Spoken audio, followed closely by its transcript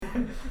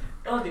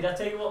Oh, did I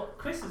tell you what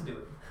Chris is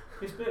doing?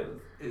 Chris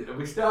Booth? Have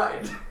we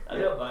started? I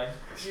don't mind.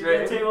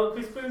 Did I tell you what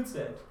Chris Booth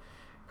said?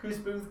 Chris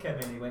Booth came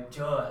in, he went,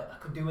 Joe, I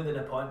could do with an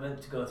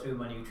appointment to go through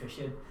my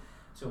nutrition.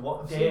 So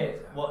what day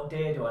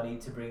do I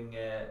need to bring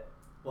a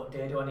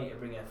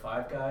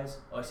Five Guys?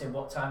 Or I said,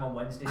 what time on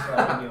Wednesday do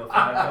I bring you a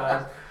Five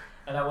Guys?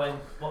 And I went,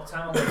 what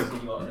time on Wednesday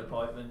do you want an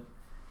appointment?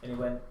 And he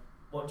went,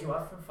 what do you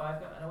have from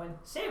Five Guys? And I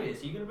went,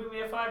 serious? Are you going to bring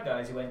me a Five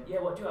Guys? He went, yeah,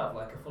 what do you have?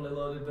 Like a fully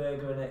loaded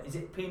burger and is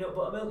it peanut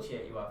butter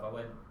milkshake you have? I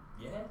went,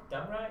 yeah,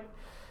 damn right.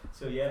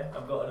 So yeah,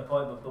 I've got an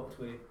appointment booked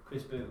with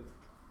Chris Booth.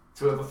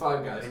 To have a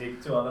Five Guys?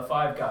 To have a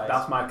Five Guys.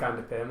 That's my kind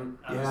of payment.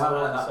 Yeah, I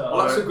like that. So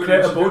Well, that's a good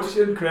create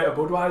introduction. create a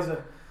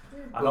Budweiser.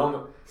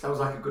 Sounds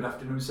like a good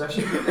afternoon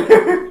session.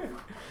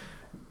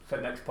 For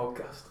the next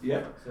podcast.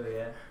 Yeah. So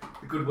yeah.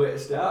 A good way to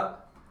start.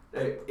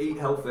 Eat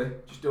healthy.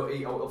 Just don't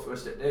eat out the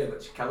first day.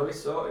 That's your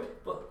calories sorted.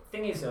 But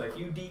thing is though, if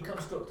you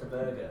deconstruct a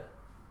burger,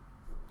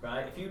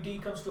 right? If you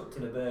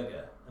deconstructed a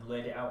burger and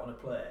laid it out on a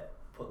plate,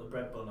 put the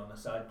bread bun on a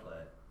side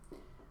plate,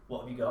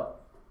 what have you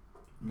got?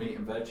 Meat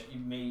and veg.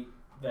 Meat,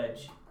 veg.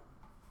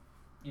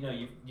 You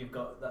know, you've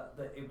got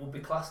that it will be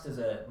classed as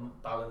a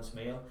balanced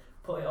meal.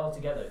 Put it all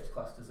together, it's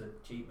classed as a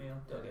cheap meal.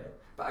 Don't get it.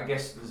 But I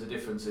guess there's a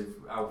difference of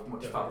how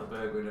much fat the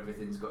burger and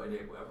everything's got in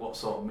it, what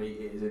sort of meat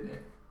it is, isn't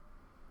it?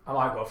 I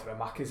might go for a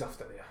Macca's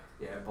after there.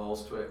 Yeah,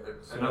 balls to it.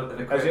 Is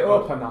it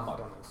open at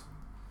McDonald's?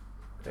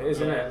 It is,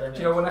 isn't it? Do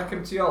you know when I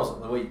came to yours on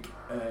the week,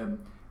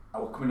 I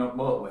was coming up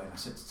motorway and I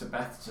said to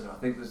Beth, I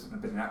think there's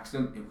been an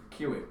accident, it was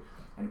queuing,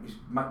 and it was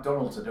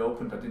McDonald's had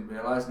opened, I didn't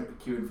realise, and it was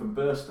queuing from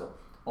Birstall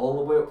all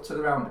the way up to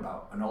the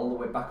roundabout and all the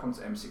way back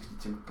onto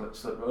M62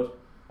 Clipslip Road.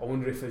 I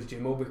wonder if his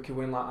gym will be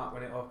queuing like that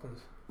when it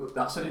opens. Well,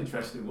 that's an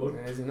interesting one.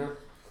 Yeah, isn't it?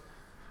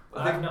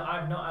 I've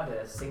not had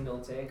a single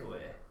takeaway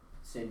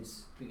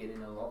since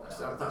beginning of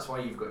lockdown. That's why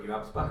you've got your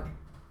abs back.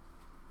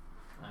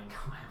 I ain't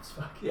got my abs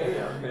back.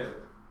 Yeah.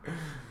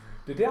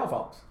 Did they have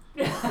abs?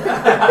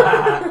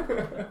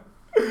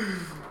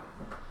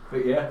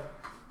 But yeah,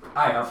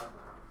 I have,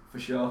 for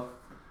sure.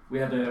 We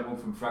had one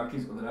from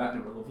Frankie's the other night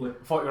and it was lovely. I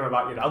thought you were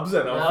about your abs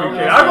then. I was No, thinking,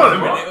 no, hang on a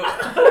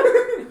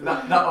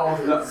minute.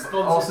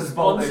 that horse is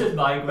bolted. Sponsored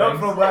by Not Greggs.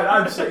 from where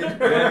I'm sitting.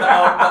 Yeah,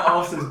 that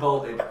horse is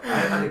bolted. I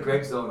had a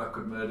Greggs though and I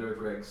could murder a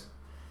Greggs.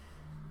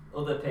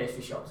 Other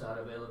pastry shops are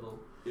available.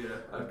 Yeah,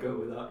 I'd go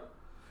with that.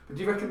 But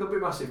do you reckon there'll be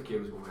massive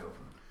queues when we open?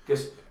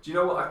 Because do you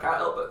know what, I can't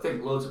help but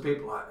think loads of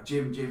people like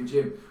gym,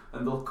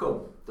 and they'll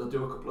come, they'll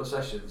do a couple of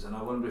sessions and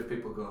I wonder if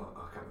people go, oh,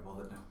 I can't be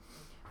bothered now.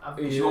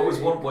 Because you always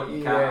want what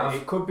you can't have.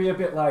 It could be a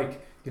bit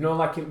like, you know,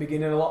 like in the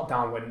beginning of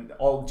lockdown when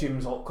all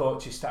gyms, all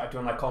coaches started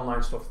doing like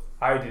online stuff.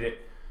 I did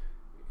it.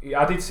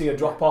 I did see a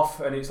drop off,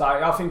 and it's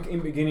like, I think in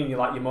the beginning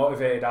you're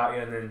motivated, aren't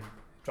you, and then it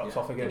drops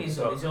off again.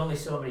 So there's only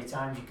so many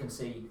times you can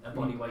see a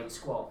bodyweight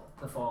squat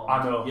perform.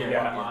 I know,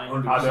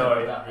 online. I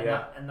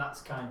know, and that's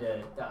kind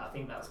of I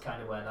think that's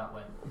kind of where that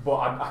went. But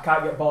I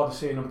can't get bored of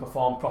seeing them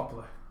perform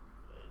properly.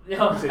 It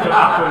doesn't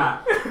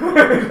happen.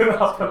 It doesn't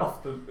happen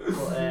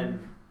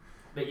often.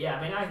 But yeah,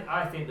 I mean,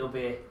 I think there'll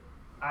be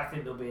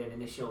an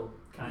initial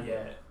kind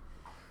of,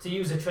 to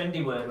use a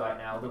trendy word right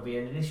now, there'll be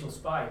an initial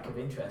spike of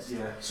interest.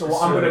 Yeah. So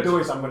what I'm going to do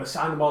is I'm going to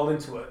sign them all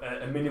into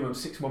a minimum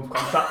 6-month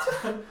contract.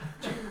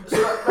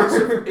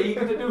 Are you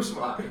going to do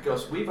something like that?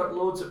 Because we've had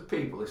loads of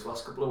people this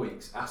last couple of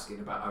weeks asking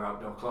about our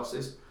outdoor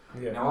classes.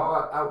 Yeah. Now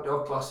our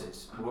outdoor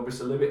classes are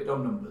obviously limited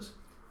on numbers,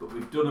 but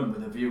we've done them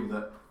with a view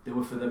that they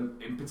were for them,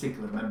 in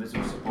particular, members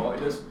who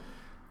supported us.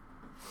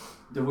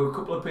 There were a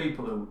couple of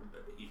people who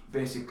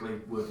basically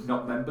were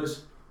not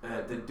members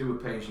that do a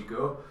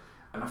pay-as-you-go,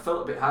 and I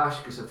felt a bit harsh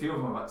because a few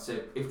of them have had to say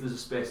if there's a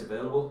space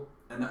available,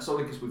 and that's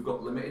only because we've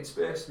got limited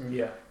space.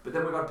 Yeah. But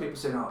then we've had people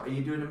saying, oh, are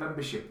you doing a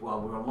membership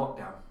while we're on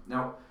lockdown?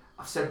 Now,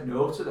 I've said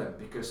no to them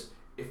because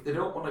if they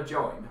don't want to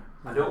join,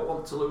 I don't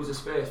want to lose a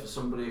space for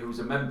somebody who's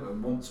a member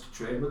and wants to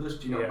train with us,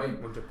 do you know what I mean?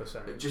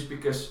 100%. Just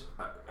because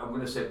I'm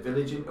going to say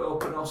Village ain't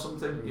open or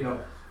something, you know,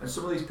 and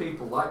some of these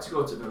people like to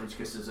go to Village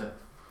because there's a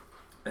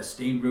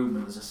steam room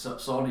and there's a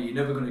sauna. You're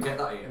never going to get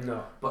that here.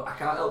 No. But I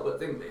can't help but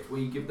think that if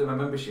we give them a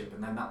membership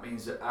and then that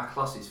means that our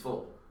class is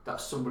full,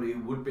 that's somebody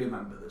who would be a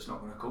member that's not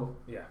going to come.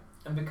 Yeah.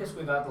 And because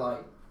we've had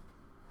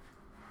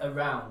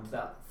around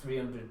that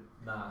 300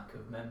 mark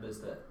of members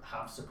that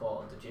have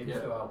supported the gym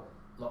throughout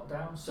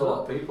lockdown, so a lot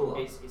of people.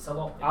 It's a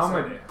lot. How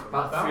many?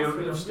 About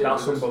 300.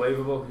 That's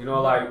unbelievable. You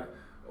know, like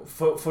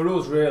for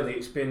us, really,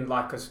 it's been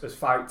like as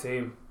fight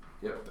team.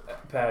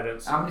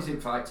 Parents. How many's in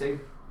fight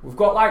team? We've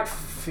got like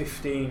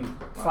 15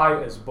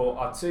 fighters, but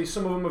I'd say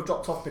some of them have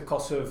dropped off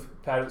because of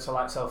parents are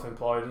like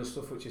self-employed and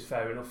stuff, which is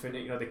fair enough,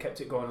 innit? You know, they kept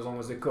it going as long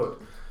as they could.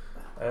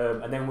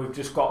 And then we've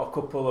just got a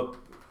couple of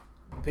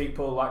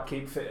people like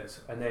keep fitters,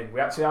 and then we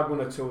actually had 1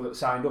 or 2 that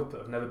signed up that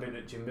have never been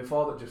at gym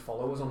before that just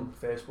follow us on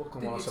Facebook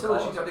and want to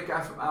support us. Did you tell us you got a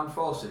guy from Armed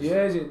Forces?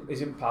 Yeah,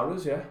 he's in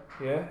Paris, yeah.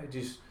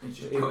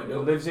 He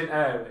lives in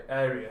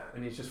area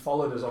and he's just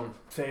followed us on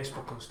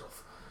Facebook and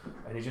stuff,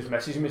 and he just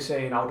messaged me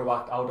saying how do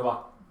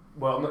I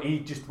well, no,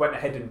 he just went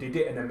ahead and did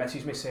it and then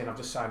messaged me saying I've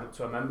just signed up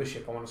to a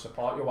membership, I want to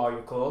support you while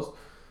you're closed.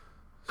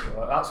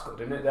 So that's good,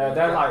 isn't it?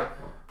 They're like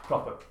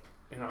proper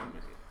you know.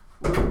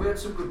 We had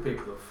some good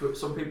people.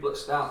 Some people at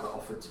start that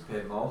offered to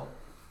pay more.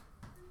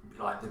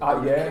 Like the I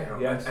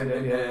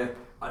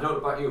don't know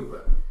about you,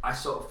 but I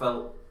sort of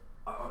felt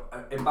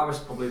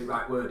embarrassed. Probably the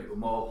right word. It was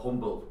more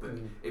humbled, but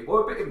it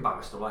was a bit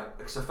embarrassed.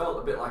 Because I felt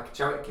a bit like a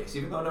charity case,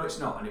 even though I know it's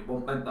not, and it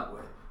won't meant that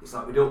way. It's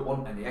like we don't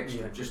want any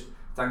extra. Just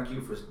thank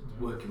you for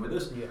working with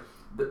us. Yeah.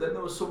 But then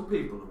there were some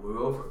people who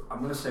were I'm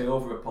going to say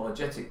over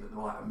apologetic, that they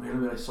were like, I'm really,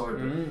 really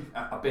sorry,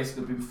 but I've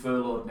basically been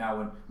furloughed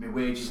now and my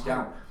wages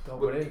down. Don't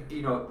worry.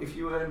 You know, if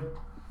you earn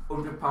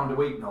 £100 a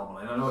week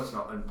normally, and I know it's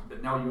not,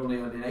 but now you're only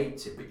earning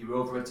 80, but you're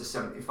over into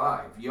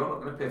 75, you're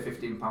not going to pay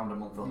 £15 a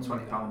month or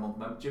 £20 a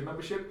month gym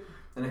membership,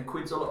 and a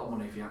quid's a lot of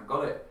money if you haven't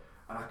got it.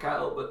 And I can't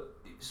help but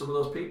some of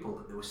those people,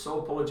 that they were so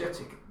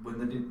apologetic when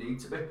they didn't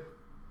need to be.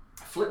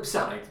 Flip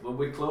side, when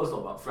we closed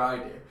on that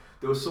Friday,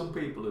 there were some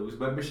people whose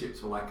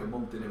memberships were like a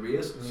month in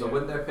arrears, so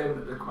when their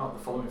payment had come out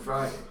the following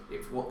Friday,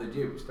 it's what they'd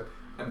used,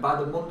 and by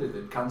the Monday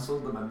they'd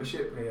cancelled the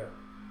membership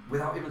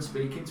without even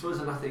speaking to us.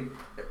 And I think,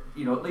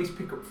 you know, at least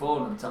pick up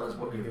phone and tell us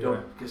what you've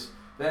done, because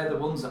they're the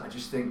ones that I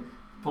just think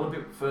probably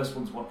the first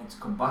ones wanting to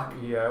come back.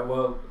 Yeah,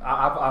 well,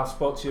 I've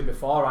spoke to you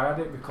before. I had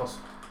it because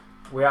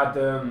we had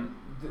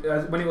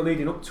when it was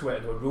leading up to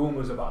it, there were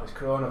rumours about this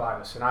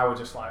coronavirus, and I was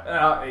just like,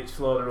 it's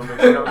load of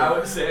rubbish. You know? I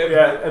would say,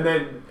 and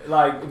then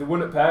like the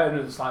one at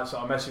parents like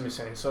sort of messaging me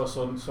saying, so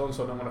and so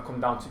don't want to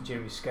come down to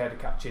gym. He's scared of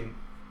catching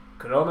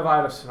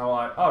coronavirus, and I'm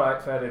like, all right,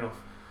 fair enough.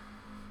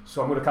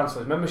 So I'm going to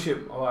cancel his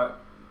membership. I'm like,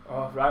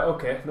 oh right,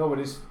 okay, no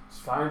worries, it's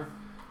fine.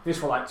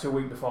 This was like 2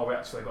 weeks before we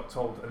actually got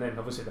told, and then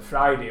obviously the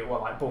Friday it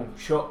was like boom,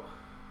 shut.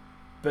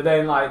 But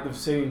then like they've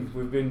seen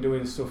we've been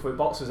doing stuff with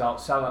boxers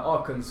outside, like, oh,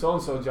 can so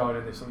and so join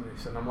in this and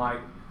this, and I'm like,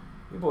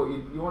 yeah, but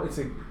you wanted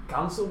to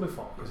cancel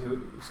before because you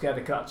were scared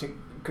of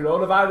catching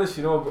coronavirus,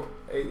 you know.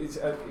 But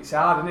it's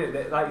hard, isn't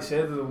it? Like you say,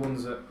 they're the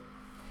ones that.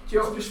 Do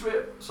you know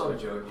what sorry,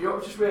 Joe. Do you know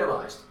what I just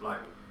realised? Like,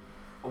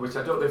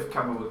 obviously I don't know if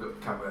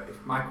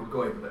Michael would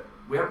go in, but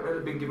we haven't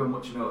really been given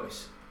much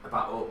notice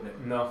about opening.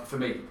 No. For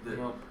me,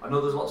 no. I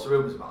know there's lots of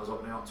rumours about us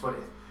opening on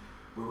 20th.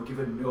 We were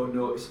given no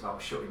notice about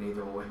shutting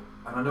either way,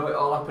 and I know it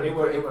all happened. It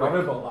was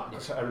horrible that,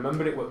 because I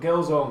remember it was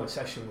girls only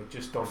session we'd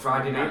just done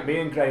Friday night. Me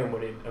and Graham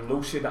were in, and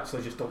Lucy had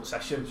actually just done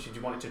session. She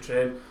wanted to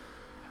train,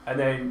 and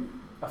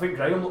then I think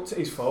Graham looked at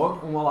his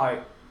phone and were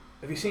like,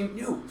 "Have you seen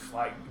news?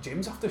 Like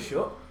gyms have to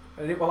shut."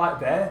 And it was like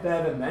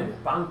there and then,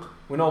 bang.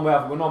 We normally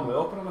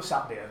open on a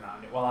Saturday and that,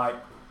 and it was like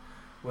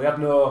we had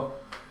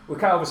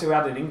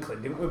an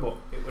inkling, didn't we? But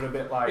it was a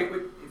bit like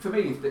for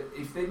me,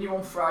 if they knew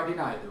on Friday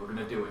night they were going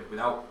to do it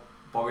without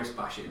Boris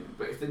bashing,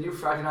 but if they knew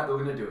Friday night they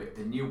were going to do it,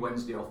 they knew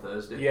Wednesday or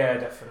Thursday. Yeah,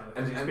 definitely.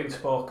 And it's been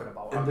spoken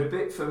about. And the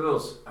bit for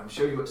us, I'm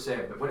sure you were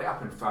saying, but when it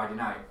happened Friday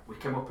night, we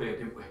came up here,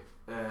 didn't we?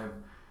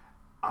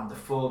 And the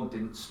phone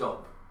didn't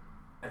stop.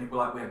 And it was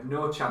like we had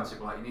no chance. It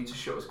was like, you need to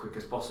shut as quick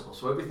as possible.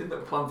 So everything that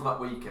we planned for that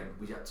weekend,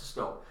 we had to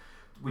stop.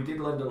 We did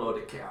lend a load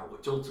of kit out,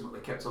 which ultimately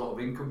kept a lot of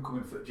income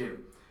coming for the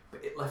gym.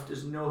 But it left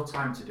us no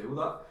time to do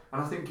that.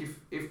 And I think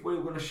if we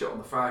were going to shut on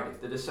the Friday, if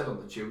they'd have said on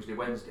the Tuesday,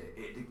 Wednesday,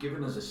 it'd have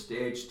given us a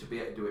stage to be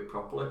able to do it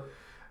properly.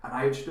 And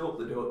I just hope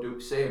they don't do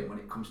the same when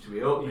it comes to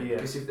reopening.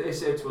 Because if they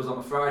say to us on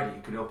a Friday,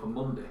 you can open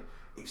Monday,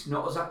 it's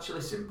not as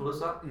actually simple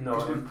as that.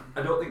 No.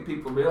 I don't think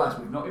people realise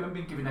we've not even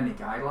been given any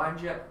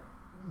guidelines yet.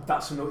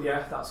 That's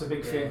a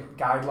big thing.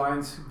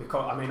 Guidelines,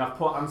 because I mean I've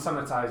put hand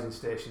sanitising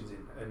stations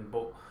in,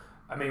 but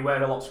I mean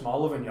we're a lot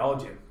smaller than your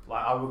gym.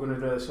 Like how we're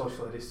going to do a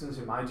social distance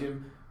in my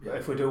gym. Yeah.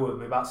 If we do, it'll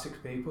be about 6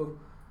 people.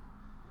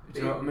 Do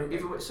you know what I mean?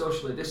 Even with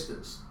socially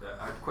distanced,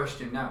 I'd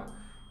question now,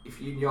 if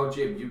you in your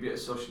gym, you'd be at a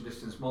social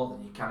distance more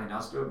than you can in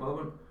Asda at the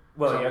moment.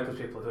 Well, so because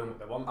people are doing what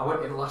they want. I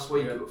went in last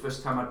week, the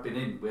first time I'd been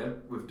in,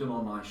 we've done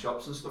online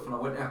shops and stuff, and I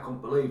went in, I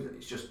couldn't believe that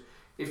it's just,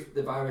 if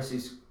the virus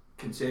is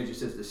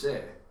contagious as they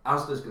say,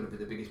 Asda's going to be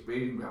the biggest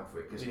breeding ground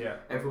for it, because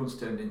everyone's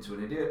turned into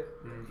an idiot,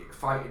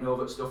 fighting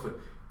over stuff and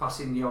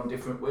passing you on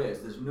different ways.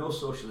 There's no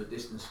socially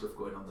distanced stuff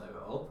going on there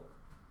at all.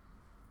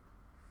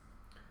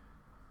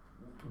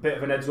 Bit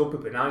of an heads up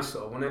would be nice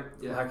though, wouldn't it?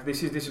 Yeah. Like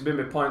this has been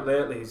my point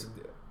lately. Is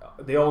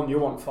they all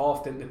knew on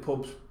 4th, didn't they?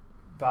 Pubs,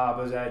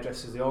 barbers,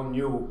 hairdressers, they all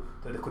knew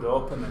that they could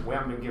open, and we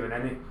haven't been given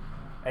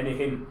any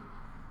hint.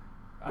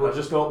 And I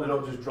just hope they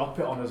don't just drop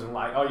it on us and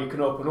like, oh, you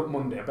can open up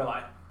Monday. I'd be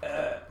like,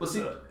 well,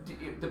 see,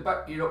 the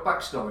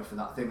backstory for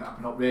that thing that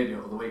happened on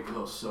radio the week with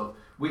us. So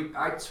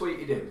I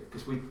tweeted in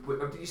because we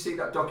did you see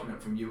that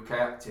document from UK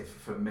Active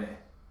from May?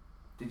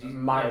 Did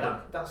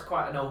you? That's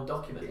quite an old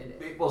document, isn't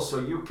it? It was. So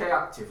UK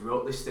Active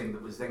wrote this thing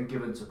that was then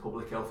given to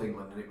Public Health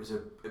England, and it was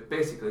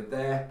basically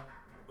their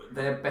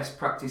best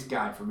practice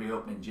guide for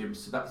reopening gyms.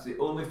 So that's the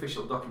only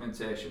official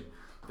documentation.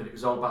 But it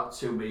was all about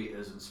 2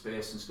 metres and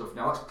space and stuff.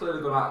 Now that's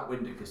clearly gone out the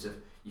window because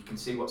you can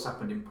see what's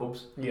happened in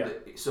pubs. Yeah.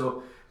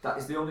 So that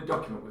is the only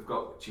document we've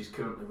got which is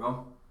currently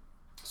wrong.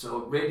 So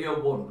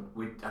Radio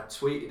 1, I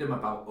tweeted them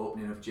about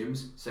opening of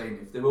gyms, saying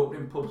if they're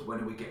opening pubs, when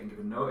are we getting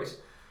given notice?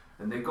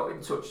 And they got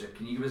in touch, said,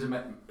 can you give us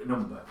a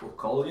number? We'll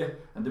call you.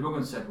 And the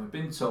woman said, we've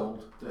been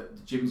told that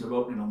the gyms are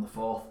opening on the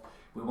 4th.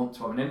 We want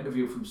to have an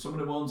interview from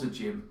someone who owns a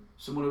gym,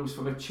 someone who's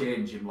from a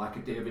chain gym like a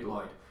David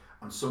Lloyd,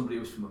 and somebody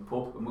was from a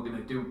pub, and we're going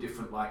to do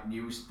different like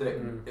news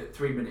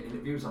 3-minute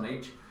interviews on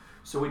each.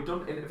 So we'd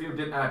done interview,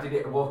 didn't I? I did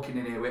it walking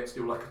in here, we had to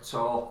do like a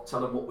tour,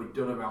 tell them what we'd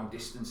done around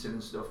distancing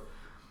and stuff.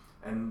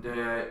 And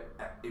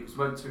it was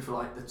meant to be for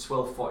like the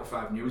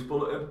 12:45 news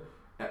bulletin.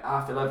 At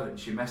 11:30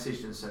 she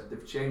messaged and said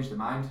they've changed their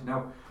mind.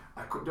 Now,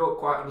 don't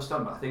quite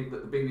understand, but I think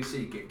that the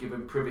BBC get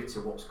given privy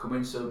to what's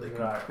coming so that they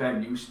can prepare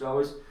news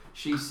stories.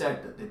 She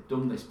said that they'd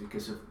done this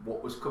because of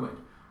what was coming,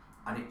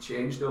 and it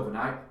changed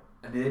overnight,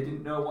 and they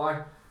didn't know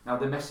why. Now,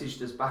 they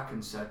messaged us back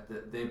and said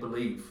that they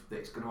believe that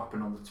it's going to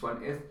happen on the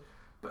 20th,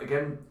 but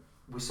again,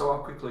 we saw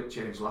how quickly it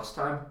changed last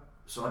time,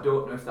 so I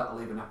don't know if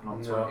that'll even happen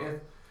on the 20th.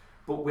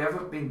 But we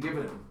haven't been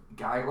given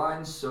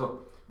guidelines,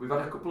 so we've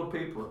had a couple of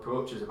people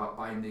approach us about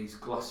buying these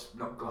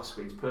not glass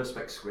screens,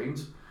 Perspex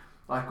screens,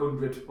 like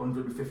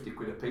 150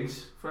 quid a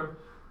piece for them.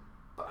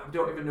 But I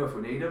don't even know if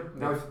we need them.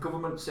 Now, if the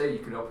government say you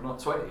can open on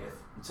 20th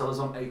and tell us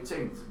on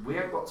 18th, we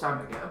ain't got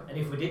time to get them. And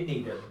if we did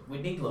need them,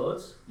 we'd need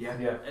loads. Yeah.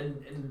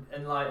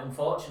 And like,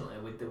 unfortunately,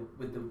 with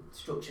the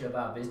structure of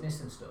our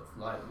business and stuff,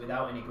 like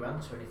without any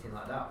grants or anything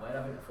like that, we're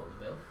having to foot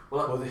the bill.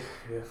 Well,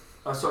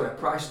 I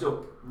priced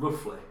up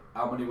roughly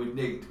how many we'd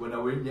need when I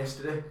were in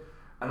yesterday,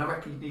 and I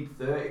reckon you need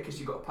 30 because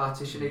you've got a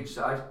partition each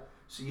side.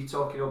 So you're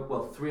talking of,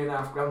 well,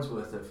 $3.5 grand's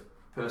worth of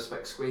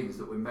Perspex screens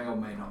that we may or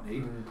may not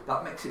need.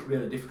 That makes it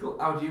really difficult.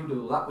 How do you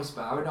do that with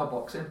sparring or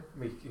boxing?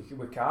 We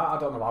can't. I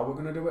don't know how we're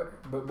going to do it.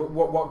 But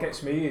what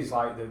gets me is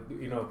like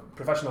the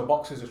professional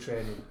boxers are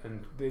training,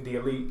 and the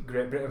elite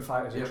Great Britain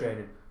fighters are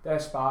training. They're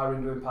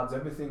sparring, doing pads,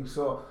 everything.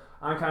 So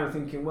I'm kind of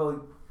thinking,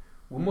 well,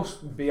 we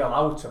must be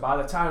allowed to. By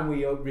the time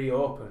we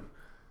reopen,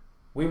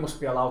 we must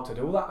be allowed to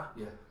do that.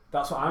 Yeah.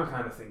 That's what I'm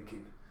kind of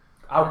thinking.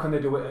 How can they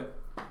do it?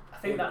 I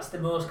think that's the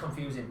most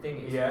confusing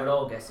thing, is we're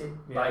all guessing.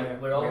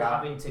 We're all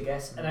having to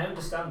guess, and I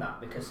understand that,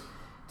 because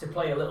to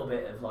play a little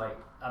bit of like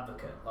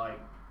advocate, like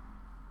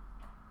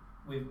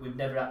we've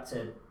never had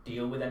to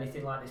deal with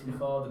anything like this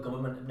before. The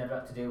government have never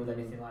had to deal with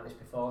anything like this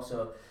before.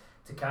 So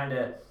to kind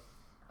of,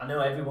 I know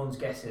everyone's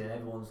guessing and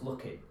everyone's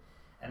looking,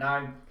 and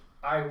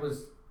I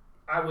was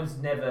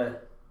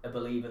never a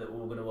believer that we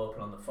were going to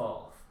open on the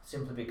 4th,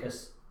 simply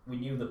because we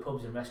knew the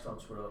pubs and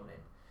restaurants were opening,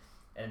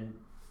 and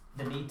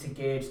the need to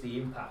gauge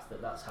the impact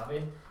that that's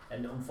having.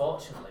 And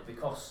unfortunately,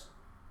 because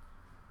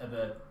of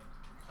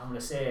I'm going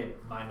to say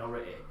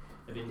minority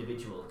of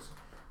individuals,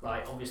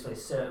 like obviously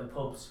certain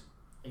pubs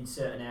in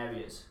certain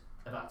areas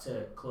have had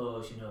to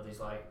close, there's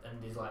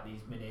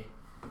these mini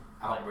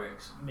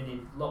outbreaks,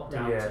 mini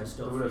lockdowns and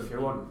stuff.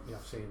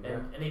 I've seen,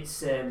 and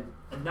it's and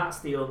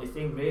that's the only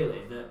thing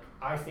really that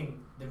I think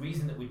the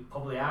reason that we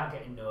probably aren't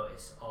getting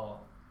noticed,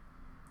 or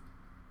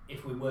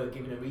if we were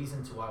given a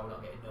reason to why we're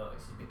not getting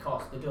noticed, is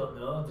because they don't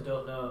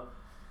know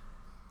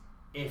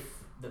if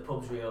the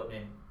pubs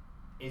reopening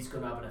is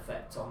going to have an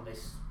effect on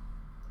this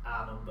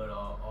R number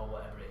or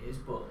whatever it is.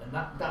 And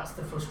that's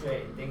the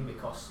frustrating thing,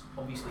 because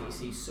obviously you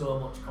see so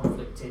much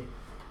conflicting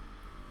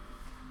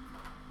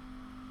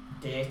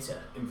data,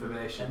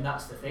 information, and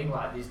that's the thing.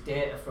 Like, there's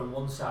data from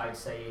one side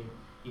saying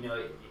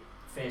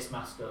face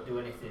masks don't do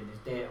anything.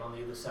 There's data on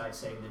the other side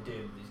saying they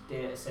do.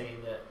 There's data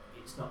saying that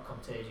it's not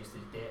contagious.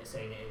 There's data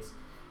saying it is.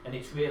 And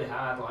it's really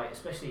hard, like,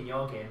 especially in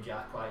your game,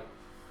 Jack, like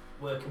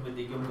working with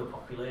the younger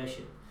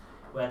population,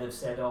 where they've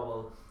said, oh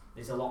well,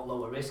 there's a lot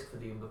lower risk for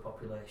the younger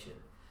population,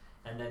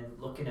 and then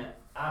looking at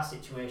our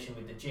situation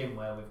with the gym,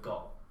 where we've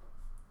got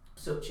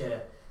such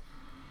a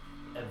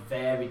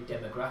varied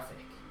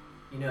demographic,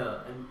 and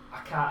I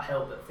can't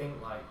help but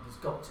think, like, there's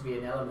got to be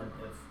an element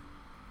of,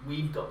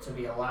 we've got to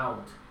be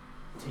allowed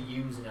to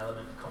use an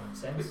element of common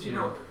sense.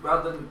 But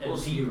rather than and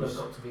us people have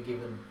got to be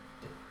given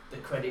the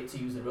credit to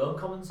use their own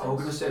common sense. I was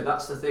going to say,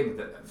 that's the thing,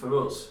 that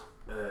for us,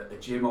 a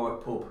gym or a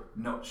pub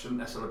shouldn't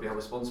necessarily be held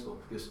responsible,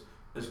 because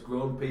as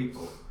grown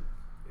people,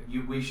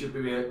 we should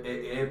be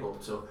able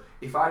to.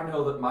 If I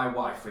know that my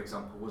wife, for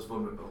example, was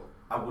vulnerable,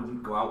 I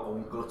wouldn't go out, I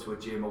wouldn't go to a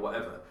gym or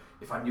whatever,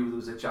 if I knew there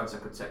was a chance I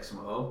could take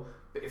someone home.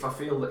 But if I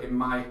feel that in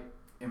my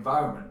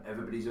environment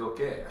everybody's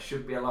okay, I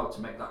should be allowed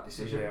to make that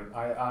decision. Yeah,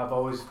 I've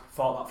always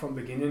thought that from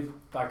the beginning.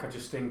 Like, I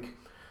just think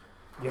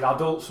you're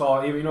adults,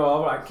 or even,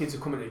 alright, kids are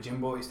coming to the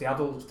gym, but it's the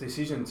adults'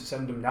 decision to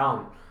send them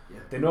down. Yeah.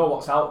 They know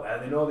what's out there,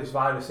 they know this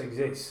virus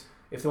exists.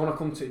 If they want to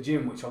come to the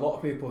gym, which a lot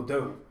of people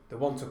do, they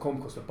want to come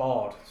because they're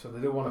bored, so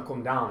they do want to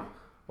come down.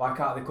 Why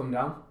can't they come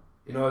down?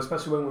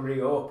 Especially when we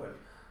reopen.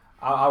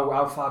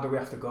 How far do we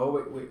have to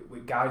go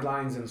with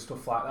guidelines and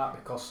stuff like that?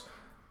 Because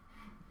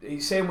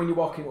it's same when you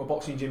walk into a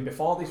boxing gym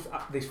before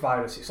this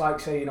virus. It's like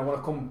saying, I want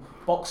to come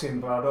boxing,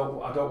 but I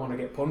don't want to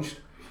get punched.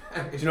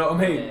 Do you know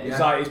what I mean? Yeah. It's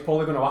like, it's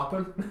probably going to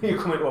happen. You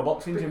come into a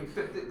boxing gym.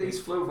 But these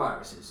flu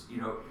viruses,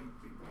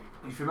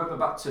 if you remember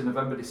back to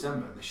November,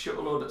 December, they shut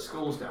a load at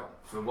schools down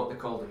for what they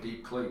called a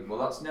deep clean. Well,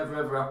 that's never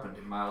ever happened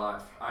in my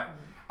life.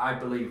 I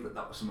believe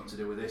that was something to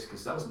do with this,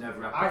 because that's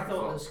never happened I thought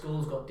before. that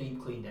schools got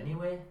deep cleaned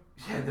anyway.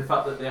 Yeah, the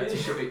fact that they had to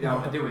shut it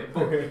down to do it.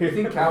 But you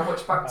think how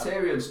much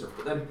bacteria and stuff,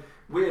 but then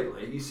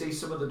weirdly you see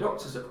some of the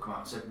doctors that have come out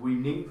and said we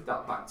need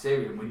that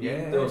bacteria and we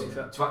need those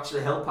to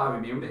actually help our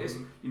immunities.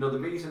 The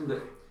reason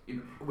that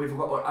we've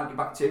got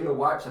antibacterial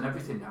wipes and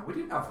everything now. We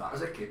didn't have that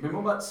as a kid. My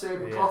mum had the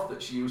same cloth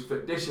that she used for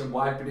dish and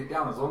wiping it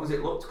down as long as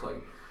it looked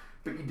clean.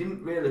 But you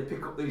didn't really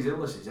pick up these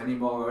illnesses any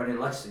more or any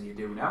less than you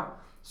do now.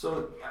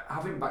 So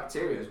having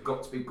bacteria has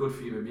got to be good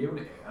for your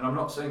immunity. And I'm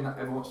not saying that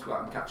everyone wants to go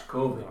out and catch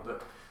COVID,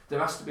 but there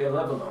has to be a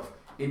level of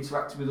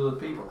interacting with other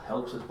people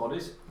helps us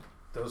bodies.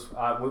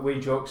 We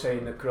joke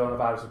saying that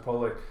coronavirus has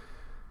probably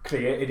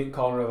created in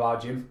corner of our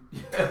gym.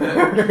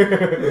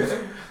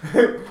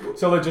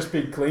 So they've just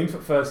been clean for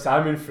the first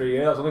time in 3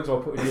 years. I think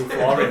so. Putting new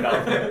flooring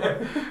down.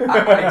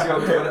 I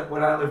joked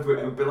when I lived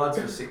with the lads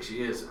for 6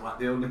 years. Like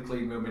the only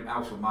clean room in the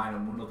house was mine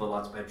and one other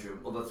lad's bedroom.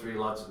 Other 3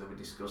 lads that were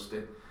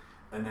disgusting,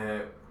 and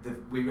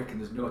we reckon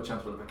there's no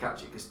chance we'll ever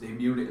catch it because the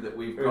immunity that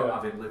we've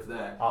got having lived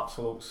there,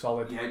 absolute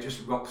solid. Yeah,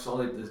 just rock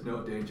solid. There's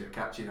no danger of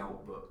catching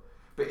out.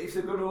 But if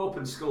they're going to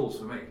open schools,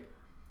 for me,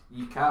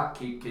 you can't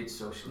keep kids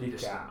socially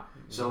distant.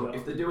 So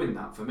if they're doing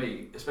that, for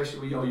me, especially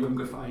with your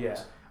younger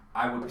fighters,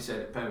 I would be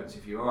saying to parents,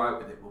 if you're alright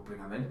with it, we'll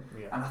bring them in.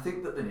 And I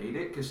think that they need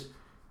it because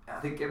I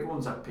think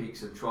everyone's had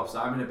peaks and troughs.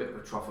 I'm in a bit of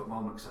a trough at the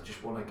moment because I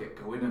just want to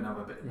get going and have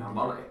a bit of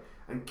normality.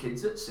 And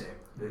kids at the same,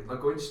 they're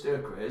going stir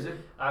crazy.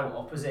 I was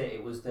opposite.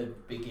 It was the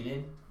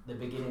beginning. The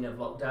beginning of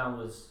lockdown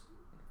was,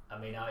 I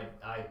mean, I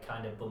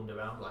kind of bummed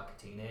around like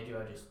a teenager.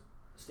 I just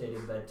stayed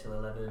in bed till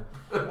 11.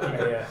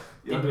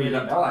 Didn't really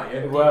that now, aren't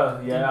you?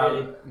 Well,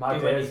 yeah, my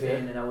do days,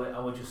 anything, and I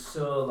was just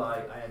so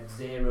like I had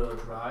zero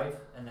drive,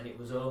 and then it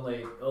was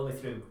only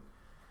through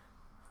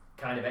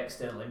kind of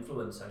external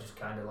influence I just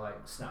kind of like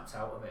snapped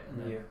out of it,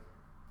 and then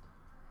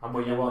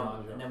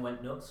and then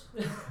went nuts.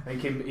 I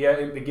think in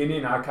the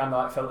beginning I kind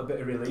of like felt a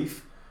bit of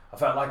relief. I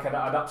felt like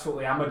I'd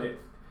absolutely hammered it,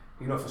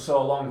 for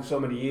so long, so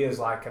many years,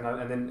 like, and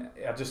then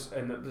I just,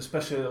 and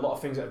especially a lot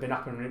of things that have been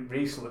happening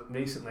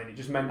recently, and it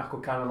just meant I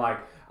could kind of like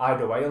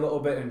hide away a little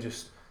bit and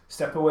just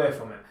step away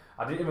from it.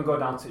 I didn't even go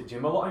down to the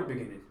gym a lot in the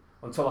beginning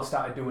until I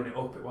started doing it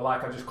up. It was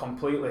like I just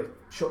completely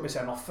shut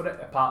myself off for it,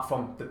 apart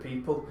from the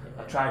people.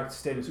 I tried to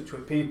stay in touch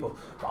with people,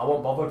 but I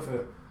wasn't bothered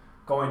for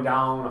going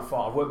down. I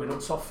thought I'd worked my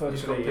nuts off for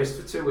 3 years.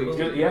 Pissed for 2 weeks.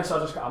 Yes, I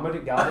just got hammered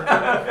at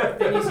garden.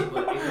 The thing is, it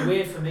was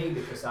weird for me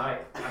because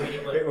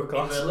it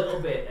was a little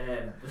bit,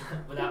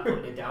 without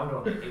putting it down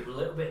on it, it was a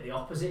little bit the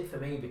opposite for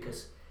me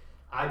because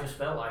I just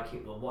felt like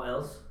it. Well, what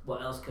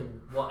else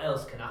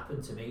can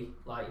happen to me?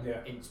 Like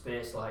in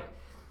space, like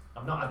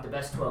I've not had the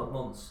best 12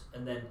 months,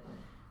 and then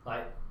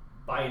like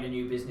buying a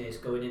new business,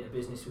 going into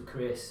business with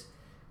Chris,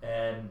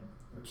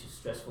 which is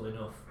stressful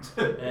enough,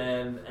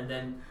 and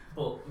then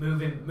but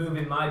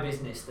moving my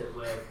business that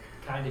we're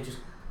kind of just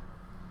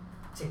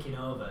ticking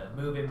over,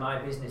 moving my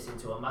business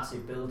into a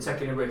massive building,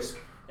 taking a risk,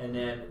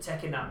 and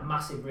taking that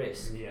massive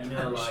risk,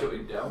 like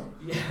shutting down,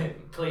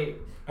 clear.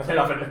 And then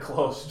having a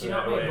close. Do you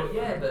know what I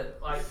mean? But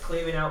like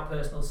clearing out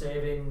personal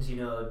savings,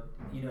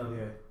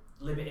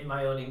 limiting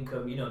my own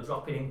income,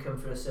 dropping income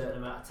for a certain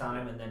amount of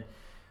time, and then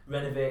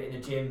renovating a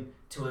gym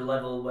to a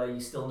level where you're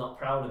still not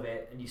proud of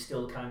it, and you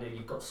still kind of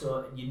it's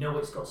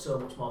got so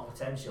much more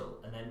potential,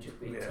 and then just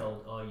being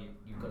told,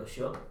 you've got to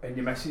shut. And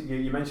you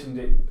mentioned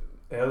it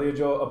earlier,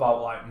 Joe,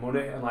 about like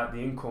money and like the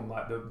income,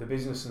 like the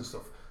business and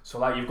stuff. So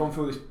like you've gone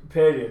through this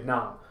period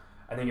now,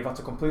 and then you've had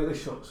to completely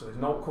shut, so there's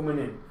no coming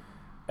in.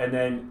 And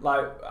then,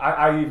 like,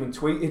 I even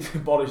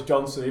tweeted Boris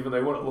Johnson, even though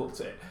he wouldn't have looked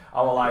at it.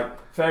 I was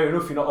like, fair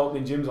enough, you're not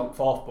opening gyms on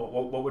 4th, but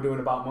what we're doing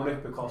about money?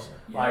 Because,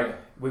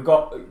 we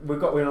got a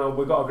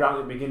grant at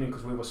the beginning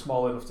because we were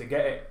small enough to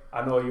get it.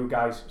 I know you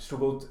guys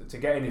struggled to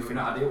get anything.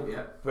 We're not ideal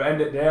yet. But at the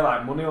end of the day,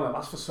 like, money only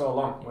lasts for so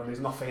long when there's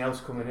nothing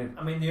else coming in.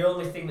 I mean, the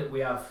only thing that we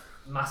have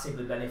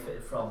massively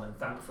benefited from, and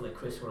thankfully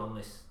Chris were on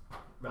this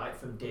right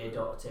from day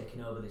dot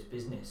taking over this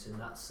business, and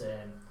that's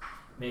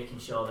making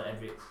sure that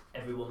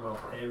everyone were on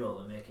payroll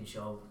and making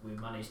sure we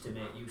managed to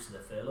make use of the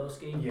furlough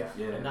scheme.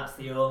 And that's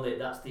the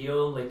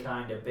only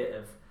kind of bit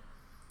of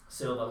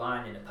silver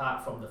lining,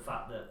 apart from the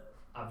fact that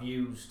I've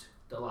used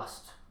the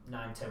last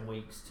 9-10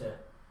 weeks to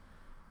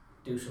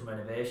do some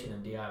renovation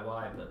and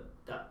DIY,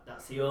 but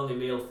that's the only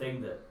real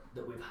thing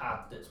that we've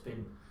had that's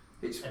been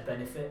a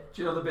benefit.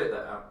 Do you know the bit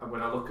that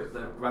when I look at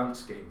the grant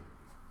scheme,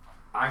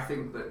 I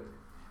think that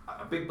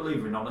I'm a big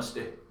believer in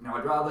honesty. Now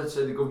I'd rather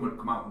say the government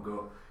come out and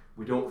go,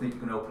 we don't think you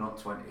can open on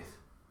 20th.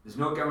 There's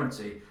no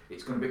guarantee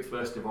it's going to be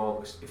 1st of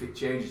August. If it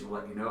changes,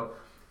 we'll let you know.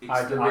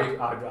 I'd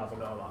rather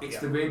know that. It's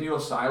the radio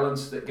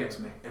silence that gets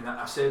me. And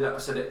I said at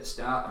the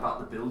start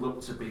about the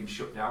build-up to being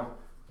shut down.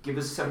 Give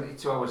us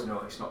 72 hours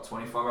notice, not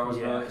 24 hours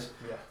notice.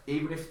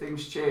 Even if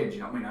things change,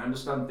 you know what I mean? I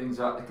understand things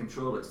are out of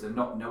control, it's the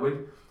not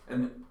knowing.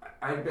 And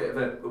I had a bit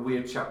of a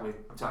weird chat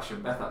with Tasha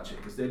and Beth actually,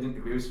 because they didn't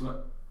agree with something.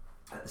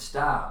 At the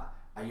start,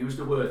 I used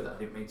a word that I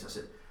didn't mean to. I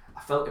said,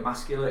 I felt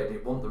emasculated,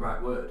 it wasn't the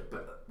right word,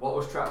 but what I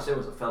was trying to say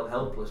was I felt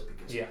helpless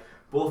because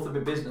both of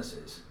my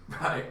businesses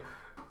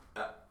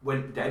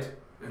went dead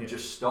and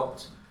just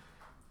stopped.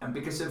 And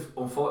because of,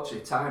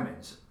 unfortunately,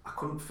 timings, I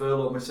couldn't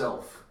furlough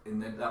myself in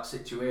that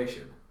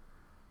situation.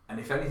 And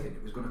if anything,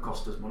 it was going to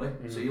cost us money.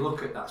 So you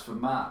look at that's from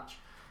March.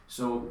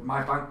 So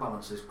my bank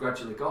balance has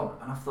gradually gone,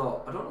 and I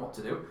thought, I don't know what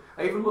to do.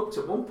 I even looked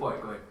at one point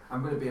going,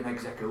 I'm going to be an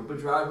exec Uber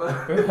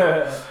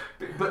driver.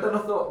 but then I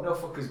thought, no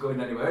fucker's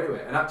going anywhere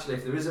anyway. And actually,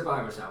 if there is a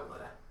virus out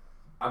there,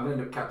 I'm going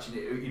to end up catching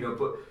it, you know.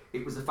 But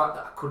it was the fact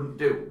that I couldn't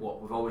do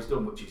what we've always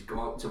done, which is go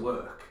out to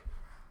work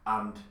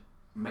and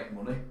make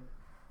money.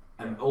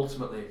 And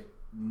ultimately,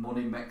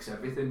 money makes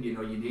everything. You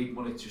know, you need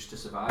money just to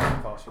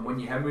survive. And when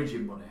you're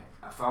hemorrhaging money,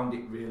 I found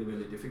it really,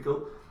 really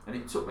difficult. And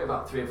it took me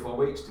about 3 or 4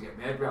 weeks to get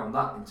my head around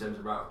that in terms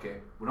of, right, okay,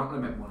 we're not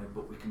going to make money,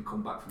 but we can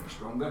come back from it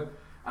stronger.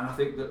 And I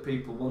think that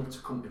people want to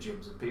come to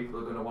gyms and people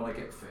are going to want to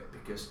get fit,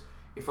 because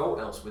if all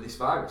else with this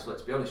virus,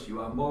 let's be honest, you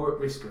are more at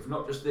risk of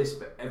not just this,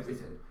 but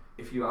everything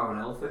if you are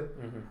unhealthy.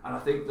 Mm-hmm. And I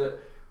think that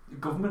the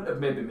government have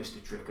maybe missed a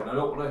trick, and I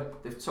don't want to,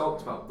 they've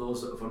talked about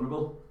those that are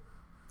vulnerable.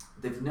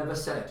 They've never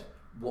said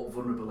what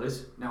vulnerable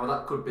is. Now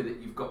that could be that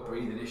you've got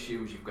breathing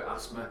issues, you've got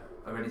asthma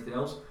or anything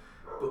else.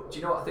 But do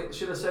you know what I think they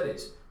should have said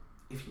is,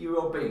 if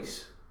you're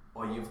obese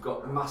or you've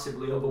got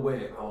massively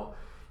overweight or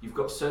you've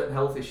got certain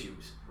health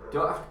issues, you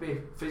don't have to be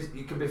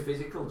it can be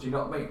physical, do you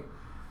know what I mean?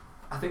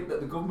 I think that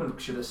the government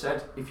should have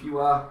said, if you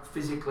are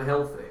physically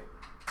healthy,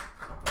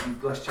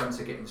 you've less chance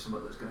of getting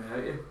something that's going to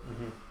hurt you.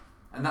 Mm-hmm.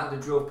 And that would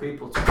have drove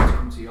people to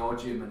come to your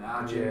gym and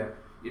our gym. Yeah.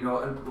 You know,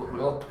 and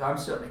well, I'm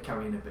certainly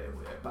carrying a bit of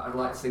weight, but I'd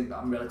like to think that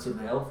I'm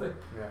relatively healthy.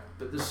 Yeah.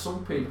 But there's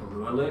some people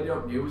who are lady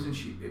on news and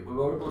it was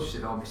horrible. She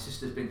said, oh, my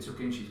sister's been took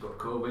in, she's got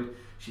COVID,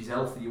 she's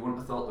healthy, you wouldn't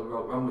have thought there was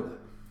wrong with her.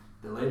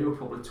 The lady was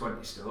probably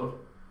 20 stone.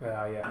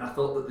 Yeah. And I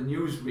thought that the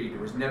newsreader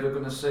was never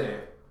going to say,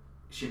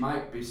 she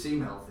might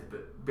seem healthy,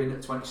 but being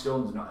at 20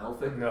 stone is not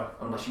healthy. No.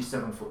 Unless she's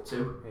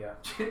 7'2". Yeah.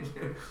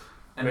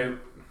 And I mean,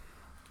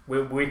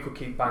 we could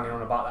keep banging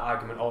on about the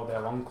argument all day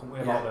long, couldn't we?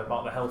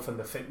 About the health and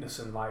the fitness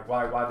and like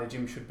why the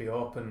gym should be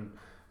open,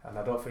 and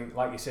I don't think,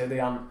 like you say, they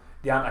aren't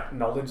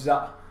acknowledged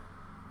that.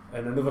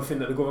 And another thing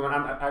that the government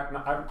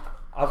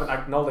haven't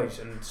acknowledged,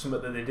 and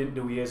something that they didn't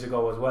do years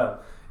ago as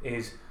well,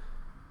 is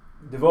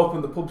they've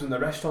opened the pubs and the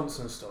restaurants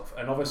and stuff,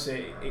 and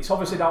obviously it's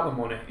down to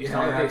money. It's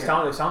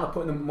down to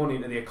putting the money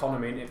into the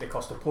economy,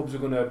 because the pubs are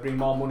going to bring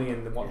more money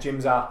in than what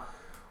gyms are.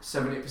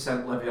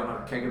 70% levy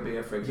on a keg of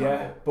beer, for example.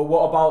 Yeah, but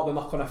what about the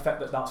knock-on effect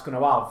that's going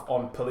to have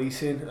on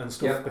policing and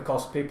stuff? Yep.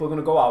 Because people are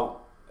going to go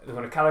out, they're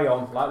going to carry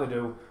on like they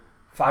do,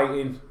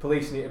 fighting,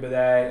 police need to be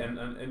there,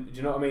 and do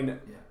you know what I mean?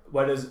 Yeah.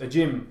 Whereas a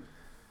gym,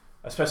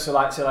 especially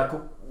like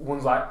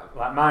ones like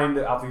mine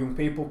that have young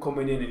people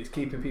coming in, and it's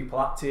keeping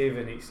people active,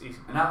 and it's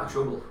and out of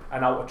trouble.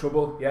 And out of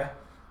trouble, yeah.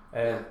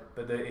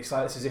 But it's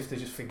like it's as if they're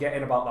just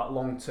forgetting about that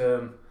long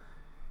term.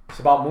 It's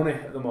about money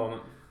at the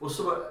moment. Well,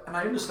 so, and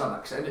I understand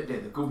that, because at the end of the day,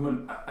 the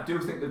government, I do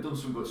think they've done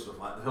some good stuff,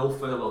 like the whole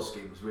furlough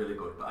scheme was really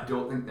good, but I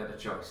don't think they had a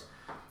choice.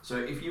 So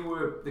if you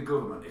were the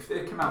government, if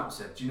they came out and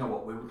said, do you know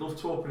what, we would love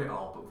to open it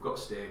all, but we've got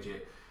to stage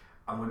it,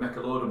 and we make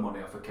a load of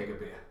money off a keg of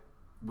beer,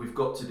 we've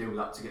got to do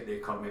that to get the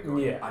economy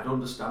going. Yeah. I'd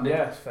understand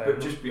it, but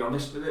enough. Just be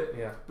honest with it.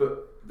 Yeah.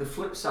 But the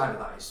flip side of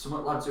that is, some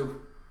lads who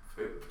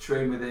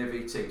train with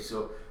AVT,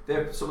 so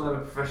some of them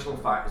are professional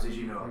fighters, as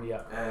you know.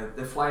 Yeah.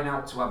 They're flying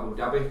out to Abu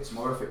Dhabi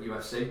tomorrow for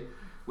UFC.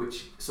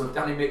 So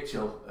Danny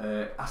Mitchell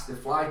has to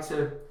fly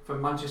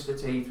from Manchester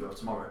to Heathrow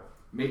tomorrow,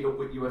 meet up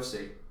with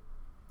UFC.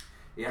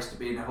 He has to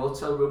be in a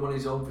hotel room on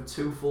his own for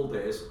 2 full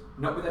days,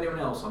 not with anyone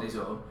else, on his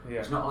own. Yeah.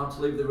 He's not allowed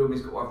to leave the room,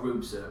 he's got to have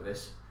room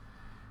service.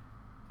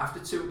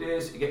 After 2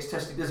 days, he gets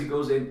tested as he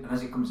goes in and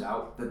as he comes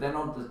out. They're then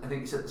on, I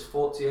think he said there's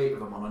 48 of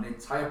them on an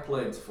entire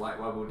plane to fly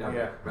to Abu Dhabi.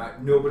 Yeah.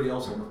 Right, nobody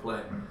else on the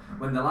plane.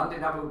 When they land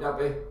in Abu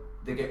Dhabi,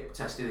 they get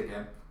tested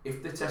again.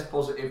 If they test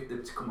positive, they're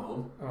to come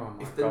home.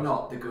 If they're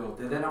not, they go.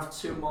 They then have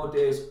 2 more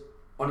days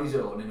on his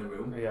own in a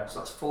room. Yeah. So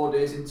that's 4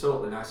 days in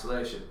total in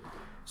isolation.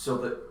 So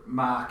that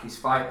Mark, his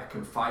fighter,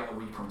 can fight a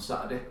week on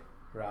Saturday.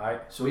 Right.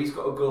 So he's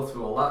got to go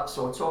through all that.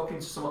 So talking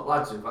to some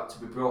lads who've had to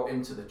be brought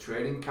into the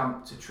training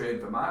camp to train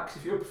for Mark. 'Cause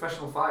if you're a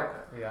professional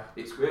fighter,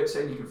 it's great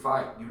saying you can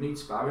fight. You need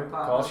sparring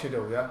partners. Of course you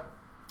do, yeah.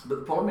 But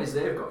the problem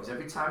they've got is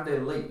every time they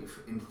leave,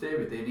 in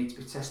theory, they need to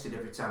be tested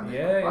every time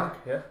they come back.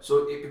 Yeah.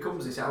 So it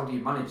becomes this, how do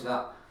you manage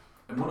that?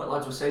 And one of the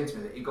lads was saying to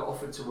me that he got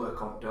offered to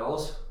work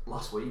outdoors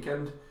last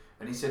weekend,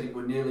 and he said it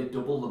would nearly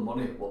double the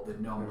money what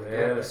they'd normally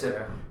get. He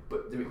said,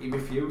 but he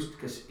refused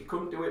because he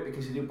couldn't do it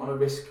because he didn't want to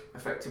risk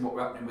affecting what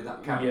was happening with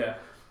that camp. Yeah.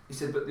 He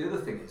said, but the other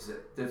thing is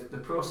that the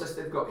process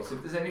they've got is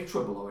if there's any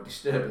trouble or a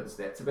disturbance,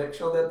 they have to make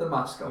sure they have the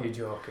mask on. You're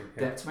joking.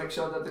 They have to make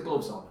sure they have the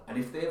gloves on. And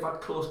if they've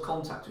had close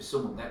contact with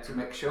someone, they have to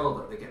make sure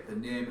that they get the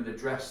name and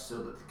address so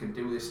that they can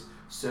do this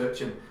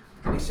searching.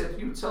 And he said,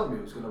 you tell me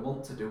who's going to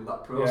want to do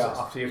that process.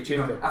 Yeah, after you've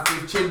chinned them. After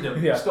you've chinned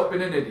them. Stop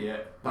being an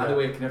idiot. By the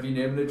way, can I have your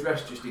name and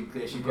address just in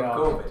case you've got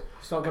COVID?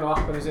 It's not going to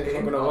happen, is it? It's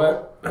not going to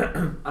work.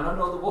 And I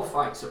know there were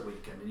fights at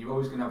weekend, and you're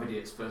always going to have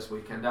idiots first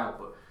weekend out,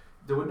 but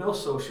there were no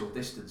social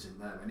distancing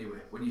there anyway,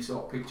 when you saw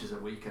pictures at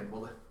weekend,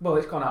 were there? Well,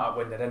 it's gone out of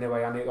window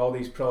anyway, and all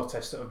these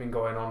protests that have been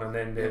going on, and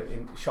then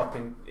in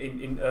shopping,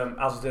 in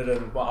Asda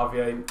and what have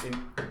you, in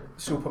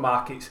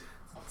supermarkets,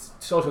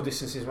 social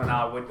distances went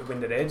out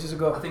winter ages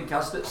ago. I think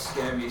Ascot's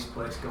scariest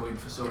place going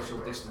for social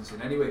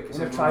distancing anyway. I'm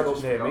going to try it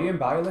up near me in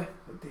Bailey.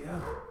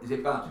 Is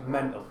it bad?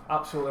 Mental,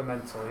 absolutely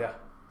mental.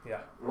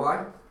 Yeah.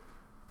 Why?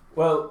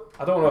 Well,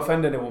 I don't want to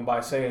offend anyone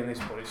by saying this,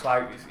 but it's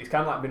like it's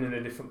kind of like being in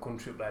a different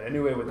country up there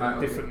anyway, with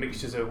different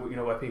mixtures of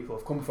where people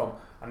have come from,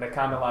 and they're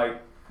kind of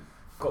like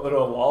got their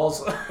own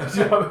laws. Do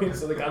you know what I mean?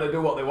 So they kind of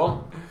do what they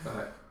want.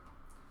 Right.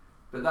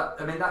 But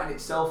that in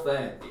itself,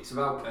 it's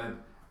about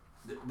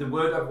the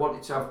word I've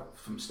wanted to have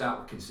from the start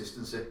with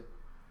consistency,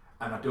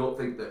 and I don't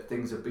think that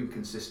things have been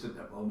consistent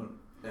at the moment.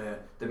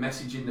 The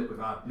messaging that we've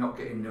had not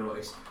getting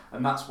noticed,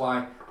 and that's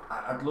why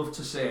I'd love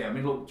to say. I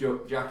mean, look,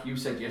 Jack, you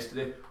said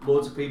yesterday,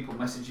 loads of people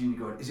messaging you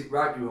going, "Is it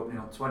right you're opening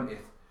on 20th?"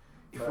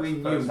 If we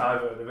knew,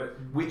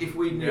 if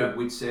we knew,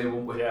 we'd say,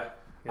 wouldn't we? Yeah.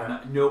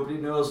 And nobody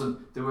knows.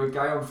 And there were a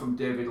guy on from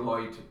David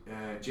Lloyd,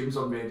 Jim's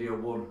on Radio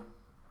 1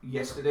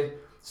 yesterday,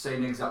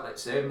 saying exactly the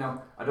same.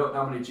 Now, I don't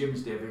know how many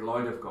gyms David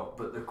Lloyd have got,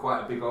 but they're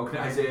quite a big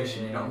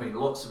organisation, you know what I mean?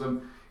 Lots of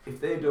them. If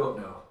they don't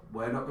know,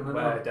 we're not going to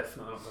know. We're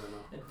definitely not going to know.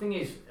 The thing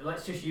is,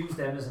 let's just use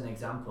them as an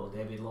example,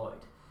 David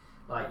Lloyd.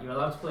 Like, you're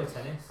allowed to play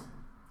tennis.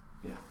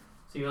 Yeah.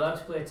 So you're allowed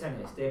to play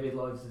tennis. David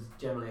Lloyd's is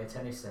generally a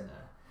tennis centre.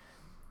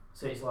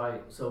 So it's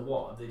like, so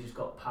what? Have they just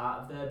got part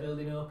of their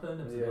building open?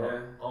 Have they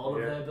got all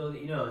of their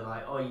building? You know,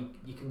 like, oh,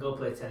 you can go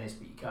play tennis,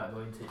 but you can't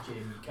go into the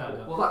gym. You can't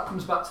go. Well, that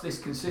comes back to this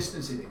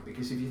consistency thing,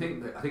 because if you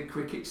think that, I think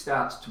cricket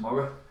starts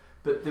tomorrow,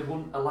 but they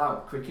wouldn't allow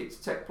cricket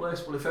to take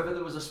place. Well, if ever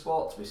there was a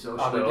sport to be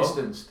socially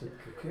distanced,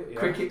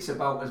 cricket's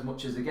about as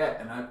much as they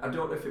get. And I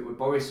don't know if it was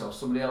Boris or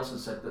somebody else had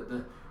said that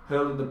the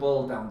hurling the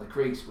ball down the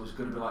crease was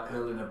going to be like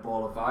hurling a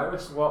ball of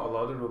virus. What a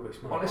load of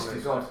rubbish, man. Honest to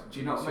God, do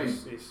you know what I mean?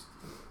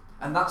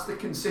 And that's the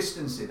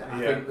consistency that I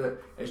think that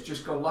it's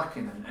just gone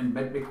lacking and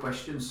made me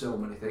question so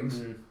many things.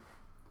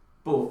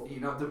 But, you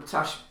know,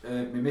 Tash,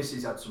 my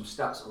missus had some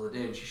stats the other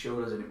day and she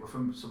showed us, and it was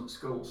from some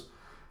schools,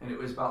 and it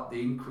was about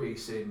the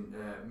increase in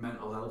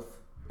mental health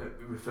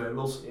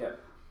referrals. Yeah.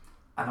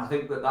 And I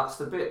think that that's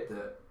the bit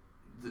that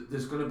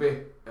there's going to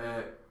be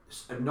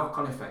a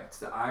knock-on effect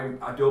that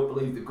I don't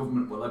believe the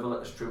government will ever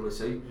let us truly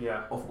see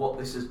of what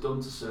this has done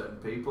to certain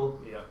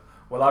people. Yeah.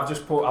 Well, I've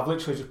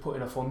literally just put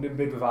in a funding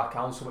bid with our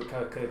council, with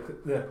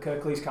the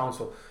Kirklees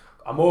Council.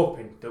 I'm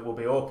hoping that we'll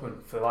be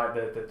open for like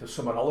the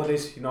summer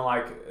holidays, you know,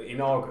 like in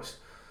August.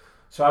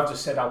 So I've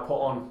just said I'll put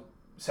on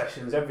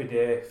sessions every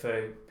day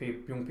for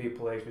young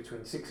people aged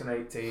between 6 and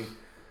 18.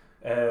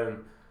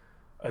 And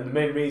the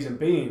main reason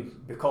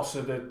being because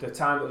of the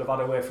time that they've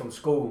had away from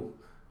school,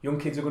 young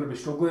kids are going to be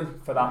struggling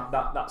for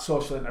that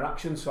social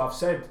interaction. So I've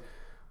said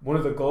one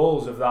of the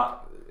goals of that,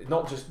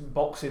 not just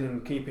boxing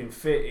and keeping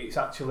fit, it's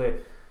actually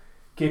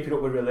keeping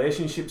up with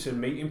relationships and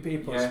meeting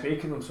people and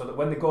speaking to them, so that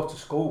when they go to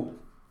school,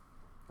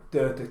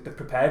 they're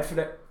prepared for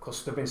it,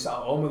 because they've been sat at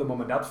home with their mum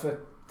and dad for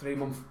 3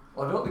 months.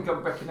 Well, I don't think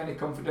I'm breaking any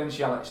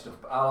confidentiality stuff,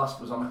 but our last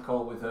was on a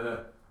call with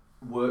her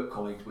work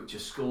colleagues, which are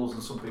schools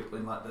and some people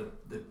in like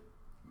the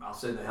I'll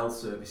say the health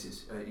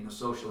services,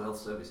 social health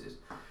services,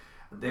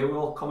 and they were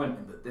all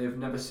commenting that they've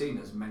never seen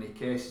as many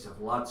cases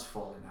of lads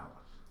falling out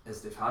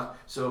as they've had.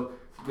 So,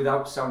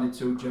 without sounding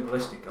too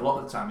generalistic, a lot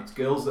of the time it's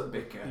girls that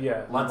bicker,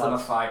 lads have a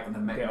fight and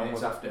then make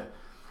mates after.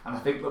 And I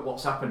think that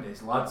what's happened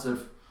is lads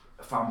have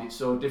found it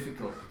so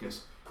difficult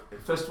because,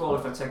 first of all,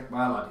 if I take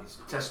my lad, his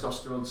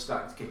testosterone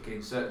starting to kick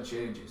in, certain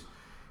changes.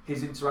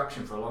 His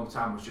interaction for a long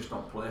time was just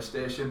on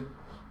PlayStation.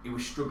 He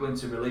was struggling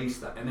to release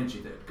that energy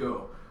that'd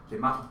go. The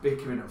amount of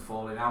bickering and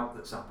falling out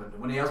that's happened.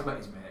 And when he has met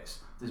his mates,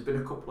 there's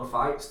been a couple of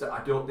fights that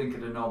I don't think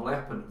would have normally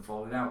happened and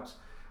falling out.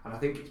 And I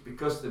think it's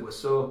because they were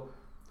so...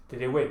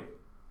 Did he win?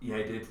 Yeah,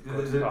 he did.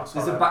 There's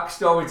a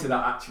backstory to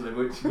that actually,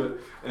 which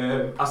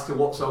as to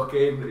what's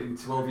okay in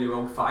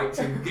 12-year-old fights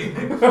and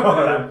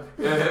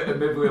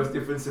maybe we have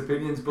different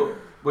opinions. But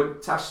when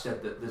Tash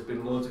said that there's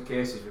been loads of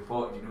cases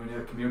reported, in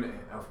her community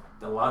of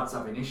the lads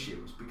having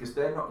issues because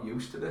they're not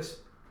used to this.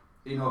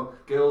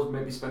 Girls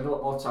maybe spend a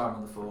lot more time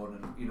on the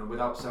phone and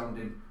without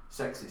sounding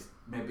sexist,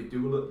 maybe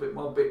do a little bit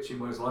more bitching,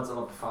 whereas lads will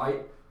have a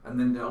fight and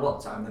then a lot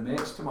of time they're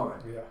mates tomorrow.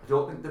 Yeah. I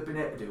don't think they've been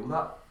able to do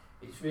that.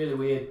 It's really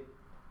weird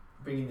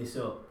bringing this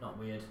up, not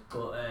weird,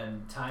 but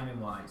timing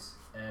wise,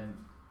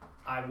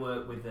 I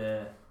work with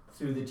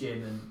through the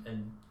gym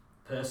and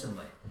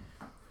personally,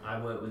 I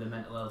work with a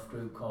mental health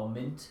group called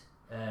Mint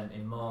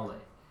in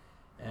Morley,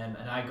 and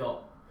I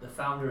got the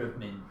founder of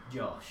Mint,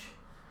 Josh.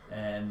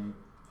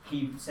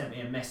 He sent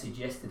me a message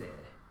yesterday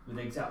with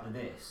exactly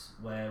this,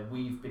 where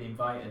we've been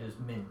invited as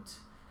Mint,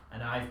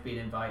 and I've been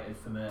invited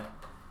from a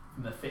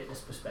fitness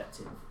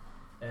perspective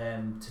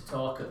to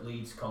talk at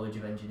Leeds College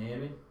of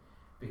Engineering,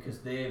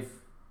 because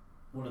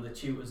one of the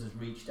tutors has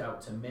reached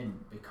out to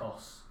Mint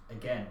because,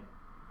 again,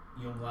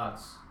 young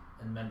lads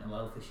and mental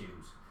health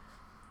issues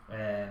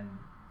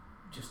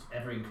just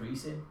ever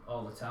increasing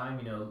all the time,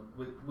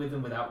 with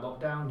and without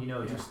lockdown,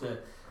 just the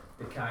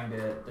kind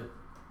of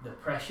the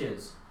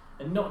pressures,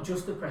 and not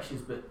just the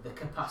pressures but the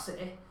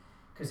capacity,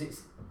 because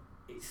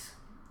it's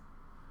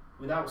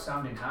without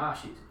sounding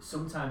harsh,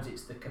 sometimes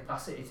it's the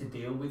capacity to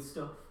deal with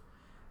stuff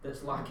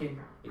that's lacking.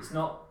 It's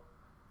not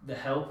the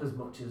help as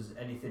much as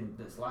anything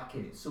that's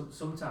lacking. It's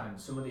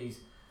sometimes some of these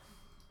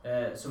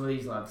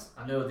lads.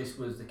 I know this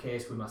was the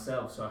case with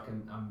myself, so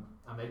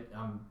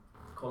I'm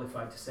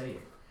qualified to say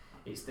it.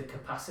 It's the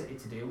capacity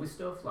to deal with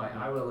stuff. Like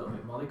I was a little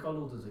bit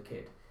mollycoddled as a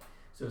kid,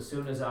 so as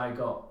soon as I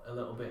got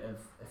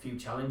a few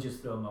challenges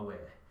thrown my way,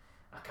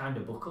 I kind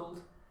of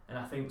buckled. And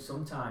I think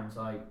sometimes,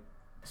 like,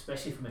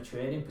 especially from a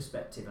training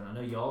perspective, and I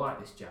know you're like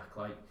this, Jack,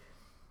 like,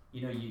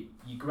 you know,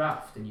 you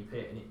graft and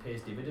it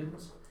pays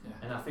dividends. Yeah.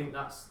 And I think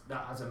that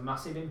has a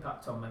massive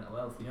impact on mental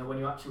health. You know, when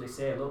you actually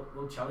say, look,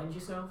 well, challenge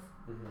yourself.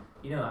 Mm-hmm.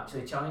 You know,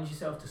 actually challenge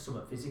yourself to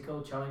something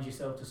physical, challenge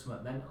yourself to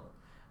something mental,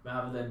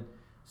 rather than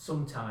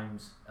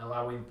sometimes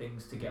allowing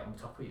things to get on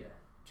top of you.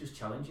 Just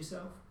challenge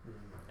yourself.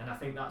 Mm-hmm. And I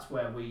think that's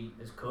where we,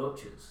 as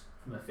coaches,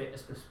 from a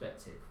fitness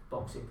perspective,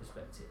 boxing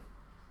perspective,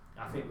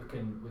 I think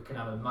we can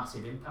have a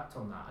massive impact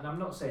on that. And I'm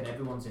not saying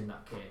everyone's in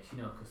that case,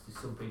 you know, because there's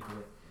some people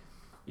that,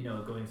 you know,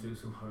 are going through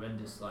some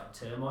horrendous like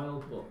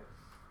turmoil. But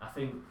I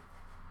think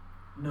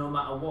no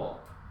matter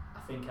what, I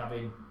think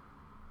having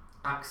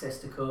access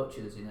to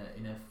coaches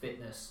in a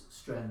fitness,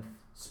 strength,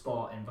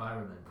 sport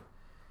environment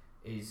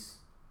is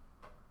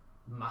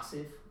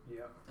massive.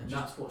 Yeah. And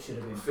that's what should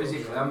have been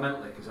physically and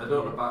mentally, because I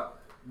don't know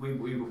about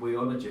we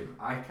own a gym.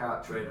 I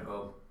can't train at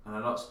home, and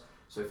I'm not.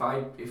 So if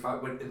I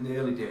went in the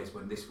early days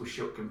when this was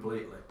shut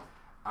completely,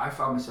 I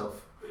found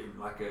myself in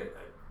like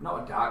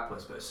not a dark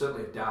place, but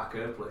certainly a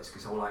darker place,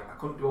 because I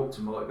couldn't do up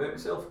to motivate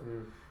myself.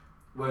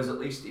 Whereas at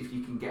least if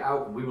you can get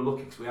out, and we were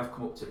lucky because we have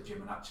come up to the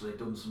gym and actually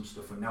done some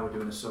stuff, and now we're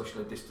doing a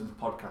socially distanced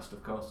podcast,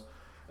 of course.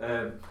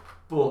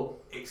 But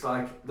it's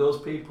like those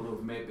people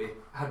who've maybe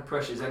had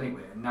pressures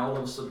anyway, and now all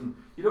of a sudden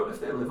you don't know if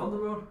they live on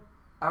their own.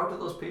 How do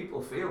those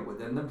people feel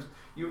within them?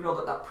 You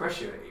know that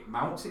pressure, it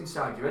mounts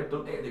inside your head,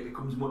 doesn't it? And it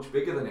becomes much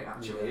bigger than it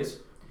actually is.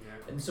 Yeah.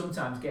 And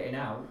sometimes getting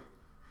out,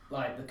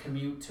 like the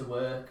commute to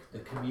work, the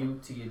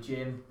commute to your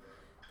gym,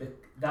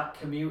 that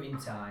commuting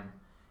time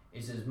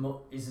is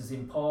as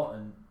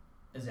important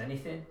as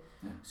anything.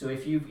 Yeah. So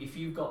if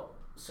you've got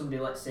somebody,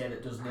 let's say,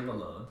 that does live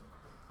alone,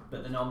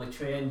 but they normally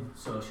train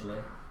socially,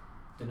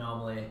 they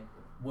normally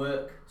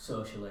work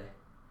socially,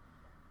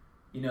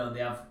 you know, they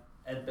have,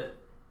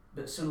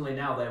 but suddenly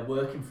now they're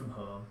working from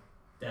home,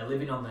 they're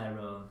living on their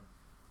own,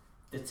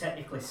 they're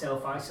technically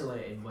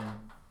self-isolating when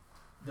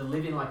they're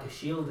living like a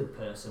shielded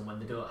person when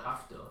they don't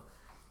have to,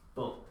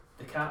 but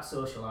they can't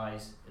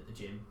socialise at the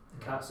gym,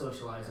 they can't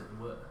socialise at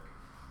the work,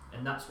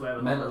 and that's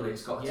where mentally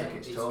it's got to take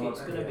its toll.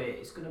 It's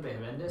going to be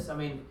horrendous. I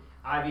mean,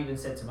 I've even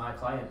said to my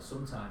clients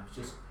sometimes,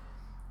 just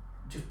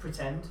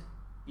pretend,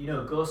 you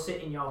know, go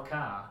sit in your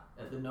car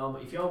at the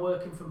normal. If you're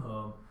working from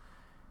home,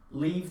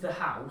 leave the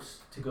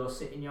house to go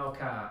sit in your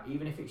car,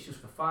 even if it's just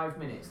for 5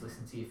 minutes,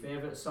 listen to your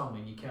favourite song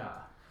in your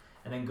car,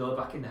 and then go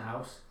back in the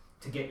house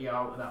to get you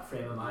out of that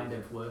frame of mind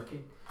of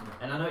working.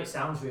 And I know it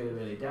sounds really,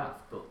 really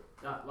daft, but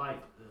that,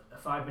 like a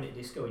 5-minute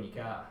disco in your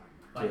car,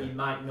 like you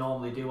might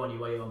normally do on your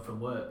way home from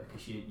work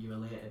because you're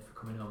elated for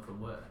coming home from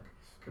work,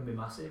 can be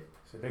massive.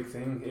 It's a big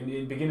thing. In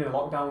the beginning of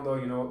lockdown though,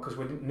 you know, because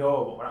we didn't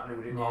know what was happening,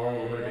 we didn't know how long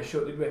we were going to be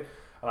shut, did we? And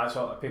like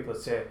sort of people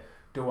would say,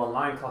 do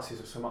online classes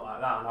or something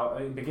like that,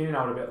 and in the beginning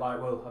I was a bit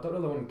like, well, I don't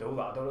really want to do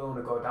that, I don't really want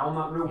to go down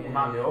that route, we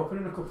might be open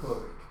in a couple of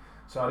weeks,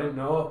 so I didn't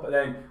know. But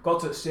then got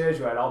to the stage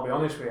where, I'll be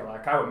honest with you,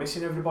 like I was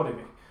missing everybody,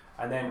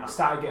 and then I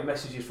started getting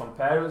messages from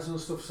parents and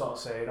stuff sort of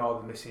saying, oh,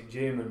 they're missing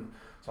gym, and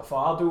so I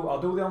thought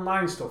I'll do the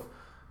online stuff,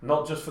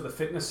 not just for the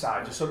fitness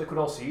side, just so they could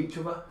all see each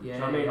other, you know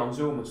what I mean, on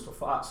Zoom and stuff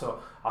like that.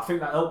 So I think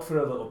that helped for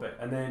a little bit.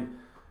 And then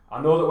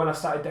I know that when I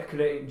started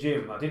decorating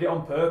gym, I did it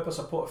on purpose.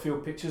 I put a few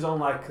pictures on,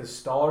 like a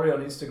story on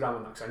Instagram,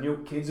 and because I knew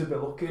kids would be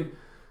looking.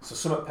 So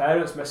some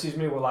parents messaged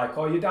me, were like,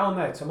 oh, you're down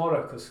there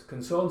tomorrow, because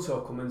can so and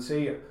so come and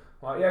see you?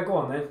 I'm like, yeah, go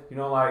on then, you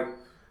know, like.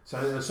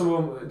 So some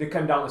of them, they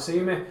came down to see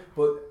me,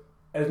 but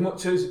as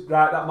much as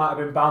that might have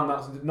been banned,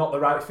 that's not the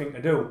right thing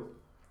to do.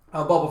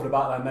 I'm bothered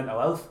about their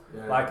mental health.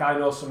 Like I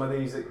know some of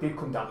these that did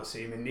come down to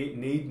see me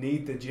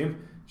need the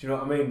gym. Do you know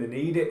what I mean? They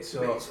need it.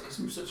 So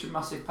it's such a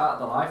massive part of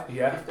their life.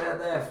 Yeah. If they're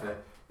there for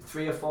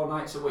 3 or 4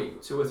 nights a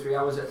week, 2 or 3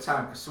 hours at a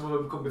time, because some of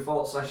them come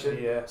before the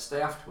session,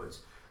 stay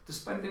afterwards. They're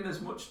spending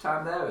as much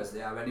time there as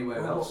they are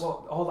anywhere else.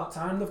 All that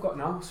time they've got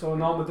now. So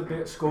normally they'd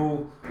be at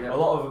school. Yeah. A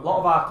lot of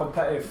our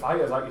competitive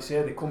fighters, like you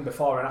say, they come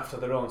before and after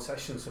their own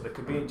session, so they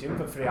could be in gym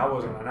for 3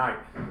 hours on a night,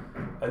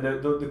 and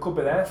they could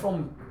be there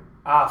from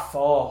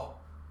 4:30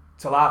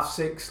 till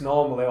 6:30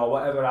 normally, or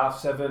whatever,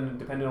 7:30,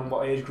 depending on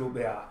what age group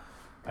they are.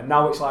 And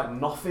now it's like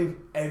nothing.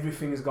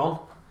 Everything's gone.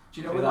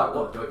 Do you know with that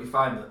though, don't you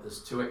find that there's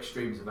 2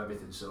 extremes of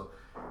everything? So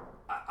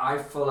I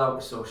fall out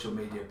with social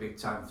media big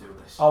time through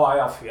this. Oh, I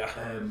have, yeah.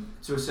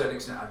 To a certain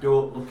extent, I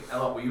don't look at a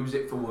lot. We use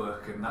it for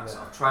work, and that's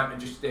I'm trying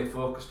to just stay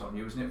focused on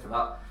using it for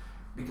that,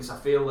 because I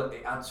feel that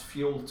it adds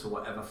fuel to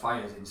whatever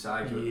fire's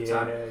inside you at the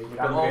time.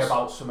 You're angry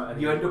about something.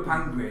 You end up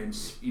angry and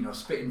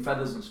spitting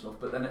feathers and stuff,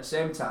 but then at the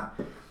same time,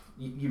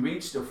 you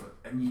read stuff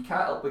and you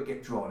can't help but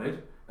get drawn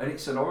in, and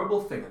it's an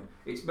horrible thing. And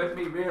it's made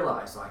me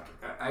realise, like,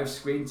 I have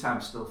screen time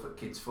still for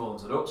kids'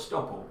 phones. I don't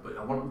stop up, but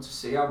I want them to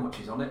see how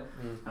much is on it.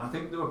 And I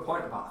think there was a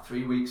point about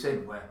 3 weeks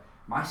in where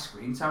my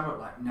screen time were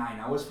like 9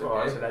 hours per Oh,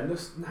 day. it's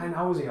horrendous. 9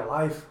 hours of your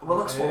life. Well,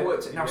 that's what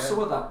worked. Now, Yeah. some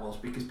of that was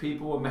because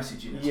people were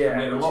messaging us. Yeah, and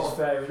we had a which lot is of,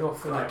 fair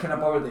enough. like, can I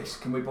borrow this?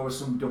 Can we borrow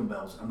some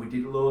dumbbells? And we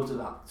did loads of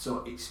that.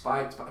 So it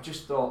spiked. But I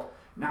just thought,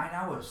 9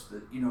 hours,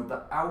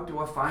 that how do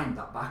I find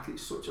that back?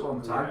 It's such a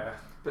long time. Yeah.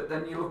 But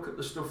then you look at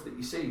the stuff that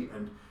you see,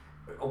 and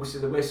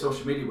obviously the way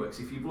social media works,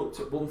 if you've looked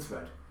at one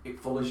thread, it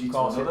follows you Of to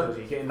course it another. does.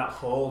 You get in that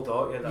hole,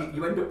 don't you?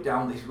 You end up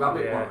down this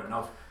rabbit warren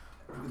of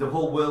the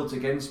whole world's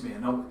against me,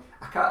 and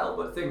I can't help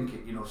but think,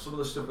 some of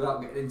the stuff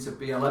without getting into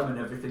BLM and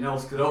everything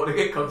else, because I don't want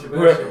to get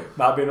controversial.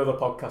 Might be another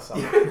podcast.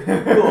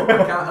 But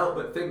I can't help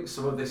but think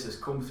some of this has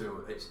come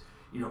through. It's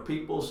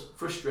people's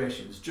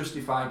frustrations,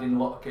 justified in a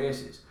lot of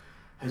cases,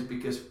 has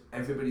because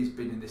everybody's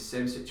been in this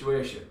same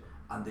situation,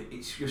 and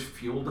it's just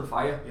fueled a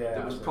fire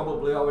that was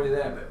probably already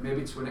there, but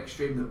maybe to an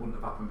extreme that wouldn't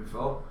have happened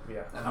before.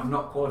 Yeah. And I'm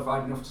not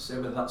qualified enough to say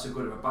whether that's a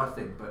good or a bad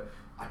thing, but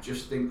I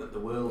just think that the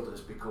world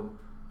has become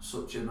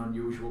such an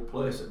unusual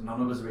place that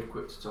none of us are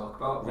equipped to talk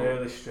about.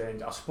 Really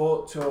strange. I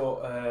spoke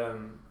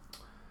to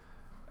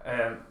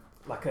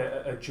like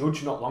a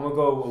judge not long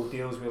ago who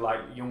deals with like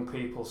young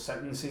people's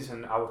sentences,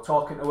 and I was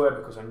talking to her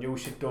because I knew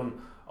she'd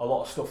done a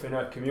lot of stuff in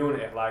her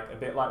community, like a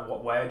bit like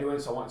what we're doing,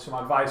 so I wanted some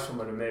advice from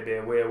her and maybe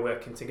a way of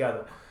working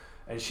together.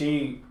 And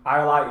she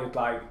highlighted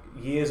like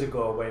years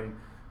ago when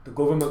the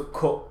government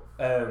cut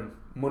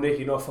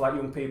money, for like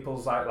young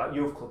people's like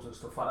youth clubs and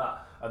stuff like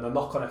that, and the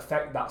knock-on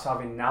effect that's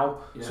having now.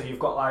 Yeah. So you've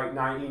got like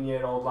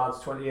 19-year-old lads,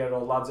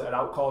 20-year-old lads that are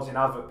out causing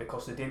havoc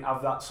because they didn't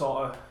have that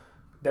sort of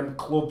them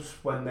clubs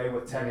when they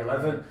were 10,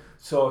 11.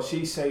 So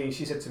she said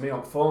to me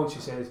on phone, she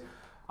says,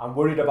 I'm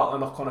worried about the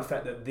knock-on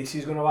effect that this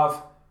is going to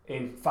have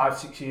in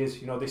 5-6 years,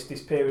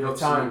 this period of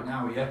time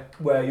now,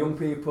 where young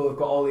people have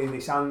got all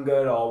this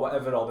anger or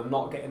whatever, or they're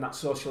not getting that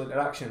social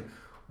interaction.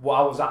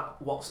 How's that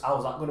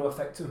going to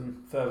affect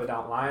them further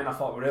down the line? I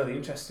thought really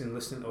interesting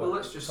listening to her. Well,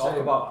 let's just talk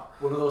say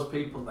about one of those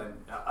people then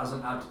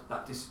hasn't had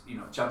that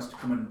chance to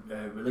come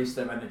and release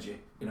their energy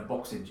in a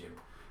boxing gym,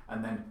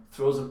 and then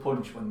throws a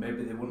punch when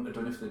maybe they wouldn't have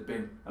done if they'd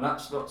been. And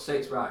that's not to say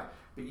it's right,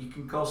 but you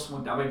can cause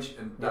someone damage,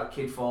 and that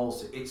kid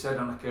falls, it's head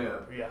on a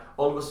curb. Yeah.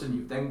 All of a sudden,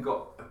 you've then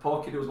got a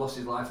poor kid who's lost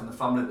his life and the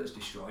family that's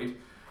destroyed.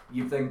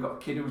 You've then got a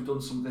kid who's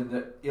done something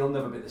that he'll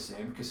never be the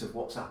same because of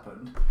what's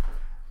happened.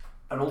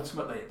 And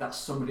ultimately, that's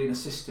somebody in a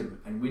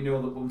system, and we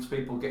know that once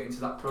people get into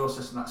that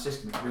process and that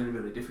system, it's really,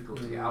 really difficult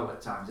to get out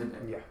at times, isn't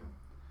it? Yeah.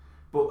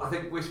 But I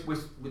think with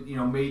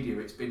media,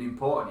 it's been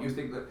important. You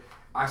think that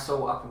I saw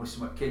what happened with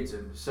some kids,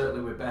 and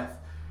certainly with Beth,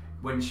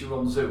 when she was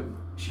on Zoom,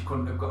 she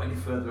couldn't have got any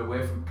further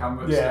away from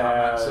camera.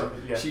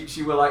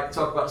 She were like,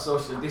 talk about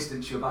social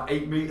distance, she was about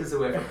 8 metres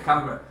away from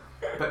camera.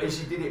 But as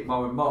she did it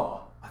more and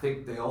more, I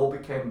think they all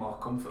became more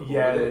comfortable with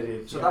it. They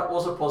did. So that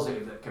was a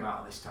positive that came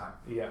out of this time.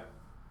 Yeah.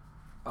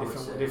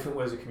 Different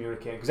ways of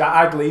communicating. Because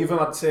I'd leave them,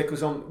 I'd say,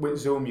 because with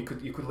Zoom you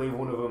could leave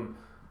one of them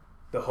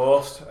the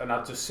host, and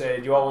I'd just say,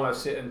 do you all want to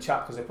sit and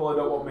chat? Because they probably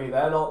don't want me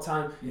there all the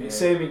time. Yeah. It's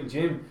same in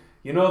gym.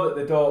 You know that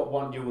they don't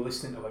want you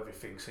listening to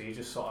everything, so you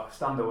just sort of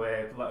stand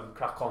away, let them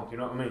crack on, you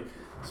know what I mean?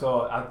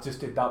 So I just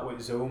did that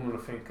with Zoom, and I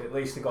think at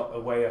least they got a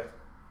way of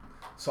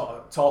sort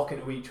of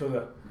talking to each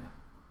other,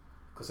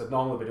 because they'd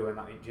normally be doing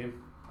that in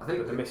gym. I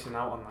think they're missing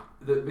out on that.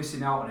 They're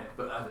missing out on it,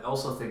 but I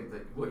also think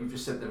that what you've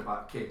just said there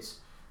about kids,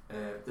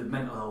 the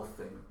mental health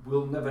thing,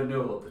 we'll never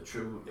know the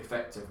true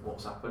effect of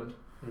what's happened.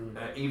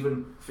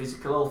 Even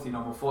physical health,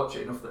 I'm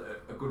fortunate enough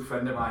that a good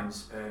friend of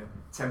mine's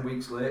 10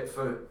 weeks late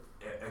for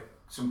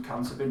some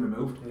cancer being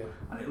removed,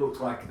 and it looks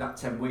like that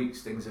 10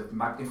 weeks things have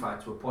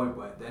magnified to a point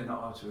where they're not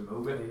allowed to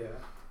remove it.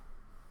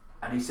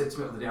 And he said to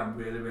me the other day, I'm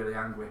really, really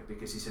angry,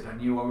 because he said, I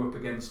knew I were up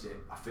against it.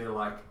 I feel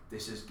like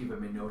this has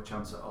given me no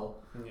chance at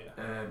all.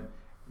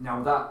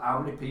 Now how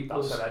many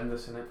people... That's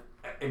horrendous, isn't it?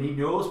 And he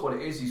knows what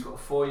it is. He's got a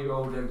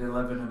 4-year-old and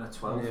 11 and a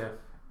 12.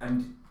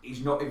 And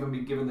he's not even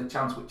been given the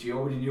chance, which he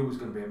already knew was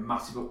going to be a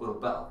massive uphill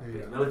battle.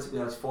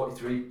 Relatively, he's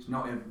 43, he's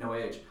not in no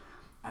age.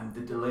 And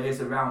the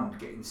delays around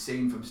getting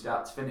seen from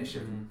start to finish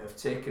have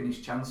taken his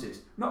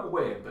chances. Not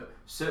away, but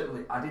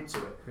certainly added to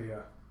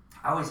it.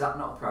 How is that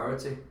not a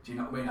priority? Do you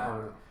know what I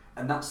mean?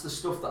 And that's the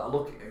stuff that I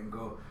look at and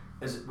go,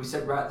 as we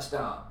said right at the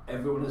start,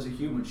 everyone as a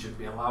human should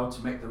be allowed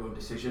to make their own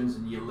decisions,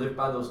 and you live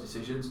by those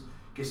decisions.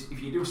 Because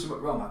if you do something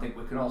wrong, I think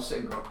we can all sit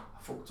and go,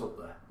 I fucked up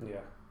there.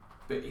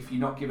 But if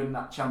you're not given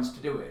that chance to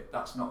do it,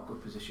 that's not a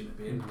good position to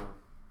be in.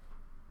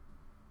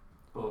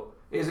 But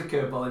here's a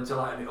curveball into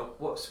lighten it up.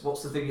 What's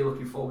the thing you're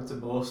looking forward to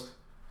most?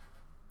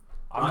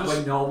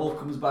 When normal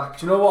comes back.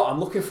 Do you know what? I'm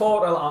looking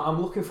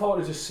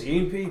forward to just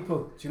seeing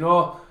people. Do you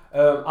know?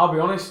 I'll be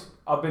honest.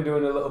 I've been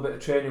doing a little bit of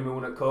training with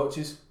one of the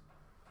coaches.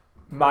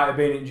 Might have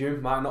been in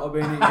gym, might not have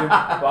been in gym,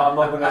 but I'm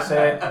not going to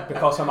say it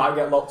because I might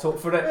get locked up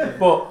for it.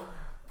 But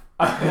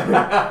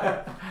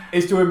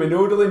he's doing my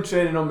noodling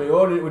training on my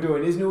own, and we're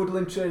doing his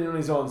noodling training on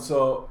his own.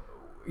 So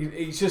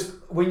it's just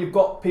when you've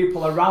got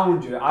people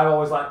around you. I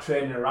always like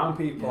training around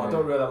people. I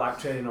don't really like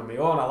training on my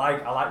own. I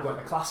like going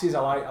to classes.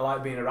 I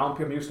like being around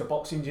people. I'm used to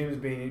boxing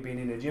gyms, being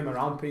in a gym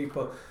around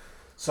people.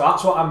 So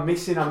that's what I'm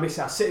missing. I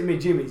sit in my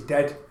gym, it's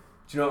dead.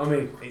 Do you know what I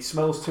mean? It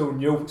smells too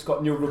new. It's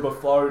got new rubber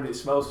flooring. It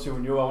smells too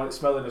new. I want it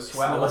smelling of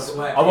sweat.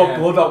 I want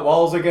blood on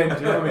walls again. Do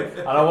you know what I mean?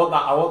 And I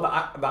want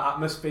that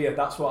atmosphere.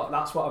 That's what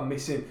I'm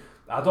missing.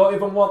 I don't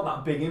even want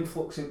that big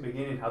influx in the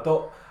beginning.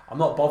 I'm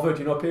not bothered.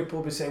 You know, people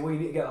will be saying, "Well, you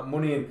need to get that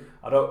money in."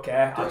 I don't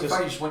care. I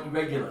just want your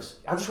regulars.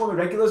 I just want the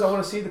regulars. I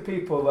want to see the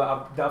people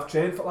that I've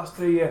trained for the last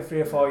 3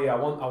 or 4 years.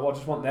 I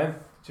just want them.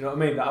 Do you know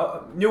what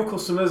I mean? New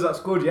customers, that's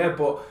good, yeah.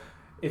 But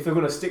if they're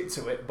going to stick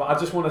to it, but I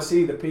just want to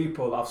see the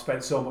people that I've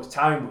spent so much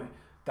time with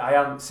that I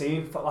haven't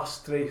seen for the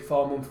last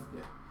 3-4 months.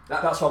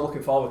 Yeah. That's what I'm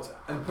looking forward to.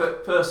 And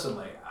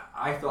personally,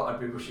 I thought I'd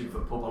be rushing for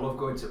a pub. I love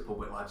going to a pub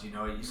with lads. You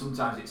know,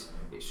 sometimes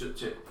it's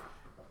such a.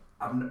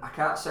 I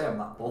can't say I'm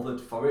that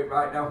bothered for it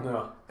right now.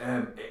 No.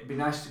 It'd be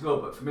nice to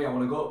go, but for me, I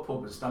want to go to a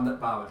pub and stand at the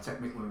bar and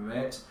take me with my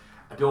mates.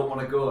 I don't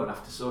want to go and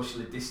have to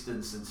socially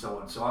distance and so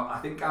on. So I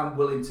think I'm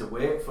willing to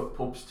wait for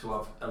pubs to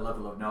have a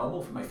level of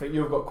normal for me. I think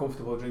you've got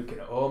comfortable drinking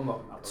at home,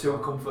 not that. Too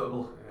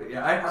comfortable.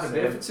 Yeah, I ain't had a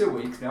beer for 2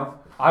 weeks now.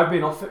 I've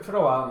been off it for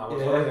a while now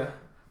as well, yeah.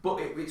 But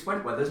it's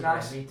when weather's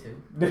nice. Me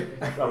too.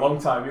 A long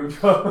time, you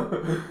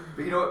Joe.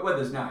 But you know what,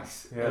 weather's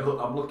nice. Yeah. Look,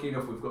 I'm lucky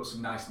enough we've got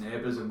some nice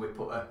neighbours and we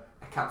put a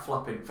cat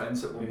flapping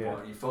fence at one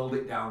point. You fold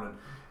it down and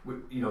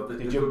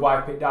did you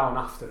wipe it down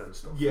after and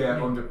stuff? Yeah,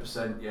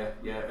 100%.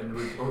 Yeah, and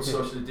we're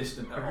socially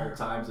distant at all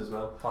times as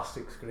well.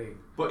 Plastic screen.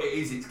 But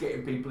it's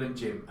getting people in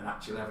gym and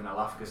actually having a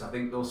laugh, because I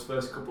think those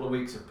first couple of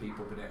weeks of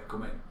people being able to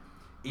come in,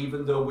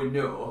 even though we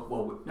know,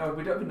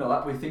 we don't even know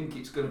that, we think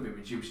it's going to be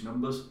reduced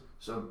numbers.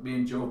 So me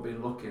and Joe have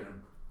been looking,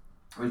 and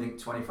we think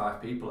 25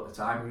 people at the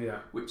time,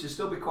 which will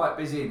still be quite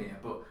busy in here,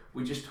 but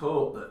we just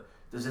hope that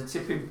there's a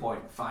tipping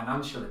point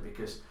financially,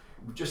 because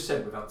we've just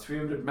said we've had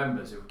 300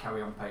 members who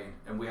carry on paying,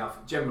 and we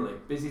have generally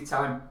busy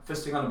time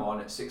first thing on the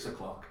morning at 6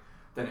 o'clock,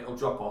 then it'll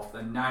drop off,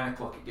 then 9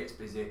 o'clock it gets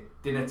busy,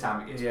 dinner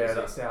time it gets busy,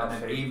 that's the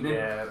and then evening.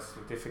 Yeah, that's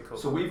difficult.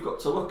 So we've got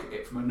to look at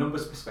it from a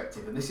numbers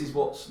perspective, and this is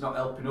what's not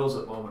helping us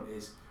at the moment,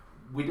 is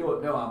we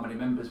don't know how many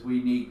members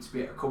we need to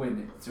be able to come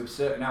in to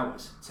certain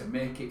hours to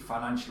make it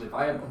financially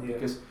viable,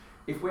 because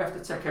if we have to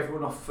take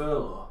everyone off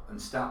furlough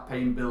and start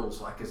paying bills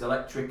like as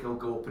electric will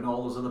go up and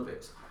all those other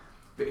bits,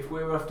 but if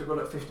we were have to run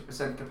at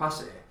 50%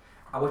 capacity,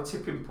 our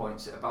tipping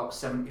point's at about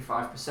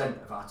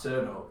 75% of our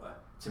turnover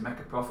to make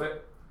a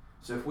profit.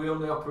 So if we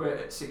only operate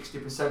at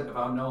 60% of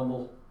our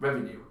normal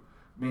revenue,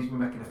 it means we're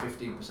making a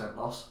 15%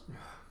 loss.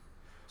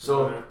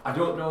 So I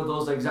don't know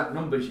those exact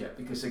numbers yet,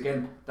 because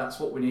again, that's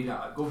what we need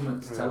out of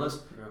government to tell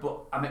us. But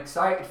I'm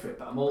excited for it,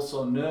 but I'm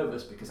also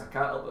nervous, because I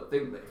can't help but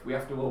think that if we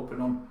have to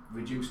open on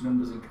reduced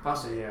numbers and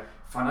capacity,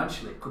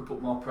 financially it could put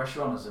more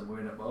pressure on us than we're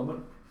in at the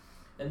moment.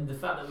 And the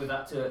fact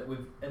that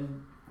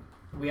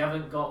we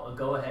haven't got a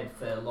go-ahead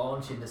for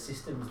launching the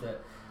systems that,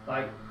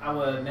 like,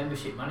 our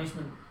membership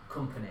management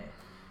company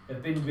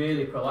have been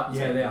really proactive.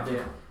 Yeah, they have.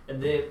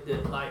 And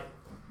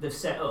they've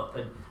set up,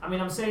 and I mean,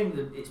 I'm saying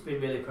that it's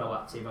been really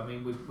proactive. I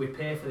mean, we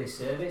pay for this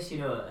service,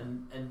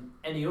 and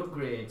any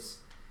upgrades,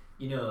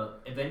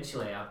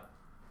 eventually,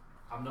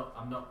 I'm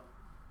not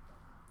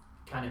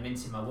kind of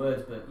mincing my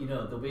words, but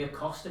there'll be a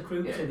cost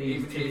accrued to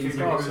these.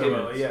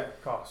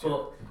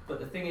 But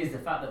the thing is, the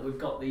fact that we've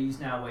got these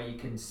now, where you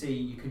can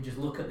just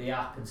look at the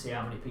app and see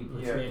how many people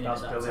are training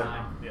at that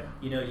time. Yeah.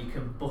 You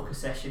can book a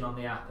session on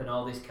the app and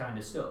all this kind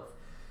of stuff.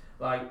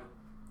 Like,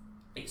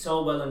 it's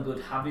all well and good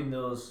having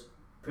those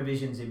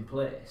provisions in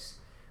place,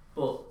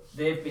 but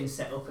they've been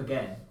set up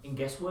again in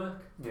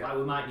guesswork. Like,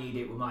 we might need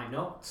it, we might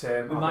not.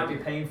 We might be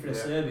paying for a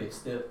service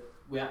that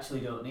we actually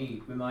don't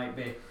need. We might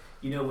be,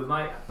 we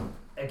might,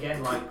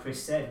 again, like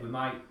Chris said, we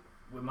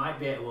might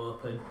be able to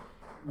open.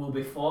 We'll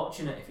be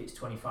fortunate if it's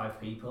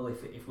 25 people.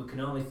 If we can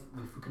only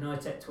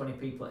take 20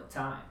 people at a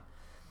time.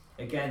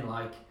 Again,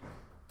 like,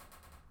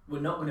 we're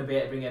not going to be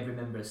able to bring every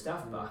member of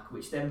staff back,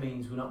 which then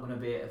means we're not going to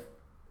be able to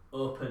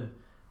open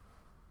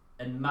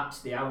and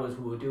match the hours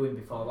we were doing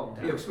before lockdown.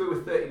 Yeah, because we were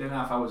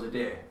 13.5 hours a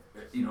day,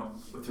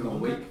 through a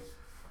week.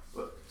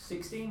 But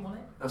 16,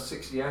 wasn't it? That's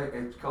 60, yeah,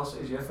 of course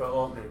it is, yeah. For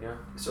opening, yeah.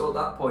 So at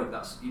that point,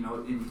 that's,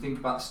 you think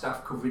about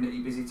staff covering at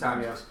your busy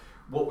times,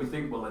 what we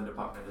think will end up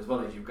happening as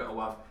well is you've got to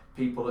have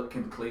people that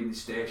can clean the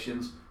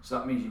stations, so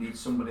that means you need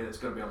somebody that's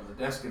going to be on the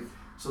desk, and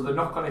so the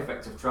knock-on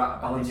effect of trying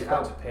to balance it out.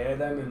 You've got to pay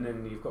them, and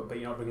then but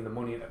you're not bringing the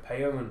money in to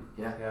pay them, and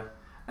yeah.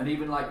 And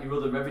even like your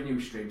other revenue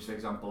streams, for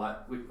example, like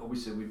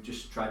we've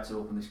just tried to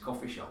open this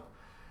coffee shop.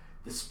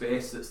 The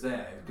space that's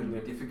there is going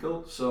to be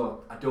difficult,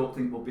 so I don't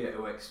think we'll be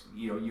able to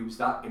use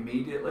that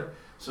immediately.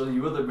 So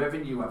your other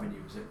revenue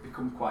avenues have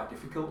become quite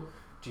difficult.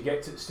 Do you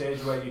get to the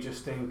stage where you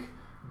just think,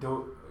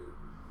 do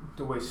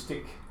we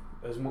stick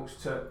as much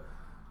to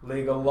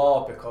legal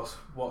law because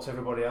what's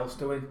everybody else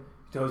doing?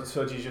 So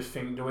do you just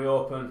think, do we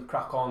open,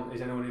 crack on,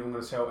 is anyone even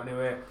going to say out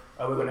anyway?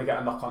 Are we going to get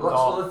a knock on door?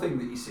 That's the other thing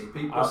that you see,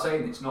 people are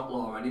saying it's not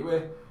law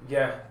anyway.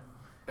 Yeah.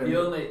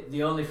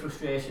 The only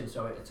frustration,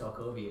 sorry to talk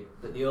over you,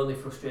 but the only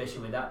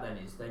frustration with that then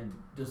is,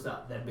 does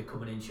that then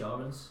become an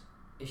insurance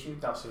issue?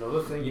 That's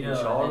another thing,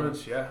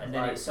 insurance, and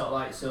then it's sort of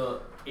like,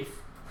 so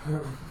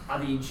are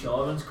the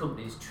insurance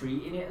companies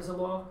treating it as a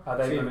law? Are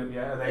they going to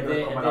come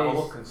and have a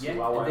look and see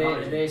how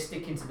are they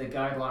sticking to the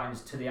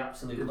guidelines to the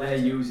absolute letter?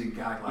 They're using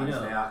guidelines, you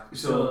know, they are.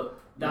 So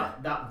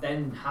that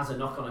then has a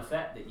knock-on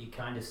effect that you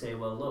kind of say,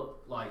 well,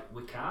 look, like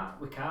we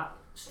can't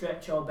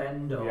stretch or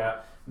bend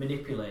or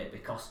manipulate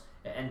because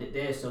at the end of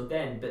the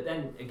day. But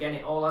then again,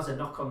 it all has a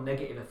knock-on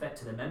negative effect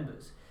to the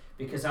members,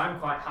 because I'm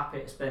quite happy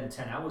to spend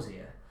 10 hours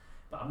here,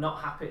 but I'm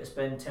not happy to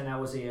spend 10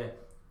 hours here,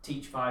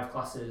 teach 5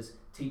 classes,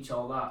 teach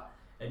all that,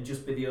 and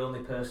just be the only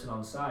person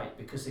on site,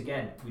 because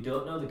again, we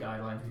don't know the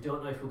guidelines, we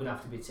don't know if we're going to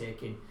have to be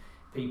taking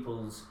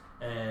people's,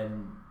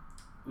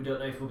 we don't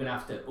know if we're going to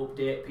have to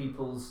update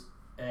people's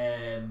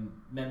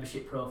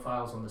membership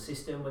profiles on the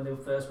system when they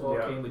first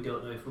walk in. We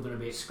don't know if we're going to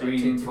be expected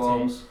screening to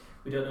forms.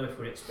 We don't know if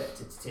we're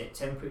expected to take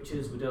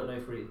temperatures. We don't know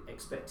if we're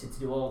expected to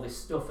do all this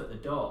stuff at the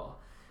door.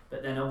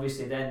 But then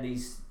obviously then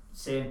these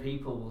same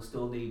people will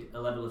still need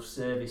a level of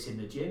service in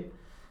the gym.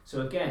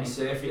 So again,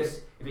 if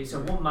it's a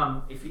one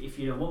man, if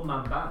you're a one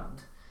man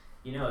band,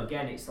 you know,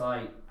 again, it's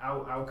like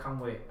how can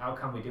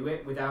we do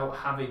it without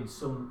having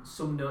some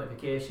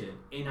notification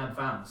in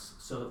advance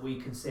so that we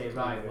can say,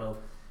 right, well,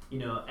 you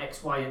know,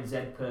 X, Y, and Z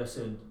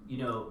person, you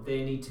know,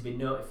 they need to be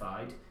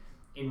notified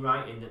in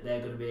writing that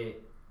they're going to be,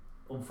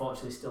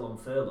 unfortunately, still on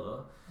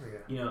furlough.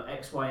 You know,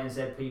 X, Y, and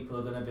Z people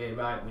are going to be,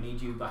 right, we need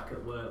you back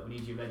at work, we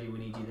need you ready, we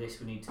need you this,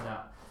 we need to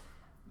that.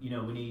 You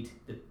know, we need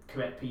the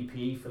correct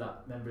PPE for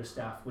that member of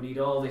staff. We need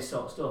all this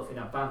sort of stuff in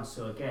advance.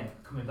 So again,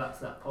 coming back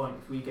to that point,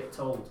 if we get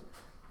told,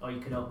 oh, you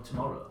can open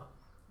tomorrow,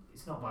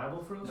 it's not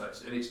viable for us.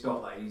 No, it's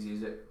not that easy,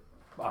 is it?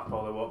 I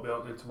probably won't be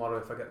opening tomorrow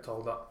if I get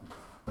told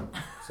that.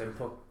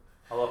 Simple.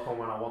 I'll open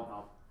when I want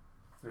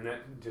now.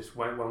 Just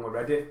when we're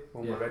ready.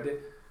 We're ready.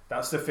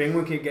 That's the thing,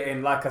 we keep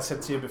getting, like I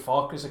said to you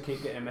before, Chris, I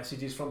keep getting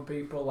messages from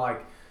people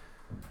like,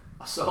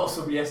 I saw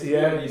some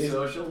yesterday on your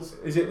socials.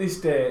 Is it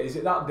this day? Is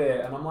it that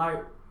day? And I'm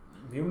like,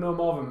 you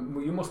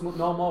must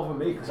know more than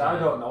me, because I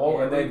don't know.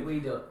 Yeah, and then we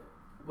don't.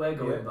 We're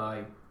going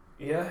by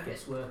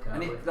guesswork, aren't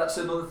we? That's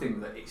another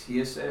thing, that it's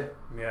hearsay.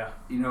 Yeah.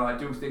 You know, I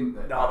do think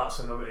that. No, that's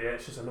another. Yeah,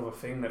 it's just another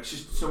thing. It's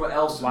just something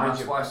else, and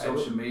that's why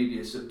social head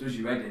media does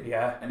you head in.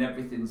 Yeah. And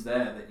everything's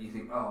there that you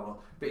think, oh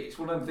well. But it's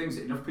one of them things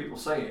that enough people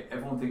say it,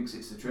 everyone thinks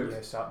it's the truth.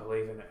 Yeah, start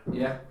believing it.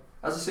 Yeah.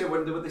 As I say,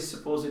 when there was this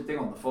supposed thing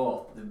on the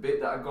 4th, the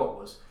bit that I got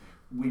was,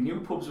 we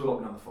knew pubs were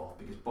open on the 4th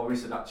because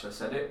Boris had actually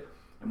said it,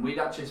 and we'd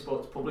actually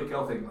spoke to Public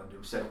Health England,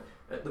 who said,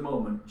 at the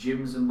moment,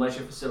 gyms and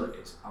leisure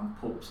facilities and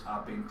pubs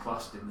are being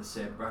classed in the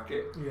same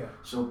bracket. Yeah.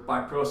 So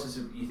by process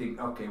of, you think,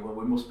 okay, well,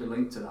 we must be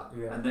linked to that.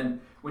 Yeah. And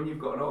then when you've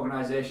got an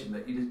organisation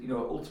that you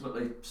know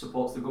ultimately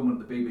supports the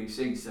government, the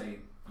BBC,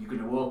 saying you're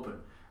going to open,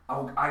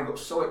 I got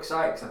so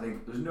excited because I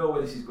think there's no way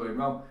this is going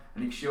wrong,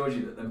 and it shows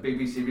you that then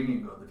BBC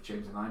ringing go, they've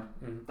changed their mind.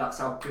 That's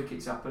how quick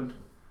it's happened.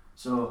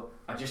 So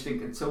I just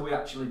think until we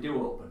actually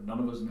do open, none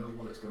of us know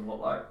what it's going to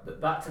look like.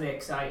 But back to the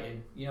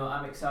exciting, you know what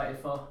I'm excited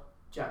for?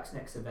 Jack's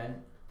next event.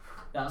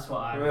 That's what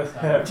I'm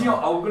excited for. Do you know,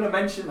 I was going to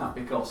mention that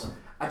because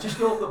I just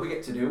hope that we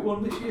get to do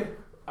one this year.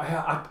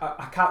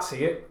 I can't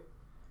see it.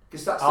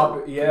 Because that's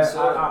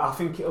I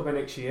think it'll be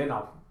next year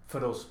now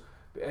for us.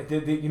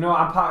 You know,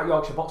 I'm part of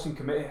Yorkshire Boxing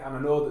Committee, and I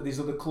know that there's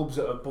other clubs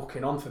that are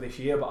booking on for this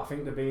year, but I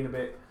think they're being a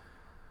bit.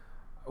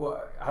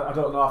 Well, I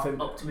don't know. I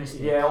think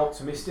optimistic. Yeah,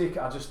 optimistic.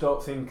 I just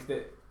don't think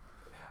that.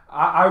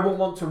 I won't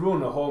want to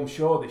run a home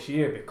show this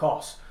year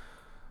because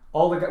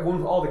all the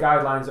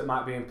guidelines that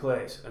might be in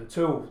place, and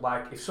 2,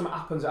 like if something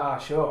happens at our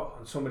show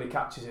and somebody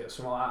catches it or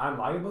something like that, I'm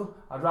liable.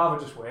 I'd rather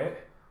just wait.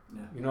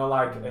 Yeah. You know,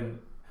 like and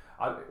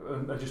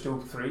just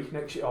do 3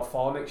 next year or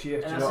 4 next year.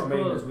 And do you know what I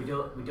mean?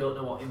 we don't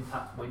know what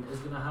impact winter's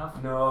going to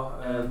have.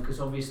 No, because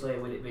obviously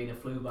with it being a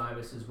flu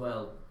virus as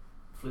well,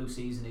 flu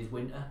season is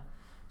winter,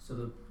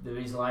 so there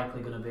is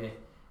likely going to be,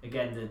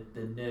 again,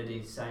 the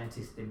nerdy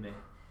scientist in me.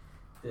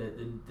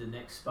 The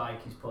next spike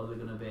is probably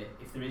going to be,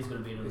 if there is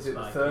going to be another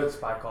spike. Is it the 3rd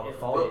spike or the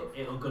 4th?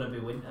 It'll going to be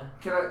winter.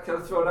 Can I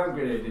throw an hand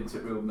grenade into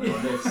the room now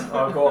on this?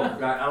 Oh, go on.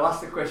 Right, I'll ask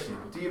the question.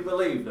 Do you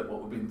believe that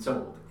what we've been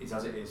told is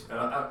as it is?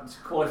 And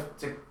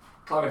to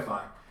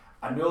clarify,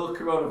 I know the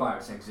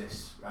coronavirus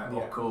exists, right,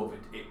 or COVID.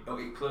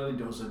 It clearly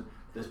does, and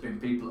there's been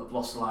people that have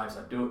lost lives.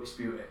 I don't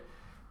dispute it.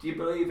 Do you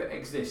believe it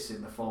exists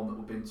in the form that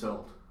we've been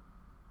told?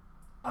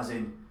 As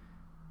in,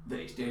 that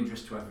it's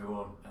dangerous to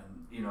everyone,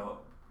 and you know,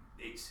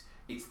 it's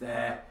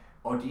there,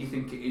 or do you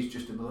think it is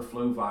just another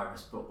flu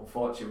virus? But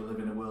unfortunately, we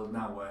live in a world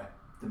now where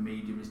the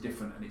media is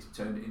different and it's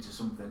turned it into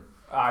something.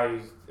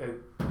 I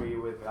agree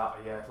with that.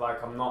 Yeah,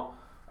 like I'm not.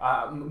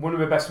 One of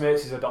my best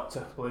mates is a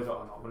doctor. Believe it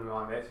or not, one of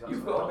my mates.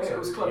 You've got a mate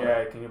who's clever.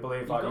 Yeah, can you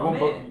believe that?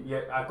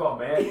 Yeah, I've got a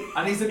mate.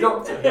 And he's a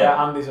doctor.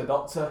 Yeah, and he's a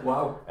doctor.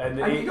 Wow. And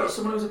you got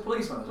someone who's a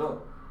policeman as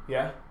well.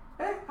 Yeah.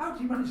 Hey, how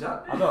do you manage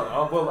that? I don't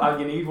know. Well,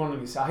 you need one on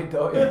your side,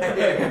 don't you?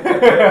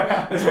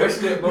 Yeah.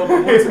 Especially at the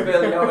moment, once a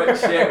Billy, I went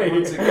shit,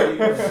 once a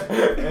Keith.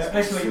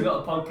 Especially when you've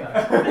got a podcast.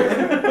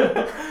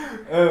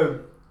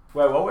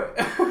 Where were we?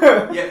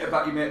 Yeah,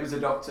 about your mate was a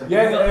doctor.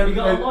 Yeah, you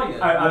got a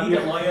lawyer? You need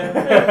a lawyer.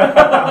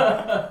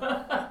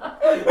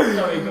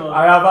 Sorry, go on. I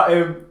have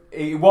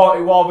it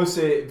was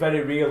obviously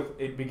very real at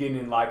the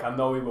beginning. Like, I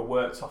know he were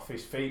worked off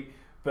his feet,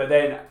 but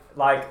then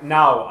like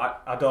now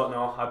I don't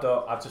know.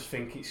 I just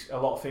think it's a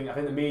lot of things. I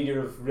think the media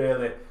have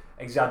really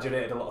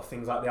exaggerated a lot of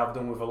things, like they have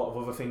done with a lot of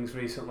other things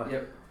recently.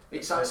 Yep.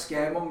 It's that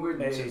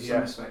scaremongering in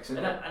some respects,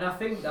 isn't it? And I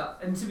think that,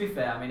 and to be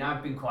fair, I mean,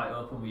 I've been quite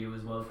open with you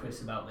as well,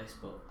 Chris, about this,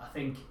 but I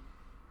think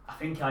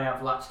I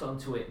have latched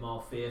onto it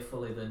more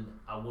fearfully than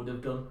I would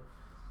have done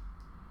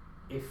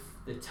if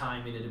the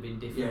timing had been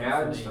different. Yeah,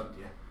 I understand.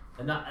 Yeah.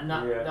 And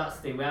that's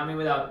the thing. I mean,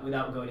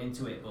 without going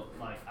into it, but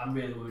like, I'm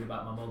really worried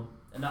about my mum,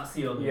 and that's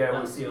the only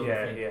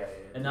thing. Yeah.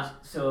 And that,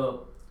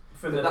 so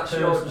from but that's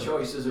your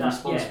choice as a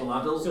responsible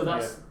adult. So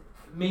that's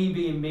me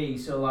being me.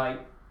 So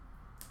like,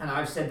 and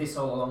I've said this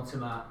all along to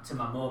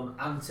my mum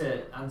and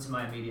to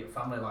my immediate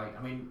family. Like,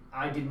 I mean,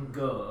 I didn't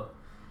go.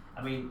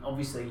 I mean,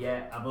 obviously,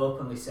 I've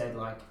openly said,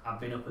 like, I've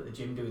been up at the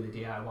gym doing the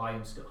DIY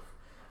and stuff,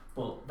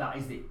 but that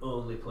is the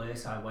only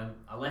place I went.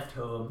 I left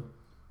home,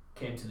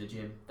 came to the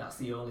gym. That's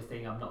the only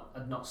thing. I've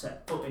not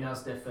set foot in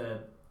Asda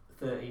for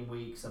 13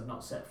 weeks. I've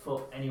not set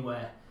foot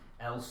anywhere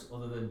else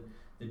other than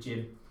the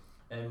gym.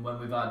 And when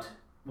we've had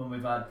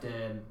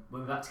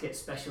to get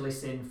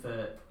specialists in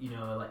for, you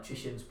know,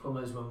 electricians,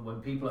 plumbers,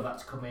 when people have had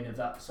to come in of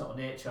that sort of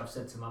nature, I've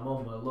said to my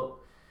mum, well,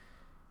 look,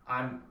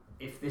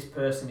 if this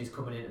person is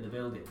coming into the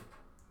building,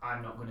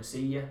 I'm not going to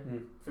see you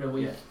for a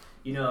week,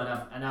 you know.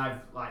 And I've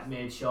like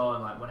made sure,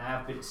 and like when I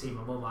have been to see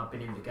my mum, I've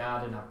been in the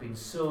garden. I've been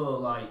so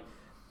like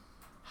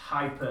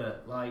hyper,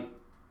 like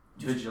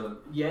just, vigilant.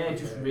 Yeah,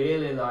 just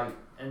really like,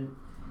 and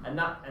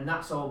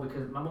that's all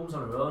because my mum's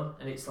on her own,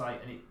 and it's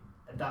like, and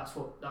that's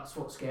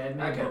what scared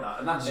me. I get that,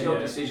 and that's your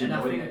decision,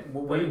 and though, isn't it?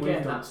 But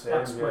again, that's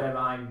where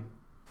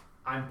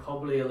I'm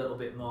probably a little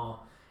bit more.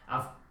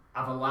 I've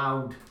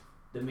allowed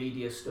the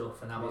media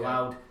stuff, and I've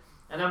allowed,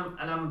 and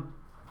I'm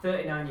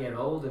 39 years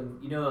old,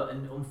 and you know,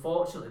 and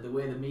unfortunately the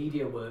way the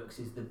media works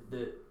is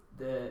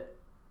the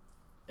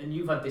and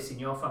you've had this in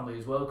your family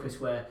as well, Chris,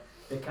 where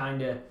they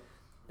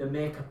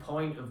make a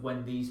point of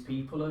when these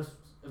people have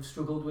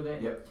struggled with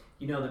it. Yep.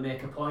 You know, they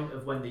make a point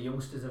of when the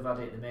youngsters have had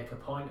it. They make a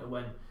point of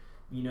when,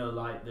 you know,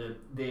 like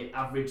the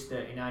average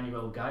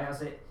 39-year-old guy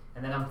has it,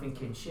 and then I'm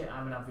thinking, shit,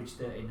 I'm an average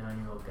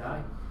 39-year-old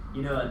guy,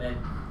 you know,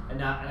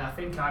 and I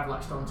think I've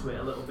latched onto it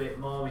a little bit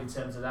more in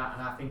terms of that,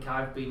 and I think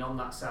I've been on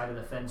that side of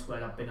the fence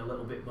where I've been a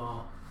little bit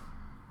more,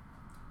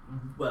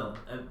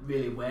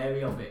 really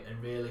wary of it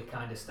and really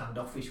kind of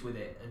standoffish with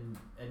it, and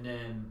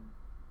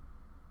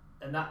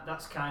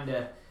that's kind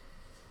of,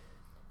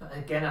 but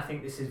again, I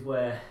think this is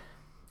where,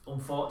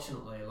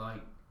 unfortunately,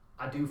 like,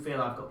 I do feel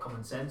I've got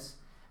common sense.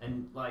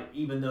 And like,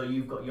 even though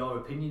you've got your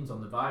opinions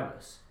on the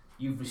virus,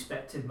 you've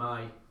respected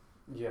my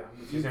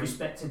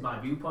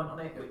viewpoint on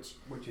it,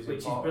 which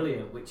is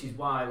brilliant. Which is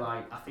why,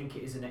 like, I think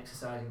it is an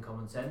exercise in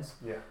common sense.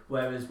 Yeah.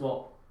 Whereas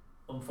what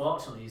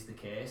unfortunately is the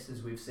case,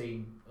 as we've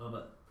seen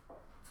over a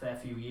fair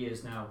few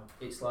years now,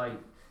 it's like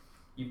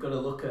you've got to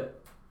look at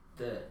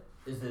the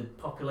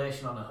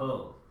population on a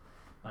whole.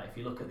 Like, if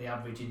you look at the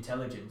average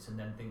intelligence and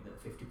then think that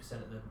 50%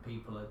 of the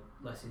people are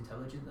less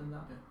intelligent than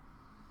that.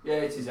 Yeah,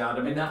 it is hard.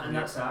 I mean,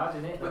 that's hard,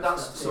 isn't it? But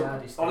that's the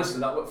hardest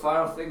honestly, thing. That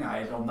final thing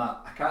I had on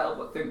that, I can't help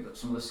but think that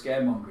some of the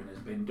scaremongering has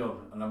been done,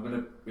 and I'm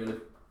going to really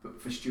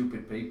put for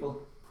stupid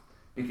people,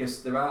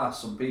 because there are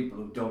some people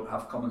who don't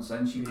have common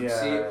sense. You can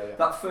see it. Yeah.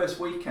 That first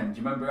weekend,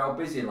 do you remember how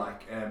busy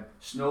like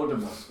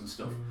Snowdon was and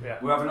stuff? Yeah.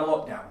 We're having a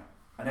lockdown,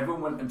 and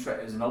everyone went and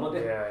treated it as an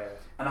holiday. Yeah.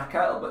 And I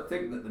can't help but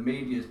think that the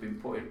media has been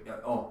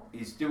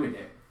is doing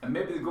it, and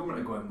maybe the government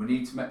are going, we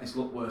need to make this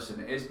look worse than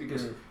it is,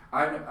 because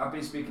I've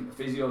been speaking to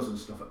physios and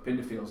stuff at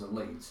Pinderfields and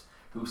Leeds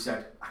who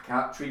said, I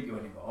can't treat you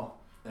anymore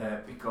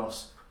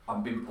because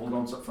I'm being pulled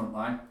onto the front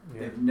line. Yeah.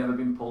 They've never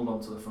been pulled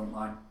onto the front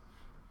line.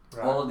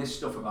 Right. All of this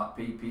stuff about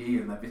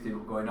PPE and everything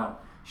that's going on,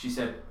 she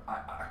said,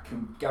 I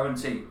can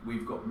guarantee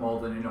we've got more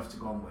than enough to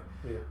go on with.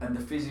 Yeah. And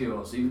the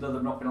physios, even though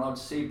they've not been allowed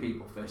to see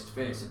people face to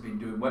face, have been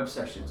doing web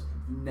sessions,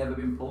 never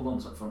been pulled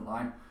onto the front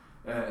line.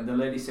 And the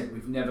lady said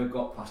we've never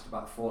got past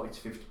about 40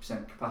 to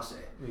 50%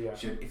 capacity. Yeah.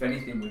 She said, if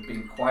anything, we've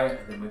been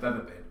quieter than we've ever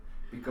been,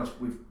 because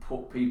we've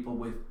put people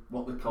with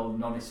what they call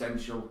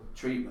non-essential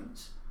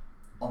treatments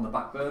on the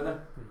back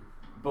burner.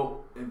 But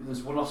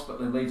there's one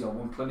hospital in Leeds, or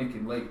one clinic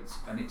in Leeds,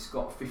 and it's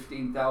got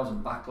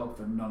 15,000 backlog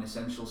for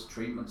non-essentials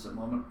treatments at the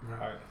moment.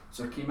 Right.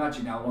 So can you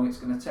imagine how long it's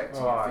going to take to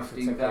get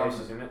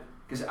 15,000?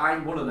 Because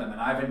I'm one of them,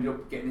 and I've ended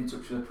up getting in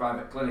touch with a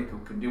private clinic who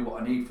can do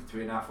what I need for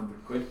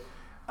 £3,500.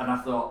 And I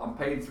thought, I'm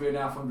paying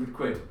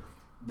 £3,500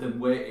 than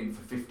waiting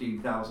for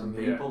 15,000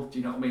 people. Do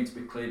you know what I mean? To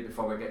be cleared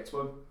before I get to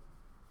them.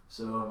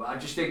 So I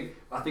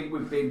think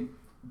we've been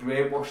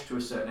brainwashed to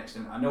a certain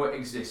extent. I know it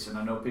exists, and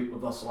I know people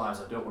have lost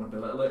lives. I don't want to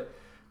belittle it,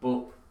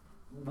 but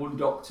one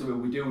doctor who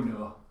we do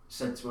know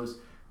said to us,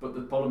 but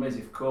the problem is,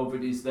 if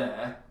COVID is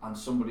there and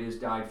somebody has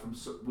died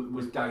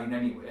was dying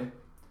anyway,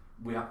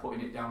 we are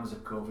putting it down as a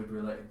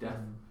COVID-related death.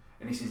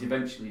 And he says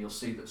eventually you'll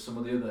see that some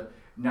of the other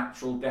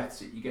natural deaths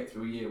that you get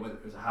through a year, whether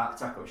it was a heart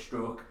attack or a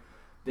stroke,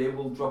 they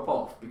will drop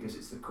off because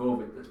it's the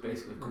COVID that's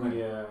basically coming.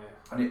 Yeah.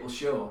 And it will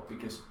show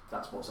because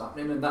that's what's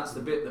happening, and that's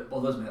the bit that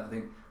bothers me. I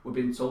think we're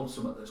being told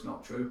something that's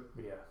not true.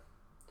 Yeah.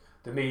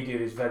 The media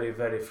is very,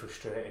 very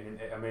frustrating,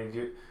 isn't it? I mean,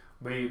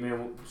 me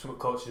and some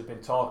coaches have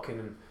been talking,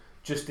 and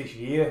just this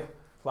year,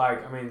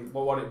 like, I mean,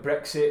 what it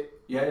Brexit,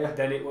 Yeah.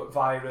 then it was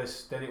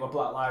virus, then it was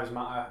Black Lives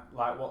Matter.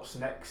 Like, what's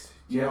next?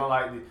 Do you know,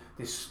 like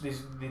they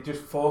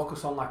just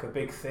focus on like a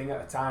big thing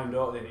at a time,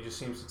 don't they? And it just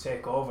seems to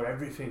take over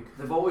everything.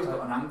 They've always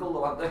got an angle,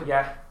 though, haven't they?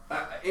 Yeah.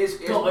 It's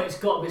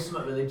got to be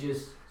something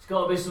religious. It's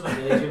got to be something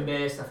religion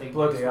based, I think.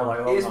 Bloody hell,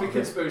 I here's my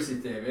conspiracy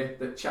theory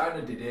that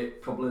China did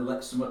it, probably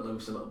let something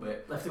loose a little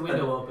bit. Left the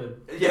window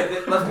open. Yeah,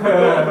 they left the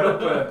window open on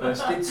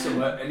purpose, did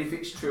something, and if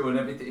it's true and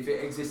everything, if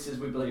it exists as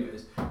we believe it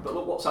is. But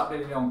look what's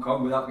happening in Hong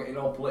Kong without getting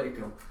all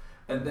political.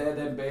 And they're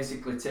then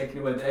basically taking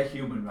away their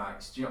human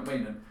rights. Do you know what I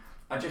mean? And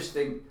I just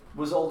think,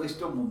 was all this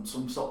done on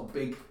some sort of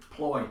big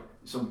ploy,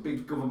 some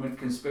big government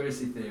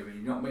conspiracy theory,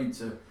 you know what I mean,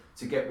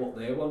 to get what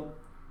they want?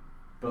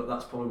 But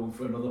that's probably one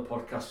for another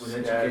podcast with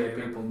educated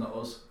people, not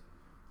us.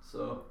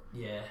 So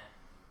yeah,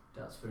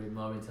 that's for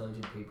more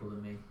intelligent people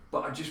than me.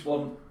 But I just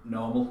want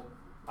normal.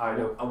 I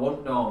do. I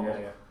want normal.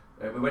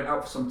 Yeah. We went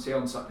out for some tea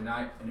on Saturday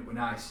night and it was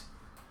nice.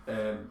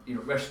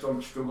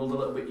 Restaurants struggled a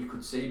little bit, you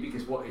could see,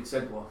 because what it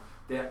said was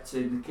they had to,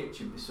 in the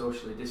kitchen, be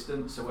socially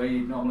distant. So where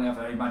you'd normally have,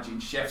 I imagine,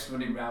 chefs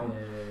running around,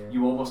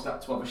 you almost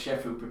had to have a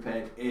chef who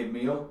prepared a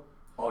meal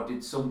or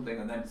did something,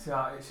 and then it's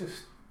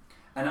just.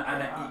 And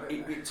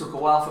it took a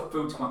while for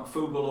food to come out.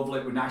 Food were lovely,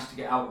 it was nice to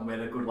get out and we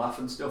had a good laugh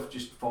and stuff,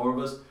 just 4 of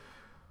us.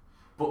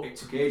 But it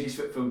took ages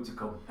for food to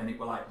come, and it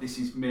was like, this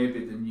is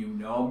maybe the new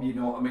norm, you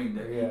know what I mean?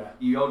 That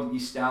you order your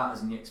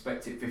starters and you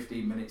expect it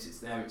 15 minutes, it's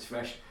there, it's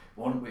fresh.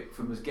 One week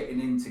from us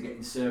getting in to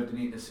getting served and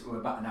eating, it was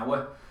about an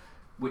hour.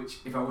 Which,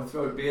 if I were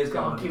throwing beers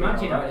down, can you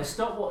imagine having a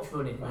stopwatch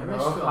running in a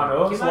restaurant? I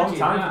know, it's a long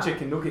time for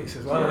chicken nuggets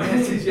as well.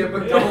 Yeah,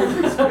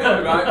 McDonald's,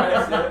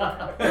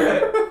 right?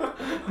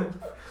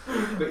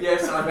 But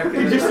yes, I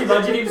reckon. You just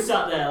imagine him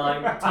sat there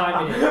like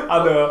timing it.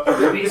 I know.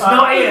 If it's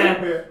not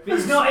here, if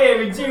it's not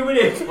here in 2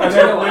 minutes. And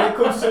then when it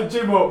comes to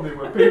gym opening,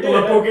 when people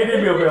are bugging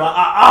him, he'll be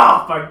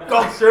like, for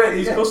God's sake,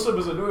 these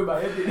customers are doing my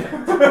head.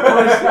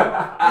 Honestly,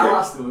 I'll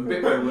ask them a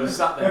bit when we were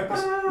sat there,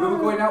 because we were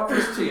going out for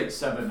his tea at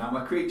 7. I'm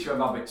a creature of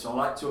habit, so I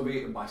like to have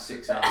eaten by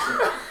 6 out of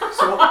 6.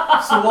 So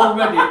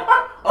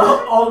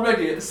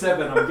already at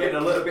 7, I'm getting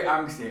a little bit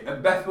angsty.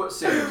 And Beth was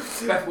saying,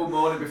 Beth was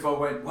moaning before I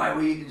went, why are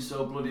we eating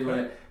so bloody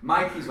late?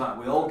 Mikey's like,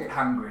 we all get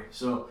hungry,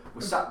 so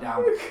we sat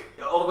down.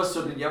 All of a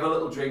sudden, you have a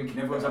little drink and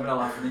everyone's having a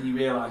laugh, and then you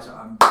realise that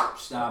I'm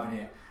starving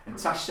here. And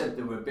Tash said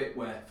there were a bit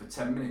where, for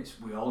 10 minutes,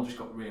 we all just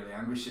got really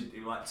angry. She,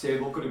 like,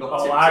 table could have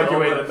got tipped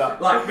over.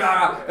 That. Like,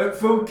 and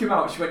food came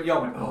out, she went,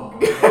 yo, and oh.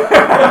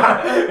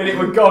 And it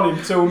was gone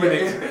in 2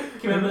 minutes.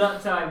 Can you remember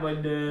that time when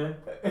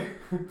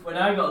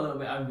I got a little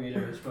bit angry in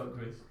a restaurant,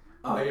 Chris?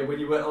 Oh yeah, when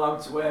you weren't allowed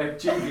to wear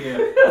gym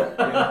gear.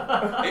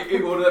 Yeah.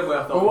 It was one of them where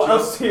I thought, well, what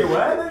else do you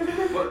wear then?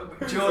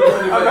 Jordan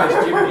only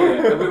wears gym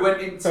gear, and we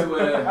went into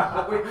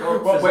what we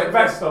called what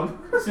vest on.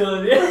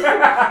 So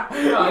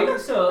right,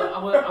 so I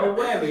was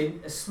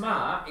wearing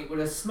it was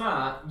a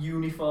smart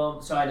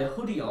uniform. So I had a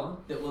hoodie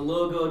on that were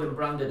logoed and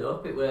branded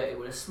up. It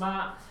was a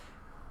smart.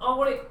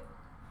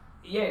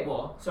 It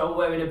was. So I was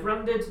wearing a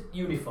branded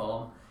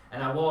uniform,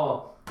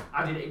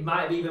 and it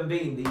might have even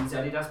been these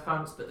Adidas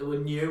pants, but they were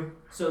new.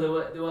 So they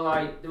were.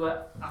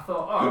 I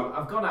thought,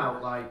 I've gone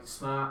out like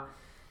smart.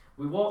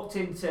 We walked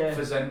into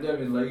Fazenda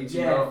in Leeds.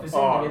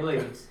 Fazenda in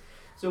Leeds.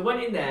 So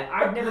went in there.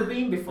 I'd never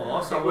been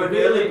before. So we were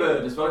early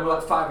bird as well. We were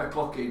like 5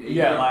 o'clock in.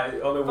 Yeah, like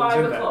only ones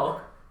 5 in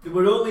o'clock. There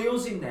were only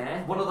us in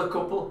there. One other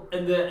couple.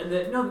 And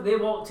they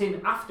walked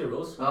in after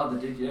us. Oh,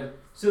 they did, yeah.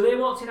 So they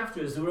walked in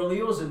after us. There were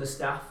only us and the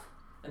staff.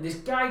 And this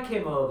guy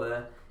came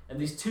over. And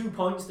there's 2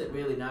 points that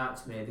really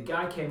narked me. The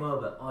guy came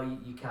over,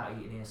 you can't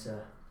eat in here,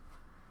 sir.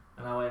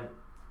 And I went,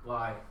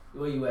 why?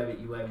 What are you wearing?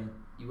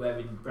 You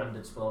wearing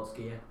branded sports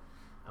gear?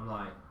 I'm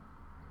like,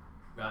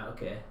 right,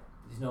 okay.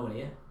 There's no one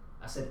here.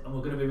 I said, and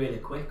we're going to be really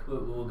quick. We're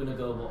going to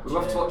go watch.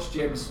 We'll have to watch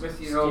James Smith,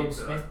 James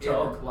Smith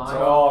talk live.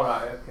 Oh,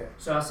 right, okay.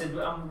 So I said,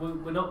 I'm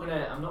not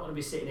going to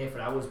be sitting here for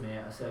hours, mate.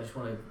 I said, I just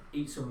want to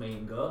eat some meat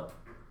and go.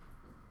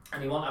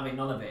 And he wasn't having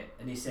none of it.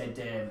 And he said,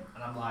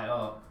 and I'm like,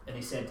 oh. And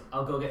he said,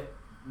 I'll go get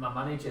my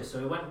manager. So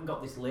he went and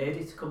got this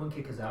lady to come and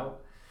kick us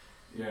out.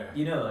 Yeah.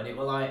 You know, and it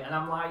was like, and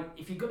I'm like,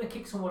 if you're gonna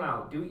kick someone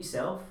out, do it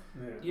yourself.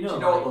 Yeah. You know. Do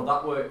you know what?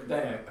 That worked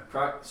there.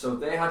 So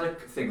they had a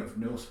thing of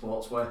no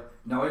sportswear.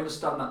 Now I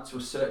understand that to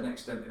a certain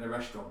extent in a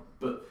restaurant,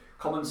 but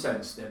common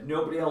sense. They had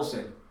nobody else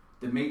in.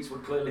 The meats were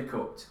clearly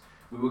cooked.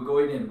 We were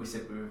going in. We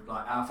said we were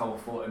like half hour,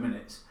 40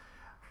 minutes.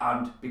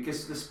 And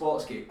because of the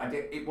sports gear,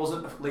 it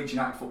wasn't a Leeds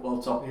United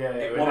football top. Yeah,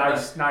 it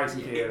was nice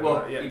gear.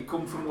 He'd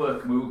come from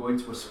work and we were going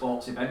to a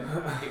sports event.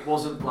 It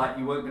wasn't like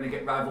you weren't going to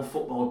get rival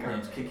football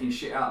games kicking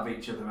shit out of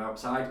each other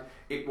outside.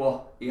 It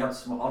was, he had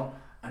something on,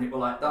 and it was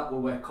like that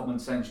were where common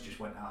sense just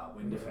went out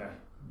the window for me.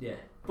 Yeah.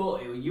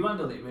 But you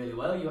handled it really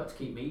well. You had to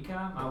keep me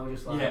calm. I was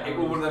just like... Yeah, it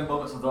was one of them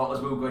moments I thought as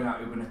we were going out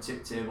we were going to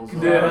tip tables.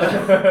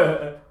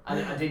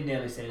 I did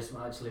nearly say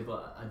something actually,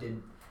 but I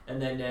didn't.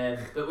 And then,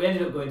 but we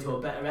ended up going to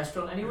a better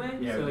restaurant anyway.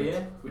 Yeah, so we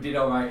yeah, we did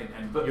all right in the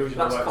end, but Usually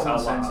that's works common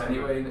out sense like that,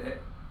 anyway, isn't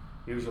it?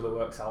 Usually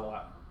works out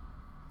like.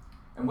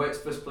 And where's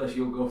the first place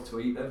you'll go to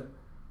eat then?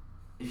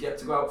 If you had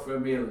to go out for a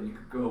meal and you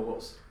could go,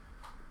 what's...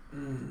 I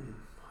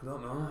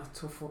don't know,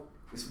 tough one.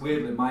 It's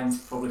weirdly, mine's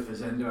probably for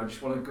Zendo. I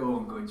just want to go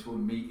and go into a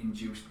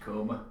meat-induced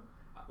coma.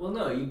 well,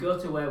 no, you go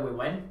to where we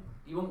went.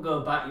 You won't go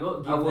back. You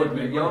won't give I would, them.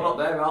 mate. Your You're money. not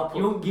there. I'll put.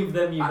 You won't give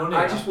them your money.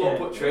 I just won't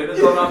after. put trainers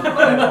on.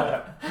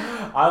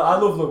 I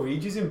love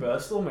Luigi's in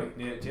Bristol, mate.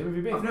 Near the gym. Have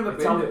you been? I've never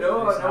It's been. on-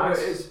 No, it's I know where nice.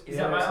 it is. Is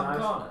that right it's on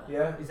nice. corner?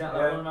 Yeah. Is that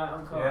yeah. that one right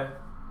on corner? Yeah.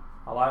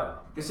 I like it.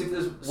 Because if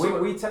there's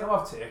We tend to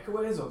have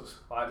takeaways, us.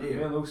 Like, Yeah.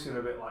 me and Lucy are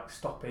a bit like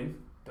stop in.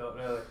 Don't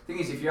really. thing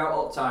is, if you're out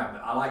all the time,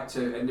 I like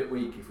to end at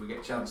week if we get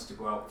a chance to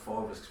go out with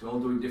four of us because we're all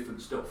doing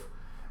different stuff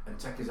and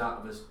take us out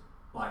of us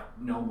like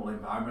normal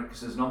environment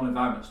because this normal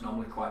environment's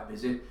normally quite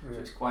busy, so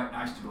it's quite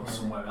nice to go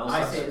somewhere else.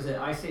 I see it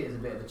as a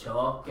bit of a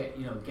chore.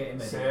 Getting ready,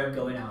 Same.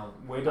 going out.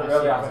 We don't I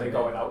really see it have as a any bit-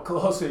 going out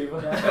close either.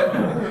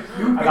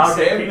 You've And I'll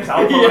get same. kicked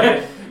out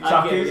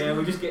for it. Yeah,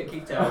 we just get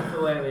kicked out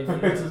for wearing.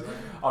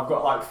 I've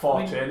got like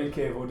 4 training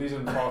cave hoodies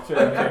and 4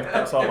 training cave.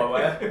 That's all I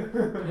wear.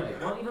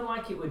 You won't even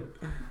like it with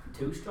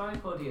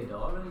 2-stripe or Diodora,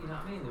 you know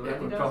what I mean? Yeah,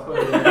 The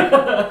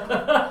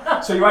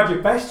proper. So you had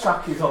your best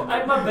trackies on. I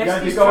had my You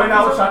had best your going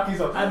out trackies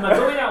trackies on. I had my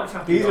going out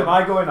trackies These are on.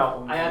 my going out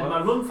ones. I had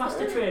my run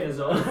faster trainers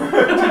on. Do you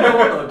know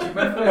what though? Do you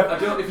remember? I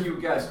don't know if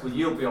you guys, well,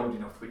 you'll be old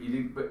enough, but you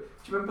did. But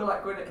do you remember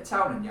like going into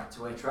town and you had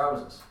to wear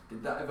trousers?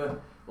 Did that ever?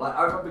 Like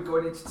I remember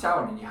going into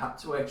town and you had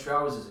to wear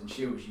trousers and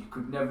shoes. You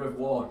could never have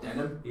worn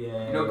denim.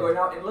 Yeah. You know, going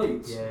out in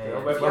Leeds. Yeah.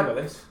 I remember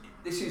this.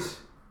 This is.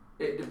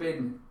 It'd have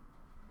been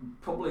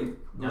probably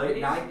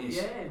late 90s.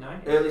 Yeah,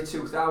 90s. Early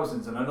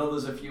 2000s, and I know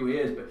there's a few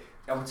years, but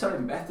I was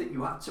telling Beth that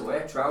you had to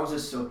wear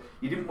trousers, so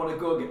you didn't want to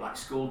go get like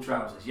school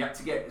trousers. You had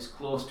to get as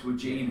close to a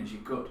jean as you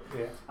could.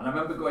 Yeah. And I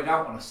remember going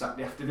out on a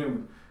Saturday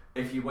afternoon.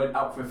 If you went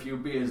out for a few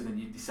beers, then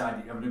you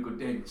decided you're having a good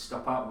day, and you'd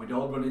stop out. We'd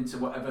all run into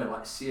whatever,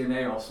 like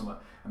CNA or something,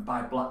 and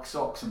buy black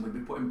socks, and we'd be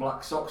putting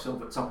black socks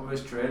over the top of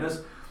his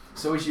trainers.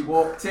 So as you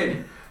walked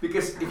in,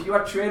 because if you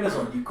had trainers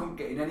on, you couldn't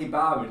get in any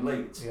bar in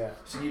Leeds. Yeah.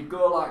 So you'd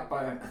go like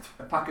buy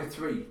a pack of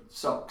 3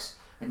 socks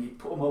and you'd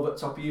put them over the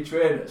top of your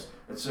trainers.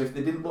 And so if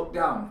they didn't look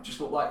down, it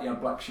just looked like you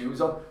had black shoes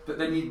on. But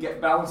then you'd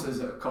get bouncers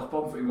that would cop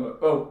on for you and go,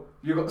 oh,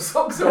 you got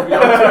socks over your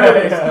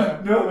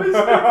trainers? No,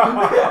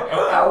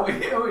 how are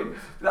you doing?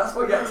 That's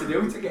what you had to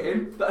do to get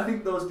in. But I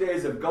think those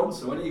days have gone,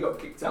 so when you got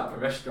kicked out of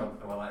a restaurant,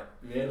 I was like,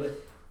 really?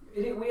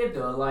 Isn't it weird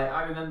though? Like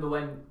I remember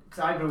when, because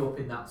I grew up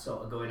in that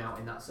sort of going out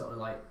in that sort of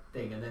like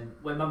thing, and then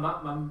when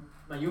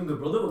my younger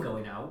brother were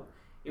going out,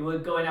 he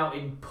was going out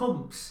in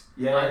pumps.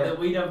 Yeah. Like, that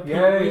we'd have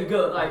we'd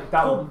go like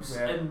that pumps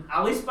yeah. and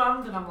Alice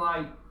band, and I'm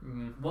like,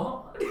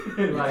 what?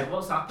 Like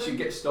what's happened? She'd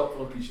get stopped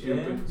looking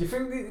stupid. Do you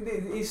think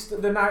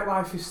the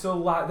nightlife is still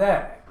like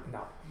there?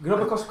 No. You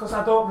know, because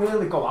I don't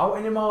really go out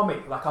anymore,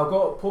 mate. Like I'll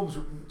go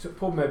to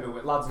pub maybe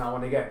with lads now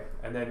and again,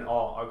 and then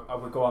I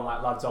would go on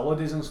like lads'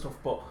 holidays and stuff.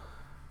 But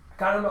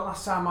I can't remember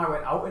last time I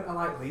went out into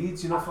like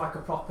Leeds, you know, for like a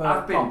proper.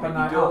 I've been, proper but you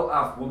night don't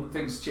out. have one.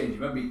 Things change.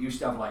 Remember, you used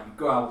to have like you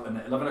go out and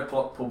at 11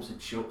 o'clock pubs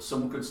would shut.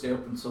 Someone could stay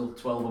up until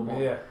 12 or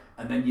more, Yeah.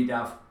 and then you'd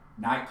have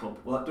nightclub.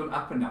 Well, that doesn't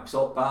happen now because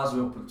all bars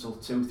are open until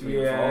 2,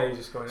 3, Yeah, or 4. you're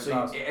just going.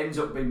 So it ends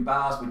up being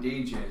bars with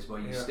DJs where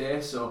you Yeah.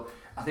 stay. So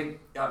I think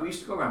we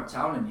used to go around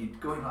town and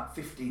you'd go in like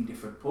 15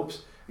 different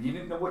pubs and you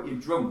didn't know what you'd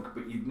drunk,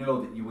 but you'd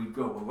know that you would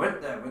go, well,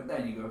 went there,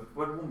 and you go,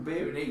 we had 1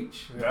 beer in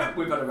each. Yeah.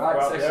 We've had a right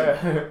Well,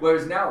 session. yeah.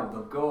 Whereas now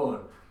they'll go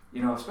and,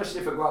 you know,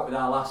 especially if I go out with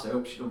our lass, I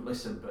hope she don't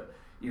listen, but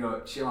you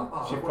know, she'll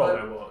have, She I'll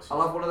probably was.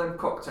 have one of them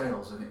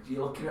cocktails and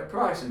you're looking at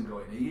price and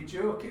going, are you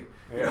joking?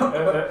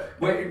 Yeah.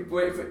 waiting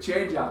for a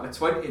change out of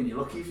 20 and you're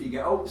lucky if you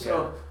get out.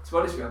 So to be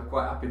honest with you, I'm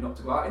quite happy not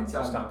to go out in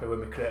town. Just happy with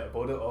my crate of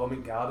bud at home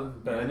in garden,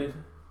 burning.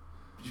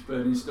 Just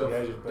burning stuff.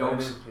 Yeah, just burning.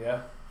 Dogs.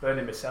 Yeah,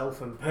 burning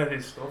myself and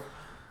burning stuff.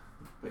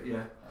 But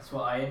yeah, That's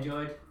what I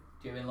enjoyed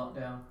during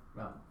lockdown.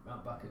 Round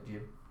back at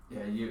gym,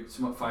 yeah,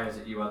 some fires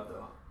that you had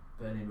though.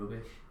 burning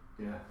rubbish.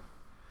 Yeah.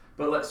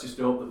 But let's just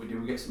hope that we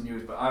do get some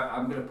news. But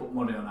I'm going to put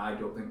money on I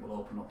don't think we'll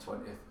open on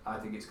 20th. I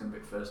think it's going to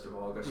be 1st of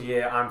August.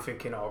 Yeah, I'm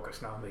thinking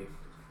August now, me.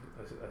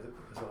 As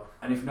well.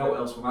 And if no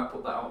else, we might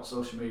put that out on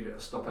social media to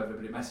stop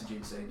everybody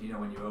messaging saying, do you know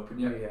when you open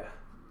yet? Yeah.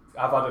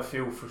 I've had a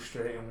few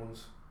frustrating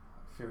ones.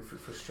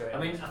 Frustrating. I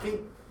mean, I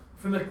think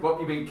from a What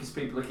do you mean? Because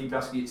people keep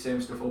asking you the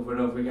same stuff over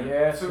and over again.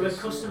 Yeah, From a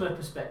customer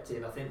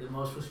perspective, I think the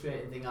most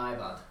frustrating thing I've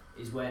had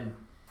is when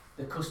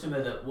the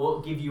customer that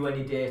won't give you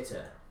any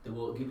data, they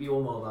won't give you a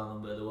mobile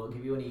number, they won't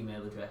give you an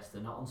email address,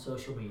 they're not on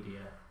social media,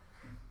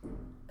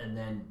 and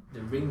then they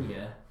ring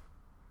you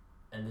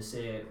and they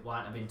say, why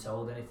haven't I been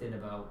told anything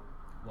about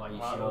why you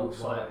showed,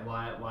 why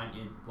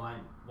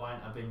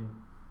haven't I been,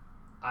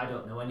 I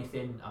don't know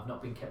anything, I've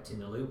not been kept in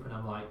the loop, and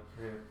I'm like,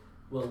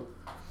 well,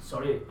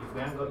 sorry, if we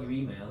haven't got your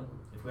email,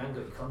 if we haven't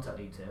got your contact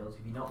details,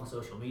 if you're not on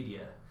social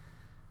media,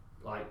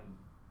 like,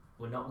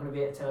 we're not going to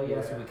be able to tell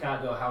you, so we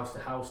can't go house to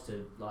house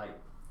to, like,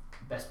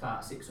 best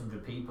part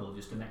 600 people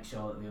just to make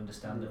sure that they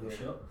understand that we're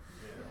shut.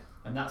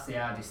 and that's the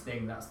hardest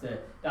thing. That's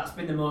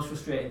been the most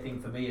frustrating thing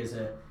for me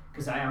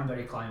because I am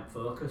very client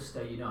focused.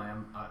 I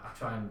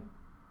try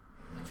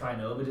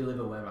and over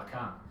deliver where I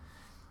can,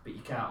 but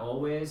you can't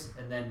always.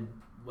 And then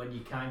when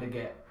you kind of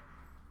get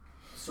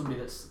somebody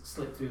that's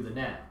slipped through the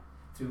net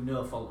through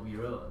no fault of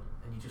your own,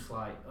 and you're just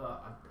like, oh,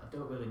 I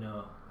don't really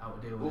know how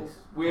to deal with this.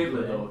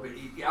 Weirdly though, but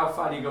how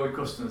far do you go with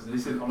customers? And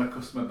this isn't on a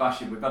customer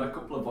bashing. We've had a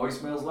couple of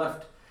voicemails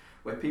left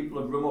where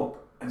people have rung up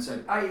and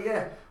said, "Hey,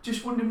 yeah,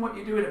 just wondering what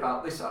you're doing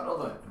about this, that, and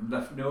other," and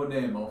left no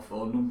name or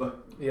phone number.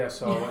 Yeah,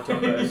 so what do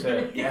you want to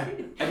say? Yeah,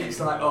 and it's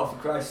like, oh, for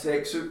Christ's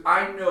sake. So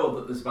I know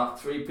that there's about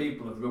 3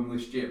 people have rung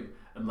this gym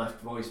and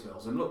left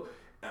voicemails. And look,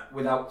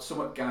 without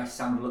some guys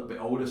sound a little bit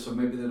older, so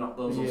maybe they're not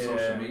those on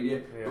social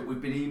media, but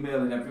we've been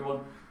emailing everyone.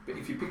 But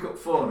if you pick up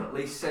phone, at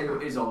least say who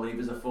it is or leave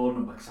us a phone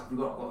number, because I've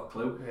not got a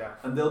clue. Yeah.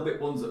 And they'll be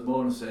ones that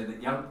moan and say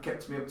that you haven't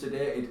kept me up to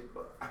date.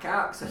 But I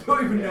can't, because I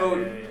don't even know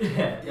you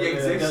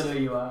exist. I don't know who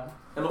you are.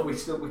 And look,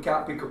 we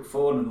can't pick up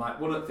phone, and like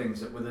one of the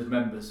things that with us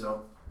members,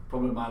 so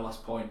probably my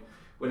last point,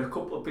 when a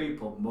couple of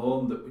people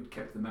moan that we'd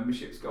kept the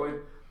memberships going,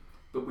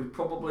 but we've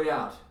probably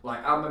had,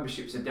 like our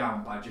memberships are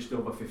down by just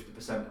over 50%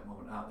 at the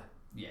moment, aren't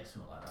they? Yeah,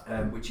 something like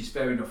that. Which is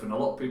fair enough, and a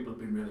lot of people have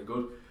been really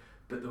good.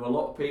 But there were a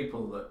lot of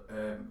people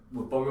that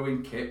were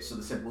borrowing kits, so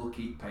they said we'll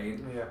keep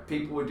paying. Yeah.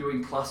 People were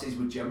doing classes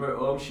with Gemma at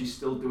home. She's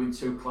still doing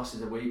 2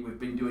 classes a week. We've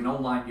been doing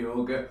online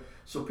yoga.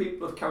 So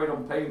people have carried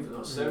on paying for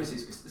those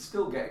services because they're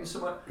still getting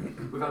somewhere.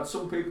 We've had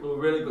some people who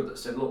are really good that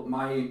said, look,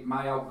 my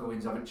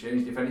outgoings haven't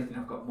changed. If anything,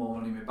 I've got more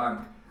money in my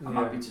bank. I'm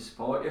happy to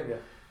support you. Yeah.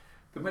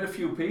 We've had a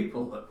few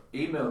people that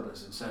emailed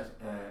us and said,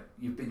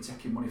 you've been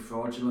taking money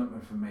fraudulently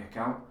from my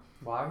account.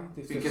 Why?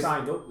 Because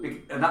signed up.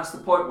 And that's the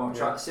point what I'm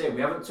trying to say.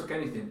 We haven't took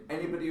anything.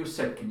 Anybody who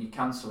said, can you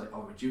cancel it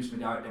or reduce my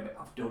direct debit,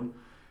 I've done.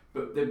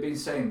 But they've been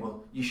saying,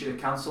 well, you should have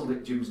cancelled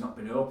it, gym's not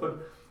been open.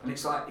 And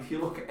it's like, if you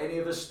look at any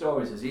of the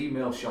stories, there's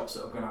email shots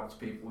that have gone out to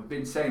people. We've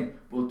been saying,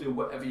 we'll do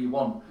whatever you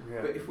want.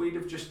 Yeah. But if we'd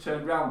have just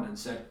turned around and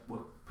said, we're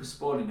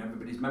postponing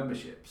everybody's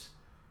memberships,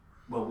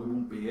 well, we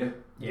wouldn't be here.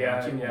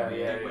 Yeah.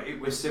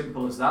 It was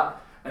simple as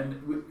that.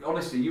 And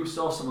honestly, you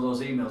saw some of those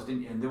emails,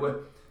 didn't you? And they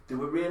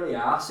were really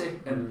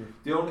arsey. And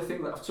the only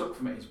thing that I've took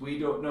from it is we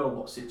don't know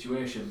what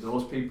situation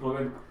those people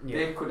are in. Yeah.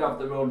 They could have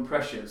their own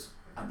pressures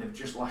and they've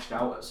just lashed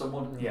out at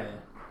someone. Yeah.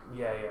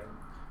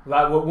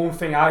 Like one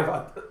thing I've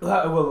had,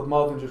 well,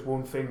 more than just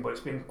one thing, but it's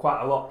been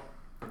quite a lot.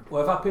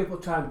 Well, I've had people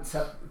try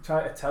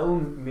to tell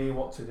me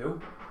what to do.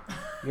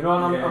 You know,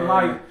 and I'm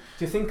like,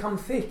 do you think I'm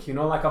thick? You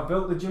know, like I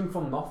built the gym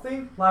from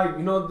nothing. Like,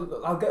 you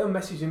know, I'll get a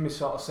message in me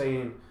sort of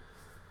saying,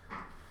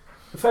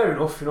 fair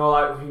enough, you know,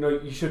 like, you know,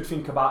 you should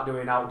think about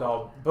doing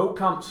outdoor boot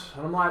camps.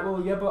 And I'm like,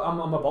 well, yeah, but I'm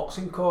a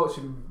boxing coach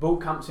and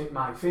boot camps ain't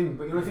my thing.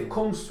 But, you know, if it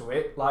comes to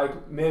it,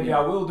 like, maybe I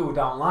will do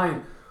down the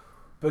line.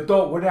 But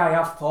don't worry, I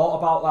have thought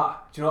about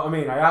that. Do you know what I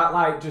mean? I aren't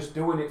like just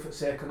doing it for the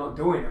sake of not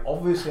doing it.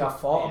 Obviously, I've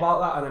thought about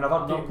that. And then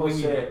I've had people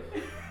say,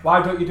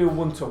 why don't you do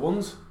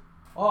one-to-ones?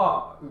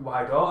 Oh,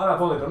 why don't I?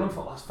 I've only done them for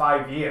the last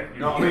 5 years.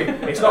 You know what I mean?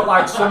 It's not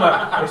like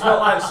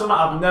something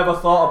I've never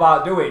thought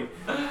about doing.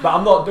 But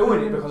I'm not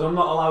doing it because I'm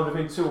not allowed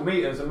within 2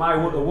 meters, and my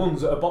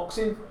one-to-ones are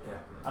boxing.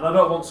 And I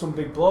don't want some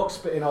big bloke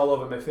spitting all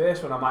over my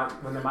face when they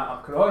might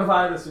have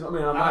coronavirus. You know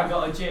what I mean? I've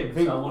got a gym,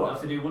 so I won't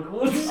have to do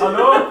one-to-ones. I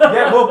know.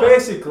 Yeah, well,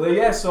 basically,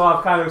 yeah. So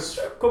I've kind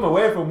of come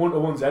away from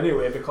one-to-ones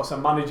anyway because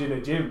I'm managing a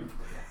gym,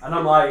 and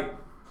I'm like,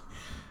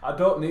 I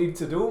don't need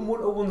to do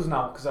one-to-ones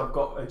now because I've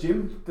got a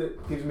gym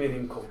that gives me an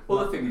income.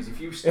 Well, the thing is,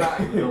 if you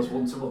started with those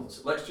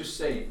one-to-ones, let's just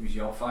say it was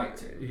your fight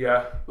team.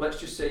 Yeah. Let's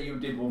just say you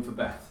did one for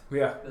Beth.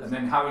 Yeah. And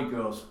then Harry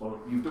goes, well,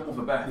 you've done one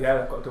for Beth.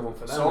 Yeah, I've got to do one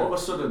for them. So all of a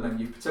sudden then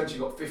you've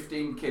potentially got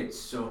 15 kids.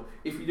 So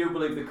if you do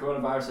believe the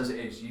coronavirus as it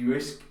is, your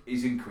risk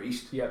is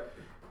increased. Yeah.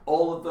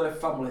 All of the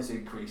families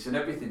increase and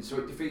everything, so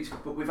it defeats.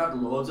 But we've had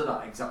loads of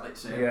that exactly the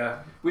same. Yeah.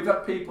 We've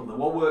had people, there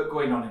was work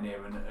going on in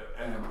here,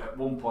 and at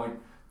one point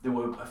there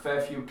were a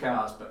fair few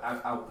cars, but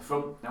out the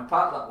front. Now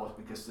part of that was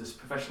because there's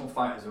professional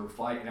fighters who were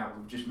fighting out,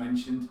 we've just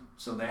mentioned,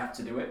 so they had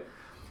to do it.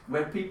 We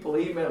had people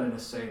emailing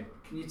us saying,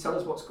 can you tell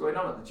us what's going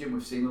on at the gym?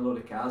 We've seen a load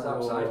of cars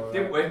outside,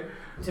 didn't we?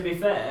 To be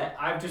fair,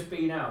 I've just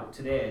been out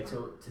today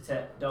to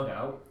take dog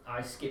out.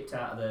 I skipped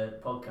out of the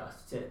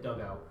podcast to take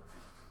dog out.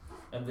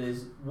 And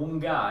there's one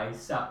guy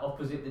sat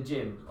opposite the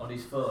gym on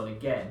his phone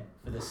again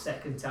for the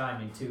 2nd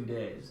time in 2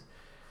 days.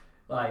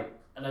 Like,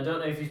 and I don't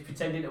know if he's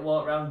pretending to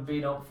walk around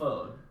being on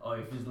phone or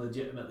if he's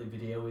legitimately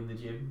videoing the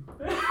gym.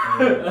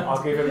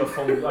 I'll give him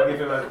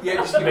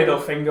a middle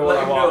finger when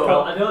I walk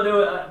out. I don't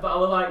know, but I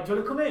was like, do you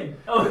want to come in?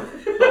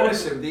 But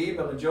honestly, the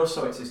email and Joe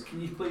saw it, says,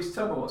 can you please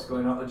tell me what's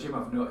going on at the gym?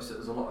 I've noticed that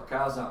there's a lot of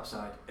cars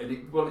outside. And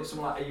it's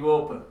something like, are you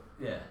open?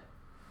 Yeah.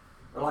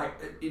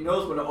 Like, he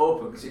knows we're not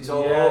open because it's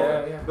all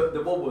over. Yeah. But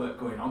there was work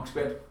going on because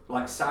we had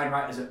like sign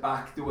writers at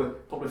back. There were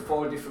probably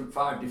 5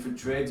 different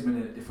tradesmen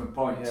in at different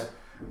points. Yeah.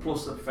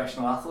 Plus the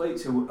professional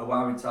athletes who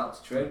are entitled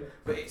to train.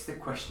 But it's the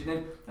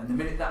questioning, and the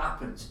minute that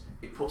happens,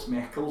 it puts my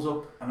eccles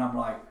up, and I'm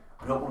like,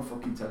 I don't want to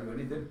fucking tell you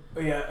anything.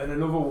 Yeah, and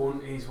another one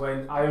is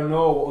when I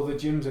know what other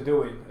gyms are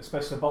doing,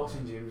 especially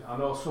boxing gyms. I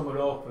know some are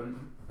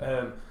open,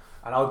 and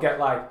I'll get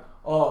like,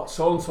 oh,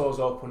 so and so's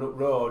open up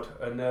road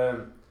and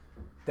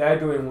they're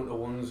doing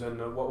one-to-ones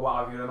and what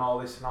have you and all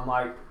this, and I'm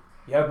like,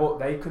 yeah, but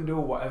they can do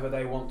whatever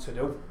they want to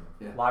do.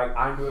 Yeah. Like,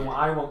 I'm doing what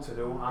I want to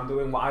do, I'm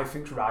doing what I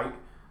think's right,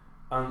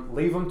 and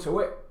leave them to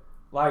it.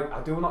 Like,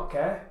 I do not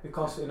care,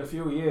 because in a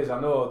few years I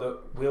know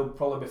that we'll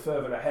probably be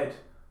further ahead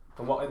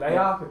than what they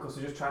are, because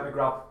they're just trying to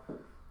grab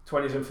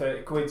 20s and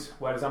 30 quids,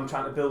 whereas I'm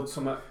trying to build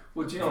something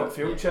for the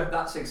future.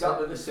 That's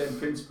exactly the same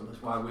principle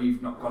as why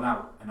we've not gone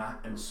out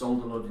and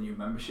sold a load of new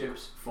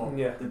memberships for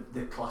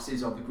the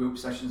classes or the group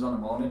sessions on the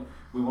morning.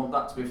 We want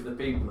that to be for the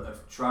people that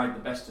have tried the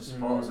best to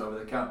support us over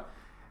they can,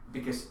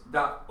 because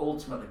that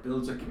ultimately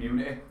builds a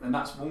community, and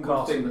that's one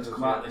good thing that's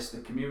come out of this, the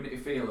community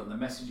feel and the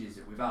messages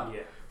that we've had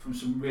from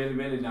some really,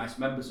 really nice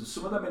members, and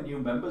some of them are new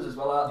members as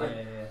well, aren't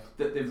they?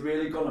 That they've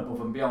really gone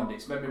above and beyond.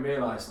 It's made me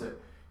realise that,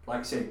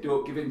 like I say,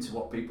 don't give in to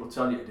what people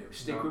tell you to do.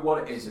 Stick with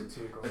what it is,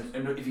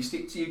 and if you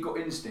stick to your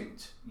gut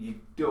instinct, you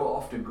don't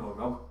often go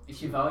wrong.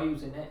 It's your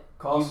values, isn't it? Of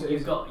course,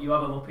 you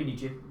have them up in your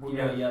gym. You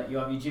know, you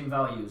have your gym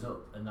values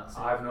up, and that's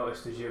it. I've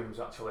noticed the gyms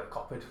actually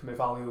copied my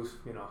values.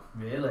 You know.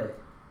 Really?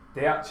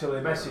 They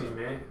actually messaged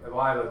me a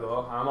while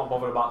ago, and I'm not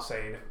bothered about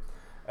saying it.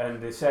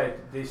 And they said,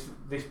 "This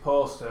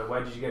poster,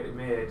 where did you get it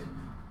made?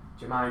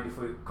 Do you mind if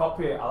we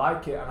copy it? I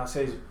like it." And I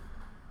says,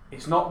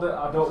 it's not that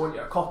I don't want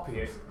you to copy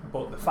it,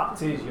 but the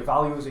fact is your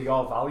values are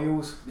your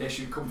values. They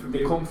should come from you.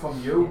 They come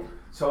from you. Yeah.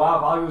 So our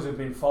values have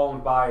been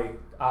formed by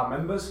our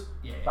members,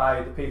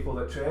 by the people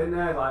that train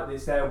there. Like,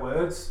 it's their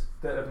words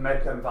that have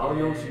made them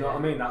values. You know what I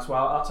mean? That's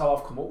how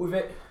I've come up with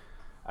it.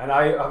 And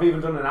I've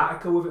even done an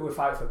article with it with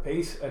Fight for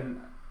Peace, and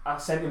I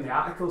sent him the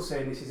article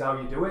saying this is how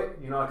you do it.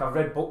 You know, like, I've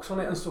read books on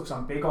it and stuff, so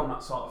I'm big on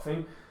that sort of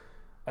thing.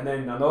 And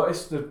then I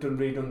noticed they've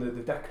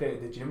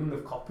decorated the gym and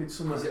they've copied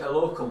some. Is it a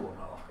local one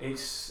or?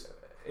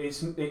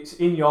 It's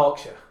in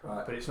Yorkshire,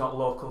 right, but it's not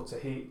local to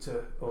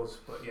us.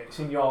 But yeah, it's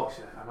in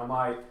Yorkshire, and I'm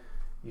like,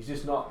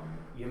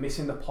 you're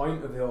missing the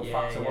point of the whole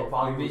fact of what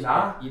values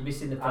are. You're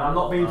missing the point. And I'm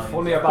not being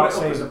funny about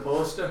saying as a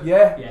poster.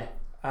 Yeah.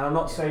 And I'm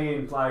not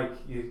saying like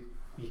you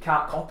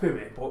can't copy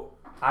me, but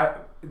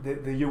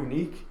they're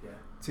unique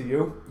to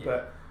you. Yeah.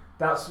 But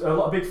that's a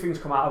lot of big things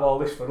come out of all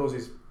this for us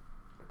is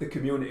the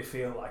community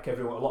feel. Like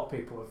everyone, a lot of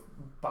people have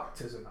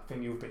backed us, and I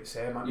think you've been the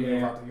same.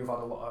 You've had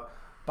a lot of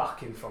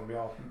backing from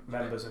your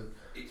members, and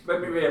it's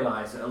made me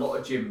realise that a lot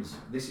of gyms,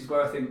 this is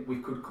where I think we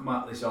could come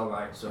out of this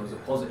alright, so as a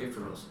positive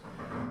for us,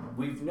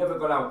 we've never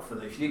got out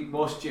for if you think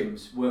most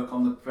gyms work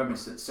on the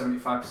premise that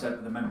 75%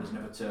 of the members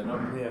never turn up,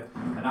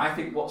 and I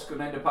think what's going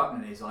to end up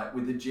happening is, like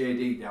with the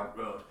JD down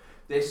the road,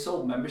 they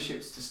sold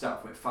memberships to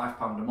start with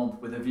 £5 a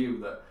month with a view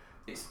that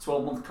it's a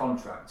 12-month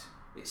contract,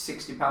 it's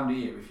 £60 a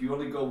year. If you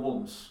only go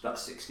once,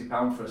 that's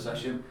 £60 for a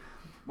session.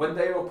 When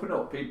they open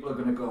up, people are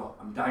going to go,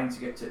 I'm dying to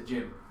get to the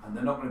gym, and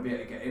they're not going to be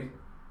able to get in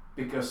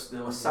because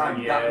they'll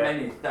assign that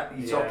many, that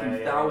you're talking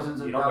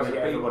thousands and thousands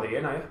of people. Everybody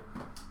in, are you?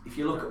 If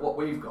you look at what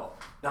we've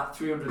got, that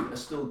 300 are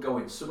still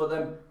going. Some of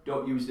them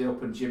don't use the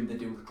open gym, they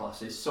do the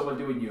classes. Some are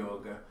doing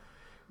yoga.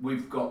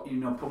 We've got,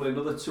 probably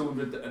another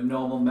 200 that are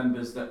normal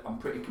members that I'm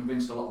pretty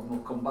convinced a lot of them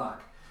will come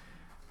back.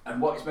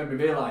 And what it's made me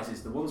realise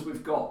is the ones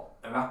we've got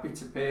are happy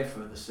to pay for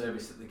the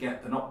service that they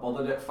get. They're not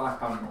bothered at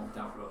 £5 a month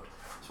down the road.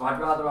 So I'd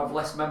rather have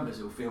less members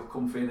who feel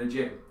comfy in a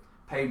gym,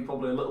 paying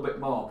probably a little bit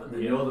more, but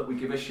they know that we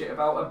give a shit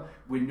about them.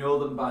 We know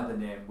them by the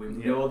name. We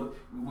know that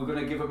we're going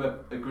to give them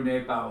a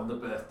grenade bar on the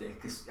birthday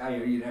because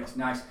it's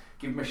nice.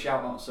 Give them a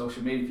shout out on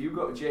social media. If you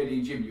go to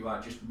JD Gym, you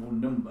are just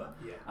one number.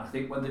 And I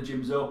think when the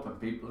gym's open,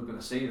 people are going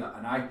to see that.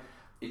 And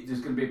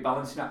there's going to be a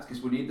balancing act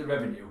because we need the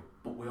revenue,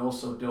 but we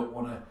also don't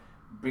want to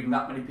bring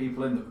that many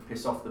people in that would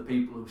piss off the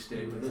people who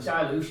stay with us. It's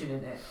dilution,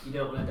 isn't it? You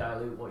don't want to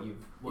dilute what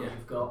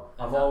you've got.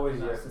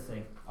 That's the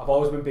thing. I've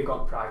always been big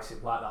on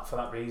pricing like that for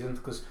that reason,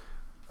 because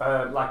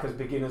like as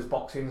beginners,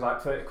 boxing's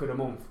like £30 a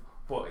month,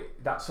 but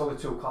that's only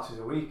 2 classes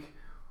a week.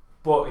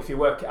 But if you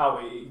work it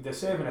out, they're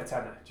saving a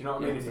tenner. Do you know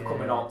what I mean? If they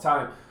come in all the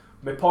time.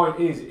 My point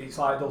is, it's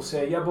like they'll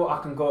say, yeah, but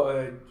I can go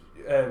to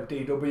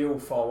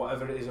DW for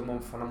whatever it is a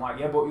month, and I'm like,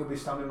 yeah, but you'll be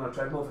standing on a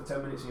treadmill for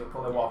 10 minutes and you'll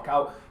probably walk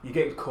out. You're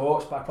getting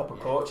coached by proper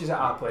coaches at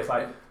our place.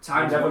 Like,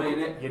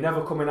 you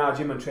never come in our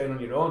gym and train on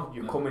your own.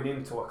 You're coming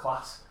into a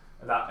class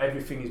that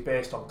everything is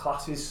based on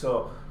classes,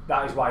 so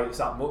that is why it's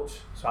that much.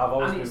 So I've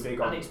always been big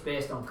on. And it's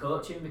based on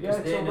coaching,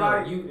 because they know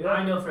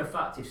I know for a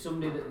fact if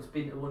somebody that's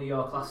been to one of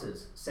your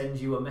classes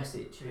sends you a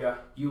message,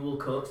 you will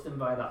coach them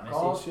by that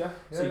message.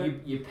 So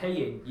you're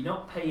paying. You're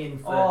not paying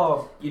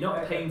for. You're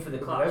not paying for the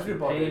class. You're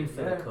paying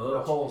for the coach.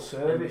 The whole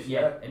service.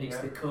 And it's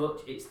the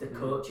coach. It's the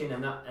coaching,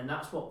 and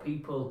that's what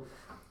people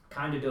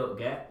kind of don't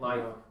get.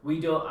 Like we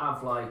don't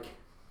have like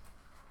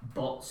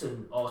bots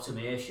and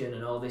automation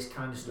and all this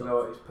kind of stuff.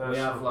 No, it's personal. We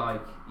have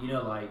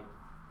like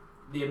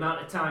the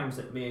amount of times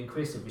that me and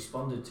Chris have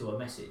responded to a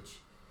message,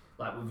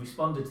 like we've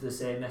responded to the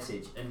same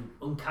message, and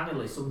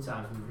uncannily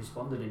sometimes we've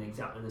responded in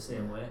exactly the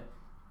same way.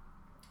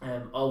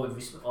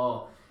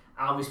 Or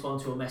I'll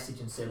respond to a message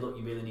and say, look,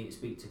 you really need to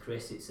speak to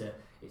Chris.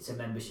 It's a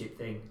membership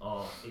thing,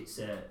 or it's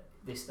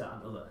this, that,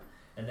 and other.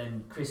 And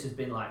then Chris has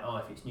been like, oh,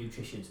 if it's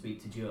nutrition,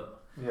 speak to Joe.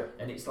 Yeah.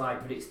 And it's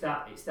like, but it's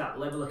that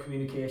level of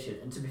communication.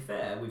 And to be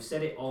fair, we've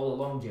said it all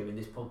along, Jim, in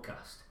this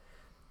podcast.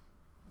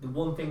 The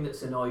one thing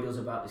that's annoyed us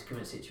about this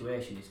current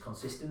situation is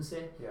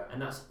consistency. Yeah.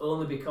 And that's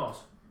only because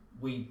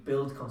we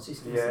build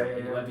consistency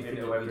into everything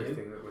that we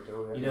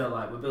do. Yeah. You know,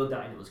 like we build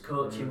that into us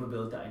coaching, we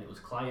build that into us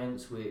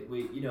clients, we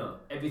you know,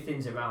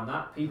 everything's around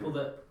that. People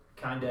that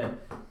kind of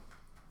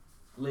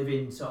live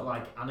in sort of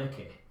like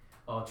anarchy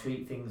or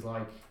treat things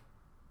like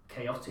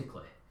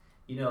chaotically,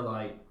 you know,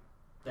 like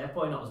they're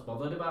probably not as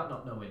bothered about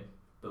not knowing,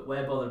 but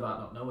we're bothered about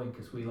not knowing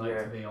because we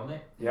like to be on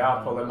it. Yeah,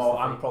 I'm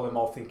probably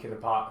more thinking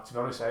about, to be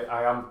honest,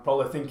 I am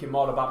probably thinking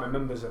more about my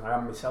members than I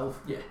am myself.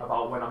 Yeah.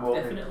 About when I'm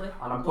opening. Definitely.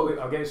 And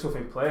I'm getting stuff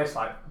in place,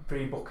 like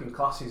pre-booking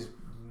classes.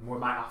 We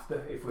might have to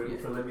if we're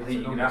limited. I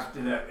think you're going to have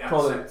to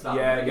accept that.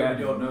 Yeah.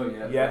 We don't know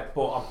yet. Yeah,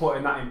 but I'm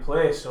putting that in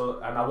place,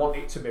 and I want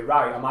it to be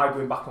right. Am I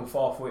going back and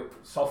forth with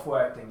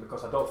software thing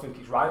because I don't think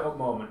it's right at the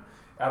moment.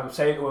 I'm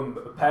saying to them,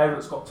 the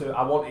parents got to.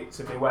 I want it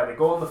to be where they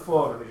go on the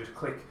phone and they just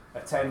click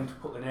attend,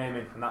 put the name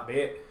in, and that be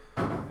it.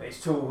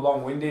 It's too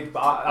long-winded,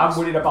 but I'm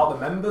worried about the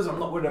members. I'm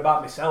not worried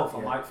about myself.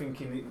 I'm like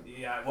thinking,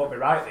 it won't be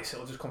right. This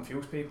it'll just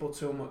confuse people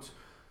too much.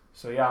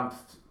 So I'm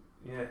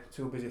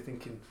too busy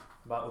thinking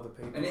about other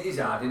people. And it is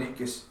hard,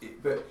 isn't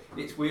it? But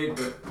it's weird.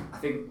 But I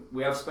think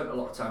we have spent a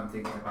lot of time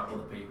thinking about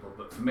other people.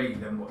 But for me,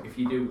 then if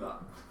you do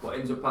that, what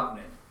ends up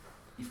happening?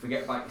 You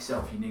forget about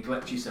yourself. You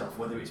neglect yourself,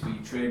 whether it's for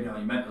your training or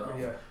your mental health.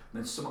 Yeah.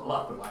 Then something will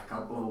happen, like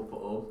I'll blow up at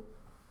home.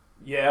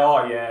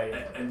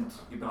 Yeah. And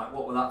you'd be like,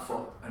 what was that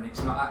for? And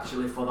it's not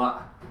actually for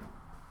that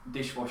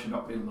dishwasher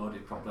not being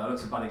loaded properly. I know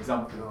it's a bad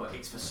example, but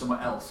it's for something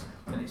else.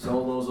 And it's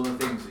all those other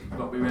things that you've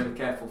got to be really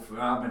careful for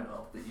our mental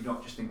health, that you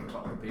don't just think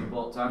about other people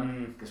all the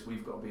time, because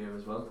we've got to be here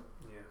as well.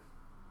 Yeah.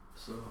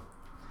 So,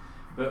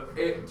 but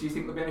do you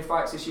think there'll be any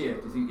fights this year?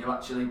 Do you think you'll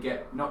actually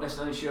get, not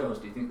necessarily shows,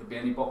 do you think there'll be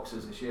any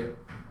boxers this year?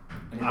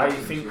 I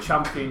think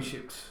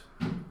championships.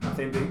 I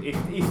think that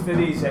if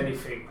there is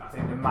anything, I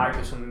think there might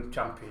be some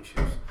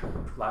championships,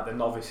 like the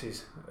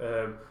novices.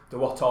 There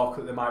was talk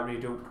that they might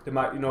redo. They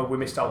might, we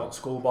missed out on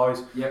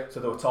schoolboys. Yeah. So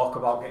there was talk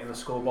about getting the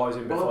schoolboys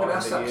in before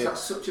the year. That's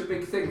such a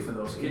big thing for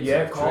those kids.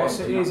 Yeah, of course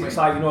it is. It's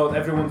like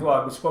everyone's.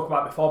 Well, we spoke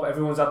about it before, but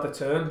everyone's had the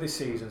turn this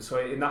season. So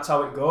and that's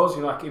how it goes.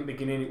 Like in the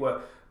beginning, it were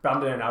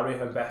Brandon and Harry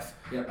and Beth,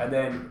 and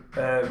then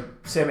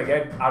same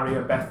again, Harry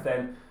and Beth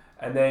then.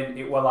 And then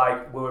it were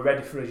like we were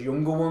ready for us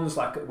younger ones,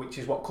 which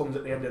is what comes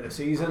at the end of the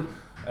season,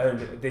 and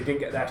they didn't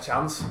get their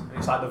chance. And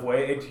it's like they've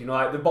waited,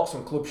 like they've boxed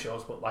on club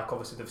shows, but like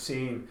obviously they've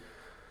seen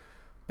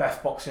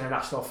Beth boxing in a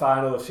national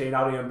final, they've seen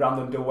Harry and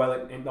Brandon do well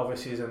in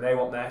novices, and they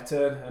want their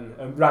turn.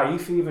 And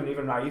Raif, even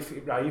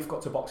Raif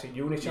got to box in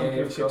uni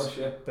championships,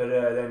 but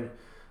then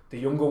the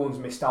younger ones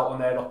missed out on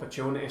their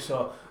opportunity.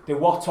 So there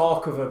was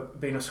talk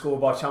of being a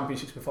schoolboy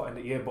championships before the end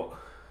of the year, but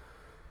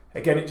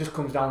again, it just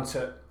comes down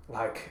to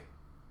like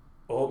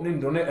opening,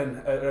 doesn't it? And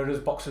are those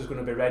boxers going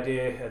to be ready?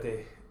 Are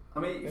they? I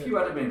mean, if you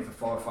had them in for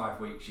 4 or 5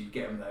 weeks, you'd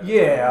get them there.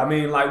 Yeah, I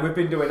mean, like we've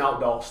been doing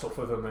outdoor stuff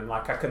with them, and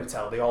like I can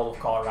tell they all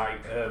look all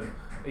right.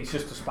 It's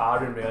just the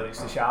sparring, really.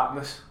 It's the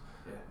sharpness.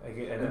 Yeah.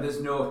 And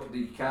there's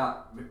you can't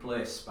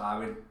replace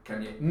sparring,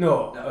 can you?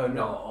 No, not at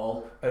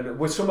all. And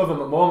with some of them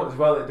at the moment as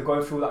well, they're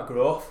going through that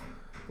growth.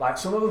 Like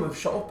some of them have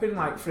shot up in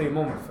like 3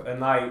 months,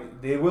 and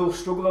like they will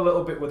struggle a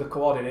little bit with the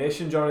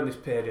coordination during this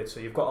period. So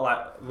you've got to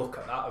like look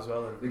at that as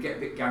well. And they get a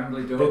bit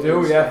gangly, don't they?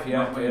 Do,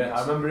 yeah.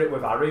 I remember it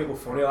with Harry. It was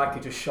funny, like he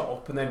just shot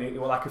up, and then he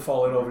was like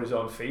falling over his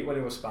own feet when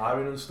he was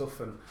sparring and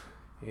stuff. And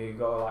you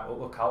got to like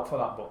look out for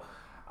that. But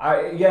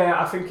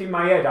I think in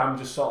my head I'm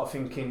just sort of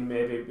thinking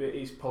maybe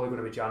it's probably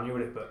going to be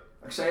January, but.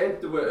 Like I said,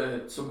 there were a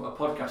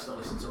podcast I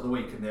listened to the other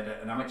week, and they had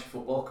an amateur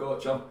football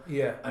coach on.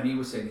 Yeah. And he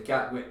was saying they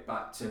can't get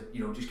back to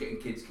just getting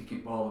kids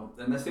kicking ball.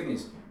 And the thing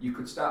is, you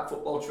could start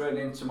football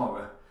training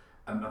tomorrow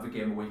and have a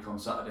game a week on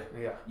Saturday.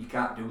 Yeah. You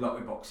can't do that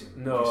with boxing.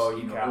 No,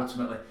 you can't.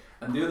 Ultimately.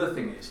 And the other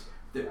thing is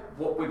that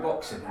what with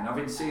boxing, and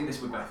having seen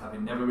this with Beth,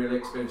 having never really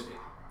experienced it,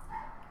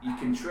 you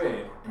can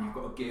train and you've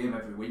got a game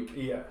every week.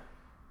 Yeah.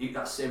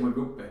 That's the same with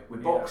rugby.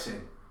 With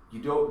boxing,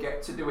 you don't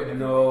get to do it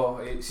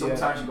every week.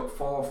 Sometimes you've got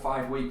 4 or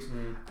 5 weeks,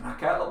 and I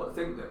can't help but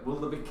think that will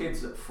there be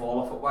kids that fall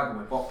off a wagon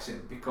with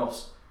boxing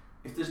because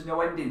if there's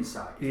no end in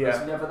sight, if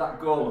there's never that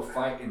goal of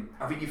fighting,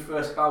 having your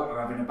first bout or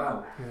having a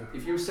bout,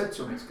 if you said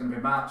to them it's going to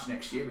be March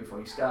next year before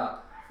you start,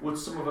 would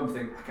some of them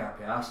think I can't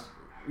be asked?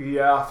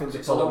 Yeah, I think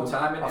it's a long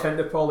time, isn't it? I think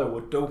they probably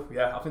would do.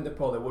 Yeah, I think they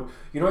probably would.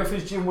 If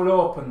this gym were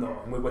open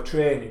though and we were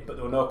training but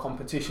there were no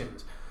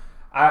competitions,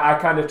 I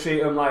kind of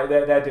treat them like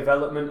their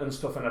development and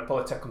stuff, and I'd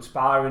probably take them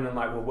sparring and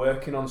like we're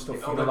working on stuff.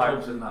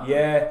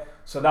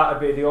 So that'd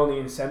be the only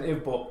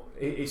incentive. But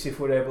it's if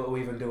we're able to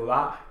even do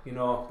that,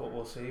 But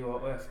we'll see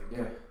what we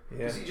think.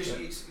 Yeah.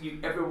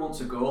 Everyone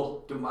wants a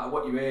goal. Doesn't matter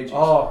what your age is.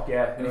 Oh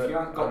yeah. And if you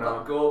haven't got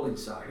that goal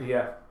inside.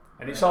 Yeah.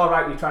 And it's all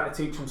right. You're trying to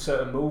teach them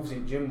certain moves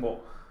in gym, but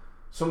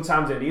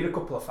sometimes they need a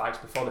couple of fights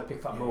before they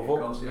pick that move up.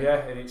 Course,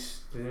 and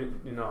it's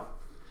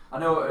I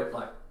know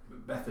like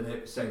Beth and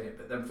it was saying it,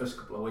 but then first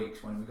couple of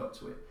weeks when we got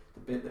to it,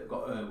 the bit that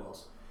got her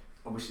was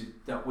obviously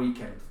that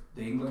weekend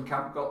the England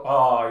camp got.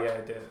 Oh yeah,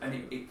 it did.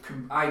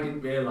 And I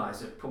didn't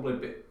realise it. Probably a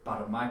bit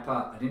bad on my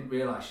part. I didn't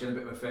realise she had a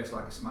bit of a face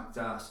like a smacked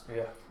ass.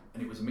 Yeah.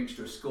 And it was a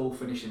mixture of school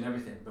finish and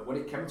everything. But when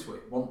it came to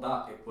it,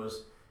 it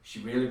was she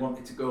really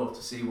wanted to go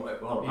to see what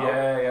it was about.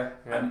 Yeah.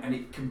 And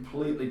it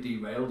completely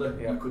derailed her.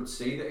 Yeah. You could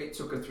see that it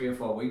took her 3 or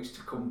 4 weeks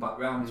to come back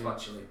round to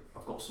actually,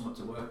 I've got something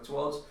to work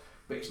towards.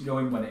 But it's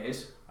knowing when it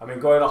is. I mean,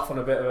 going off on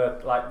a bit of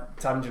a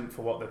tangent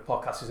for what the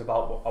podcast is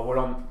about, but I went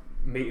on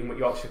meeting with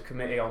Yorkshire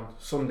Committee on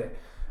Sunday,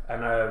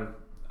 and I'm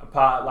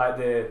part of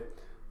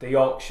the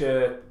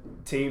Yorkshire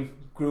team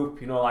group,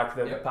 part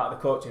of the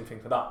coaching thing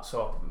for that.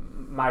 So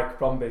Mike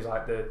Bromby is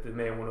the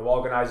main one who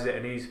organises it,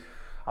 and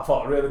I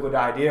thought a really good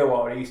idea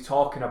what he's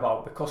talking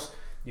about, because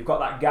you've got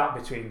that gap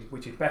between,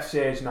 which is Beth's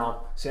age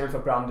now, same for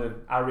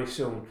Brandon, Harry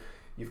soon.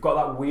 You've got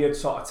that weird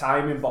sort of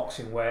time in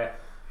boxing where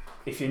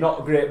if you're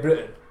not Great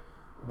Britain,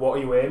 what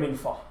are you aiming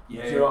for? Do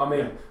you know what I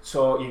mean? Yeah.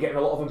 So you're getting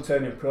a lot of them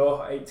turning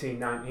pro at 18,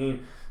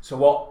 19. So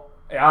what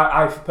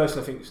I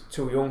personally think is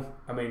too young.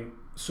 I mean,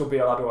 Subby,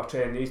 a lad who I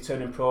train, he's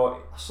turning pro.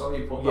 I saw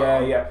you put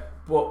that on. Yeah.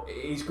 But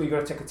you've got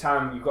to take a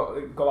time. You've got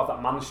to have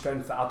that man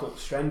strength, that adult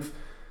strength.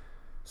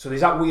 So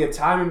there's that weird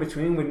time in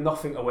between with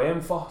nothing to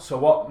aim for. So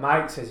what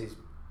Mike says is,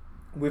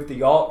 with the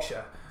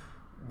Yorkshire,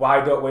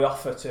 why don't we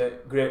offer to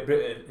Great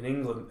Britain and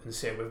England and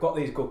say, we've got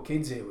these good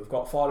kids here, we've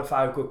got 4 or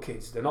 5 good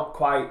kids, they're not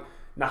quite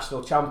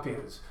national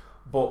champions,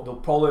 but they'll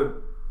probably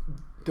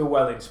do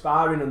well in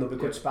sparring and they'll be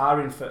good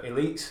sparring for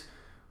elites,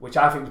 which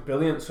I think is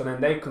brilliant. So then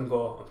they can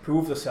go and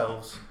prove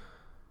themselves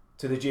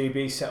to the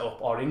GB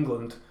setup or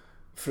England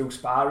through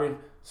sparring.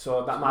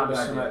 So that might be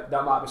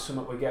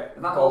something we get.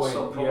 And that going.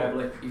 Also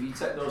probably, if you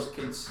take those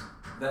kids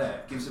there,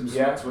 it gives them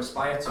something to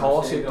aspire to. Of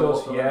course it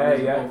does.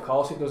 Of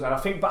course it does. And I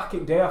think back in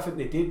the day, I think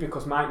they did,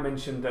 because Mike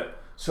mentioned that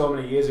so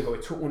many years ago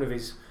he took one of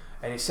his,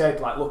 and he said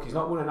look, he's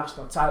not won a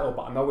national title,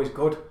 but I know he's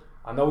good.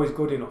 I know he's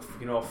good enough,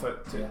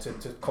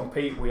 to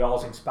compete with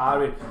ours in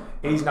sparring.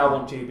 He's now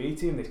on GB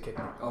team, this kid.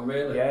 Oh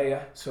really?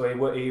 Yeah. So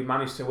he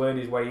managed to earn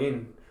his way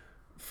in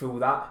through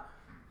that.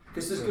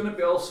 Because there's going to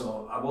be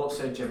also, I won't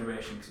say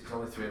generation because it's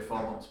only 3 or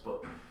 4 months,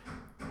 but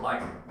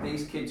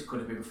these kids could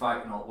have been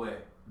fighting all the way.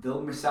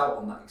 They'll miss out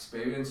on that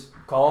experience.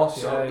 Of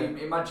course. So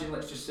imagine,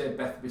 let's just say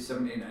Beth would be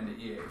 17 at the end of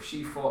the year. If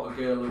she fought a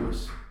girl who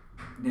was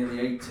nearly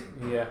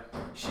 18,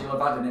 she'll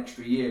have had an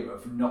extra year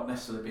of not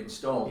necessarily being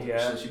stalled.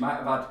 So she might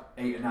have had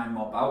 8 or 9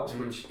 more bouts,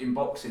 which in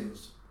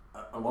boxing's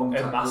a long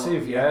time.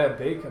 Massive,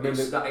 big. I mean,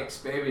 it's that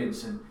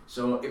experience, and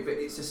so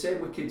it's the same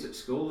with kids at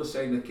school. They're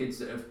saying the kids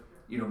that have,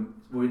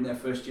 were in their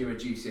first year of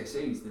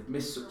GCSEs, they've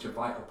missed such a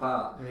vital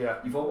part.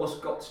 You've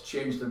almost got to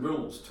change the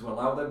rules to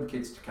allow them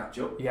kids to catch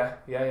up. Yeah.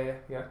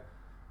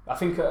 I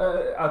think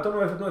I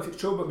don't know if it's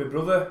true, but my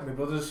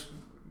brother's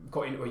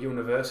got into a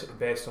university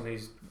based on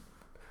his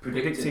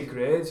predicted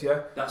grades.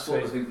 That's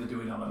what I think they're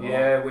doing on a lot.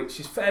 Yeah, which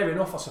is fair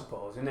enough, I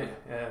suppose, isn't it?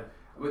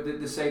 But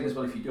they're saying as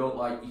well, if you don't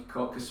like your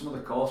course, because some of the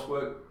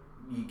coursework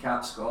you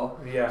can't score.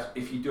 Yeah.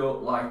 If you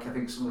don't like, I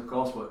think some of the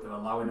coursework, they're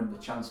allowing them the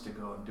chance to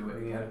go and do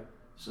it again.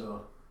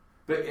 So.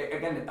 But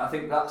again, I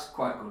think that's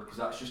quite good, because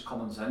that's just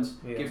common sense.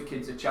 Give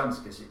kids a chance,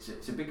 because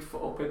it's a big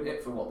foot up, isn't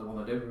it, for what they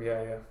want to do.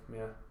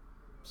 Yeah.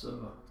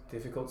 So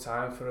difficult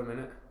time for a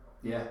minute.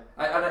 Yeah,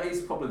 and it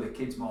is probably the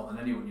kids more than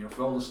anyone.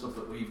 For all the stuff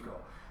that we've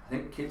got, I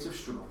think kids have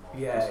struggled more.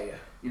 Yeah.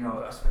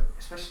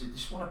 Especially they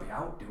just want to be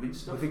out doing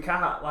stuff. But they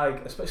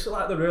can't,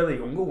 especially the really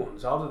younger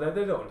ones. How do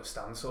they don't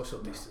understand social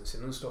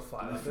distancing and stuff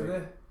like that, do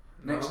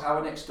they?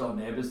 Our next door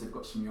neighbours, they've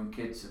got some young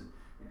kids and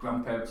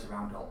grandparents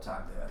around all the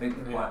time there. I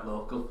think they're quite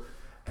local.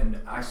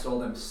 And I saw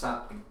them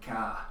sat in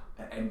car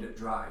at Endert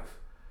Drive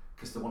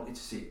because they wanted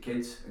to see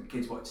kids, and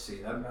kids wanted to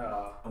see them.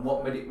 And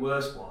what made it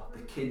worse was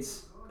the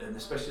kids, and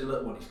especially the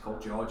little one, he's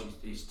called George,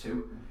 he's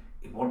 2,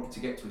 he wanted to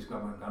get to his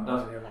grandma and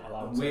granddad.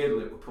 And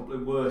weirdly, it was probably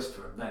worse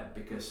for him then,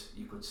 because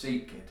you could see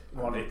the kid.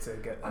 Wanted to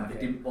get and they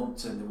didn't want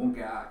to, they wouldn't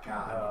get out of the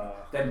car.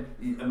 Then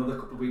another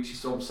couple of weeks you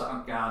saw him sat in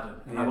the garden,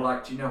 and I was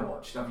like, do you know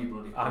what, just have your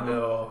bloody I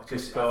know,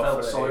 because I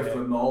felt sorry for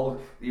them all.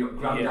 The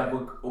granddad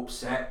was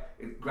upset,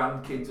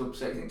 grandkids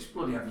upset, you think, just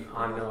bloody have your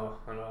I know,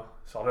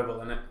 it's horrible,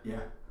 isn't it? Yeah.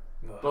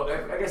 But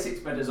I guess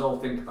it's made us all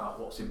think about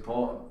what's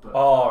important. But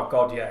oh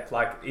God, yeah.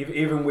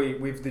 Even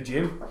with the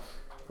gym,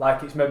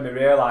 it's made me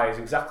realise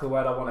exactly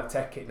where I want to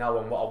take it now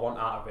and what I want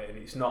out of it. And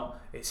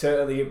it's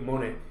certainly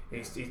money.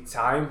 It's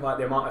time.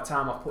 The amount of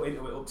time I've put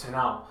into it up to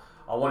now,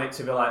 I want it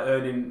to be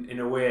earning in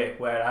a way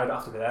where I don't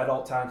have to be there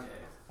all the time,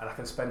 and I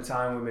can spend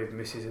time with my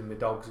missus and my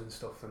dogs and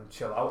stuff and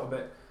chill out a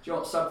bit. Do you know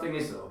what the sad thing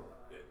is though?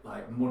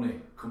 Money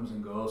comes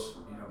and goes.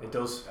 It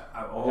does. It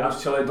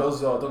actually does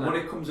though, doesn't it?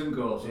 Money comes and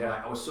goes.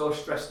 Yeah. I was so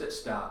stressed at the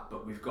start,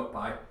 but we've got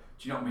by. Do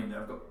you know what I mean?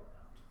 I've got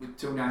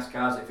 2 nice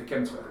cars. If it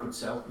came to it, I could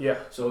sell. Yeah.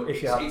 So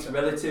it's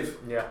relative.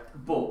 Yeah.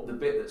 But the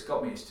bit that's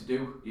got me is to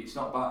do. It's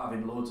not about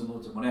having loads and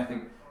loads of money. I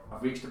think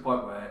I've reached a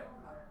point where,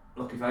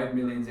 look, if I had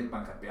millions in the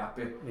bank, I'd be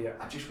happy. Yeah.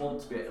 I just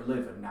want to be able to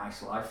live a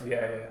nice life.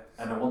 Yeah.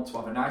 And I want to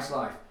have a nice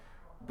life,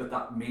 but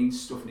that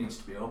means stuff needs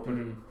to be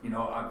open.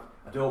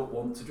 I don't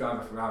want to drive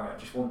a Ferrari. I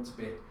just want to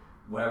be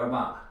where I'm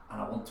at,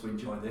 and I want to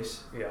enjoy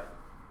this. Yeah.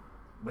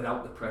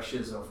 without the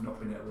pressures of not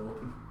being able to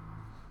open.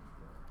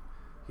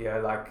 Yeah,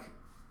 like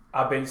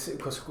I've been,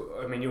 because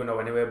I mean you know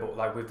anyway, but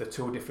like with the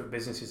 2 different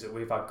businesses that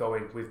we've had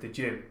going with the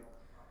gym,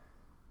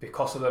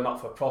 because of the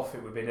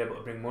not-for-profit, we've been able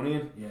to bring money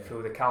in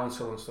through the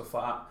council and stuff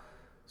like that.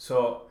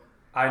 So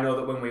I know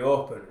that when we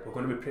open, we're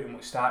going to be pretty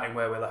much starting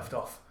where we left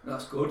off.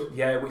 That's good.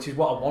 Yeah, which is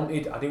what I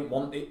wanted. I didn't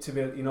want it to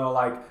be, you know,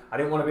 like I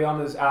didn't want to be on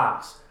his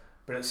arse,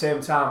 but at the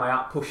same time, I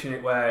am pushing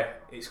it where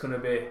it's going to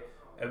be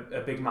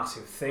a big,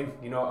 massive thing.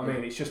 You know what I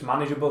mean? It's just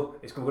manageable.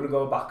 It's going to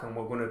go back, and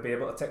we're going to be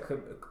able to take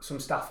some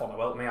staff on to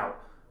help me out.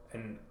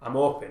 And I'm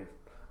hoping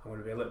I'm going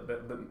to be a little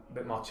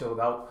bit more chilled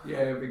out.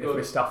 Yeah, it'll be good. If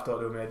my staff don't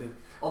do me in.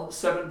 On the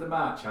 7th of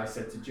March, I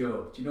said to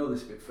Joe, do you know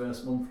this bit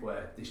first month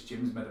where this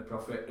gym's made a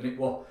profit? And it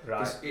was.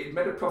 Right. It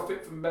made a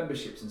profit from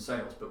memberships and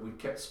sales, but we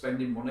kept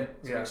spending money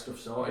to get stuff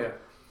sorted. Yeah.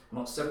 And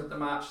on 7th of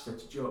March, I said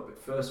to Joe, but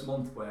first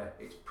month where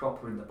it's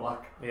proper in the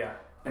black. Yeah.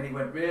 And he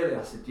went, really?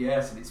 I said,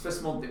 yes. And it's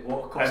first month it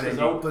won't cost us And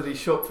out. then bloody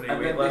shut for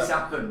And then this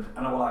happened,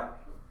 and I was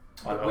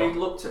like, we know.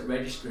 looked at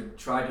registering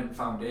Trident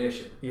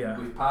Foundation. Yeah.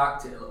 We've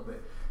parked it a little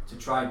bit to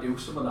try and do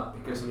some of that,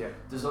 because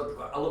there's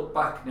I look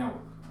back now,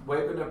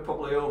 we're going to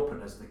probably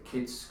open as the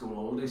kids' school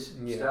holidays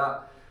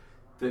start.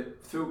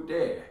 That through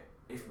there,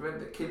 if when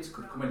the kids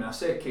could come in, I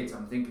say kids,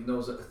 I'm thinking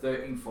those that are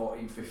 13,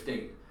 14,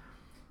 15,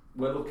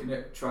 we're looking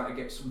at trying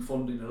to get some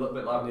funding a little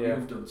bit like what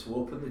you've done to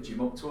open the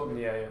gym up to them.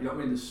 You know what I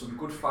mean? There's some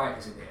good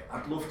fighters in here.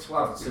 I'd love to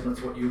have similar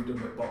to what you've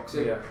done with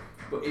boxing.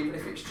 But even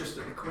if it's just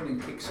that they come in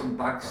and kick some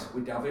bags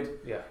with David,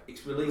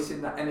 it's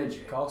releasing that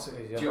energy. Of course it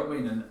is, Do you know what I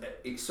mean? And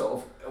it's sort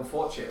of,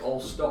 unfortunately, it all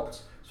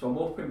stopped. So I'm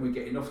hoping we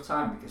get enough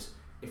time, because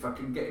if I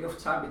can get enough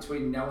time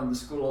between now and the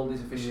school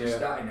holidays officially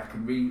starting, I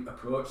can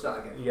re-approach that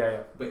again.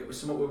 But it was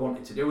something we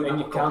wanted to do,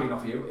 and I'm copying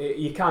off you.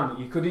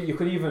 You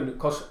could even,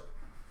 because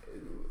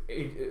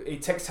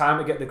it takes time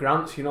to get the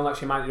grants, you know,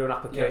 like you might do an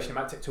application, it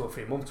might take 2 or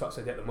 3 months to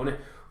actually get the money.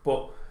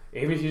 But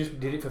even if you just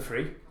did it for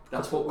free,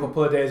 a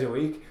couple of days a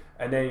week,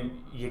 and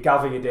then you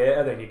gather your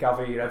data, then you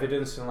gather your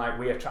evidence, and like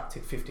we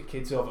attracted 50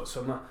 kids over at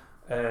summer.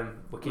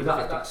 Was that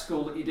at that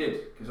school that you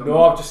did?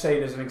 No, I'm just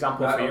saying as an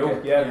example for you.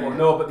 Okay.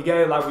 No, but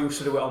like we used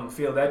to do it on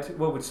Field Ed.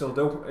 Well, we'd still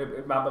do.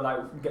 It might be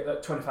like get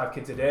like 25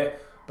 kids a day.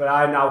 But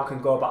I now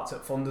can go back to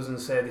funders and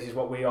say this is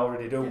what we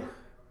already do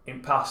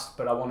in past.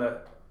 But I want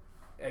to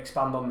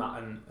expand on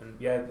that,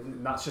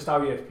 and that's just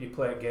how you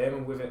play a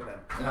game with it. Then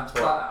and that's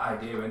that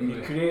idea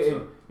anyway.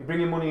 You're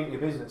bringing money into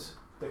your business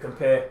that can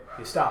pay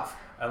your staff,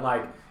 and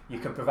like you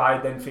can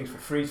provide then things for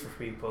free for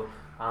people,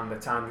 and the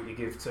time that you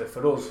give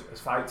for us as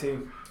fight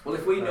team. Well,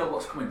 if we know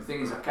what's coming, the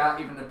thing is, I can't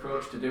even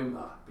approach to do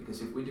that,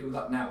 because if we do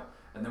that now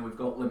and then we've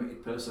got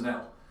limited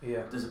personnel,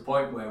 there's a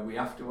point where we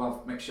have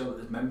to make sure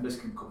that the members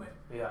can come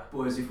in.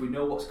 Whereas if we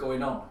know what's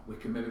going on, we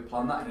can maybe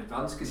plan that in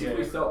advance. Because if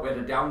we thought we had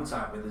a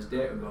downtime where there's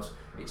data and goes,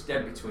 it's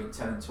dead between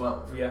 10 and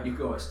 12, you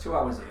go, it's 2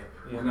 hours here.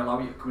 We're going to allow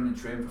you to come in and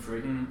train for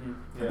free. And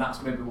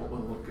that's maybe what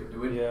we'll look at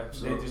doing.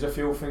 So there's a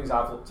few things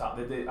I've looked at.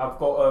 I've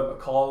got a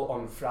call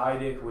on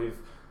Friday with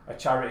a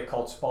charity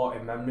called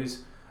Sporting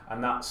Memories,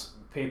 and that's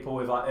people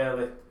with like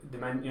early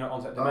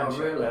onset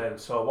dementia. Really?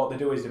 So what they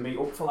do is they meet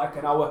up for like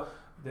an hour,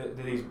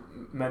 these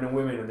men and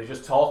women, and they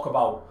just talk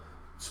about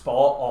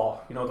sport,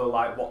 or they'll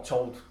like watch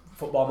old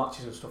football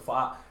matches and stuff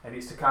like that, and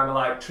it's to kind of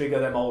like trigger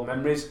them old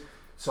memories.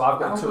 So I've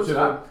got in touch with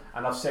them,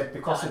 and I've said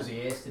because of the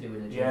years to do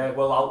with the gym. Yeah,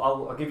 well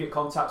I'll give you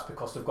contacts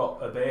because they've got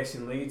a base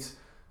in Leeds.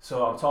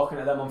 So I'm talking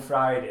to them on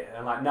Friday,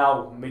 and like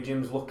now my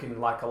gym's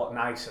looking like a lot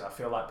nicer. I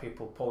feel like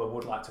people probably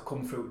would like to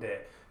come through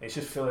there. It's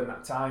just filling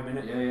that time,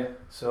 innit? Yeah.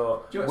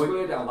 So do you know what's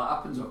weird how that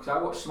happens though? Because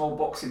I watch small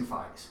boxing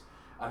fights,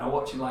 and I'm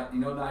watching like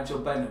Nigel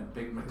Benn and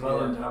Big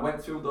McClelland, and I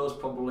went through those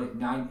probably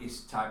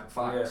 90s type of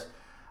fights,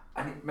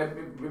 and it made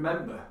me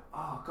remember.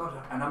 Oh God!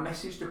 And I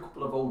messaged a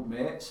couple of old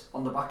mates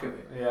on the back of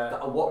it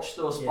that I watched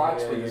those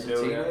fights with as a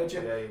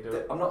teenager. Yeah, you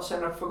do. I'm not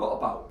saying I forgot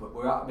about, but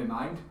we're out of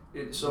my mind.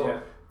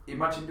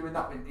 Imagine doing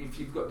that if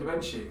you've got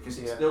dementia, because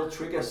it still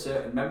triggers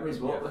certain memories,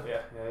 won't they?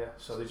 Yeah.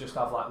 So they just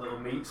have like little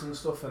meets and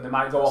stuff, and they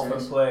might go off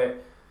and play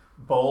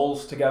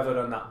bowls together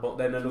and that, but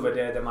then another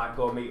day they might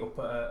go meet up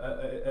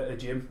at a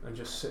gym and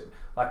just sit,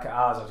 like at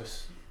ours, I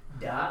just...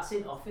 Darts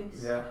in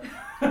office? Yeah.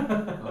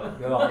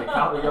 You'll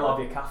have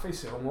your cafe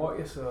soon, won't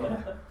you? So,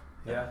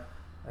 yeah.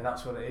 And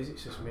that's what it is,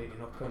 it's just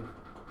meeting up and...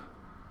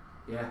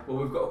 Yeah, well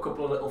we've got a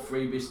couple of little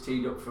freebies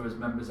teed up for us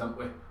members, haven't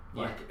we?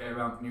 Like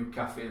around new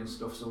cafe and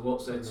stuff, so we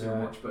won't say too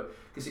much, but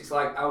because it's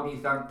like, how do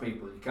you thank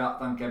people? You can't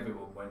thank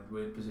everyone when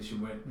we're in a position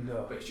we're in,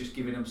 but it's just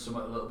giving them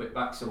something a little bit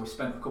back. So we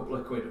spent a couple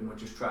of quid and we're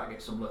just trying to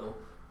get some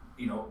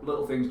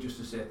little things just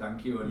to say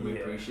thank you, and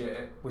we appreciate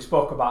it. We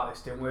spoke about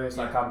this, didn't we? It's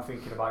like I'm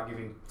thinking about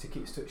giving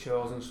tickets to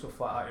shows and stuff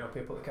like that,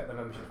 people that get their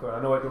membership going.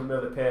 I know it doesn't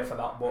really pay for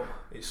that, but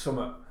it's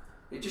something.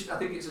 I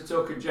think it's a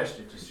token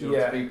gesture to show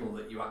to people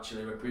that you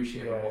actually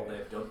appreciate what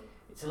they've done.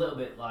 It's a little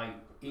bit like,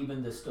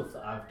 even the stuff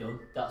that I've done,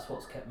 that's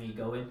what's kept me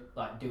going.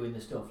 Like doing the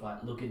stuff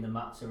like lugging the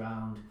mats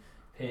around,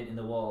 painting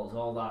the walls,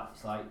 all that.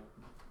 It's like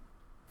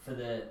for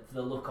the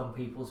look on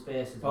people's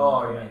faces.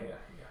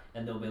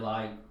 And they'll be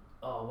like,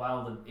 oh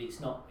wow, it's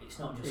not just.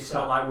 It's sat,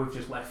 not like we've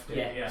just left it.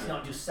 yeah, it's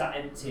not just sat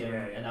empty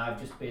Yeah, and I've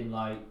just been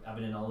like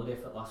having an holiday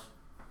for the last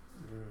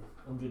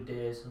 100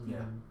 days,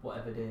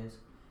 whatever days,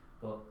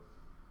 but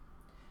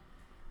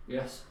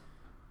Yes.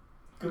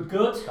 good.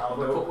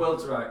 We put world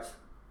to rights.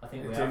 I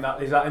think You we think have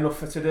that, is that enough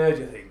for today,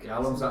 do you think? Yeah,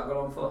 how long's that gone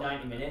on for?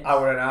 90 minutes.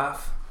 Hour and a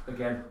half.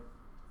 Again.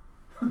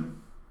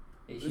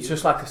 It's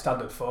just like a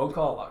standard phone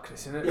call, that,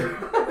 Chris, isn't it? you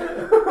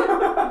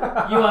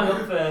hang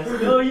up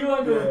first. No, you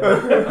hang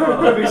up.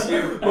 I miss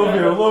you. Love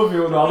you,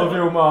 love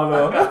you,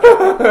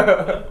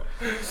 man.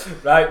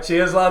 Right,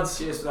 cheers, lads.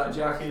 Cheers for that,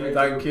 Jack.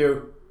 Thank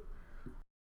you.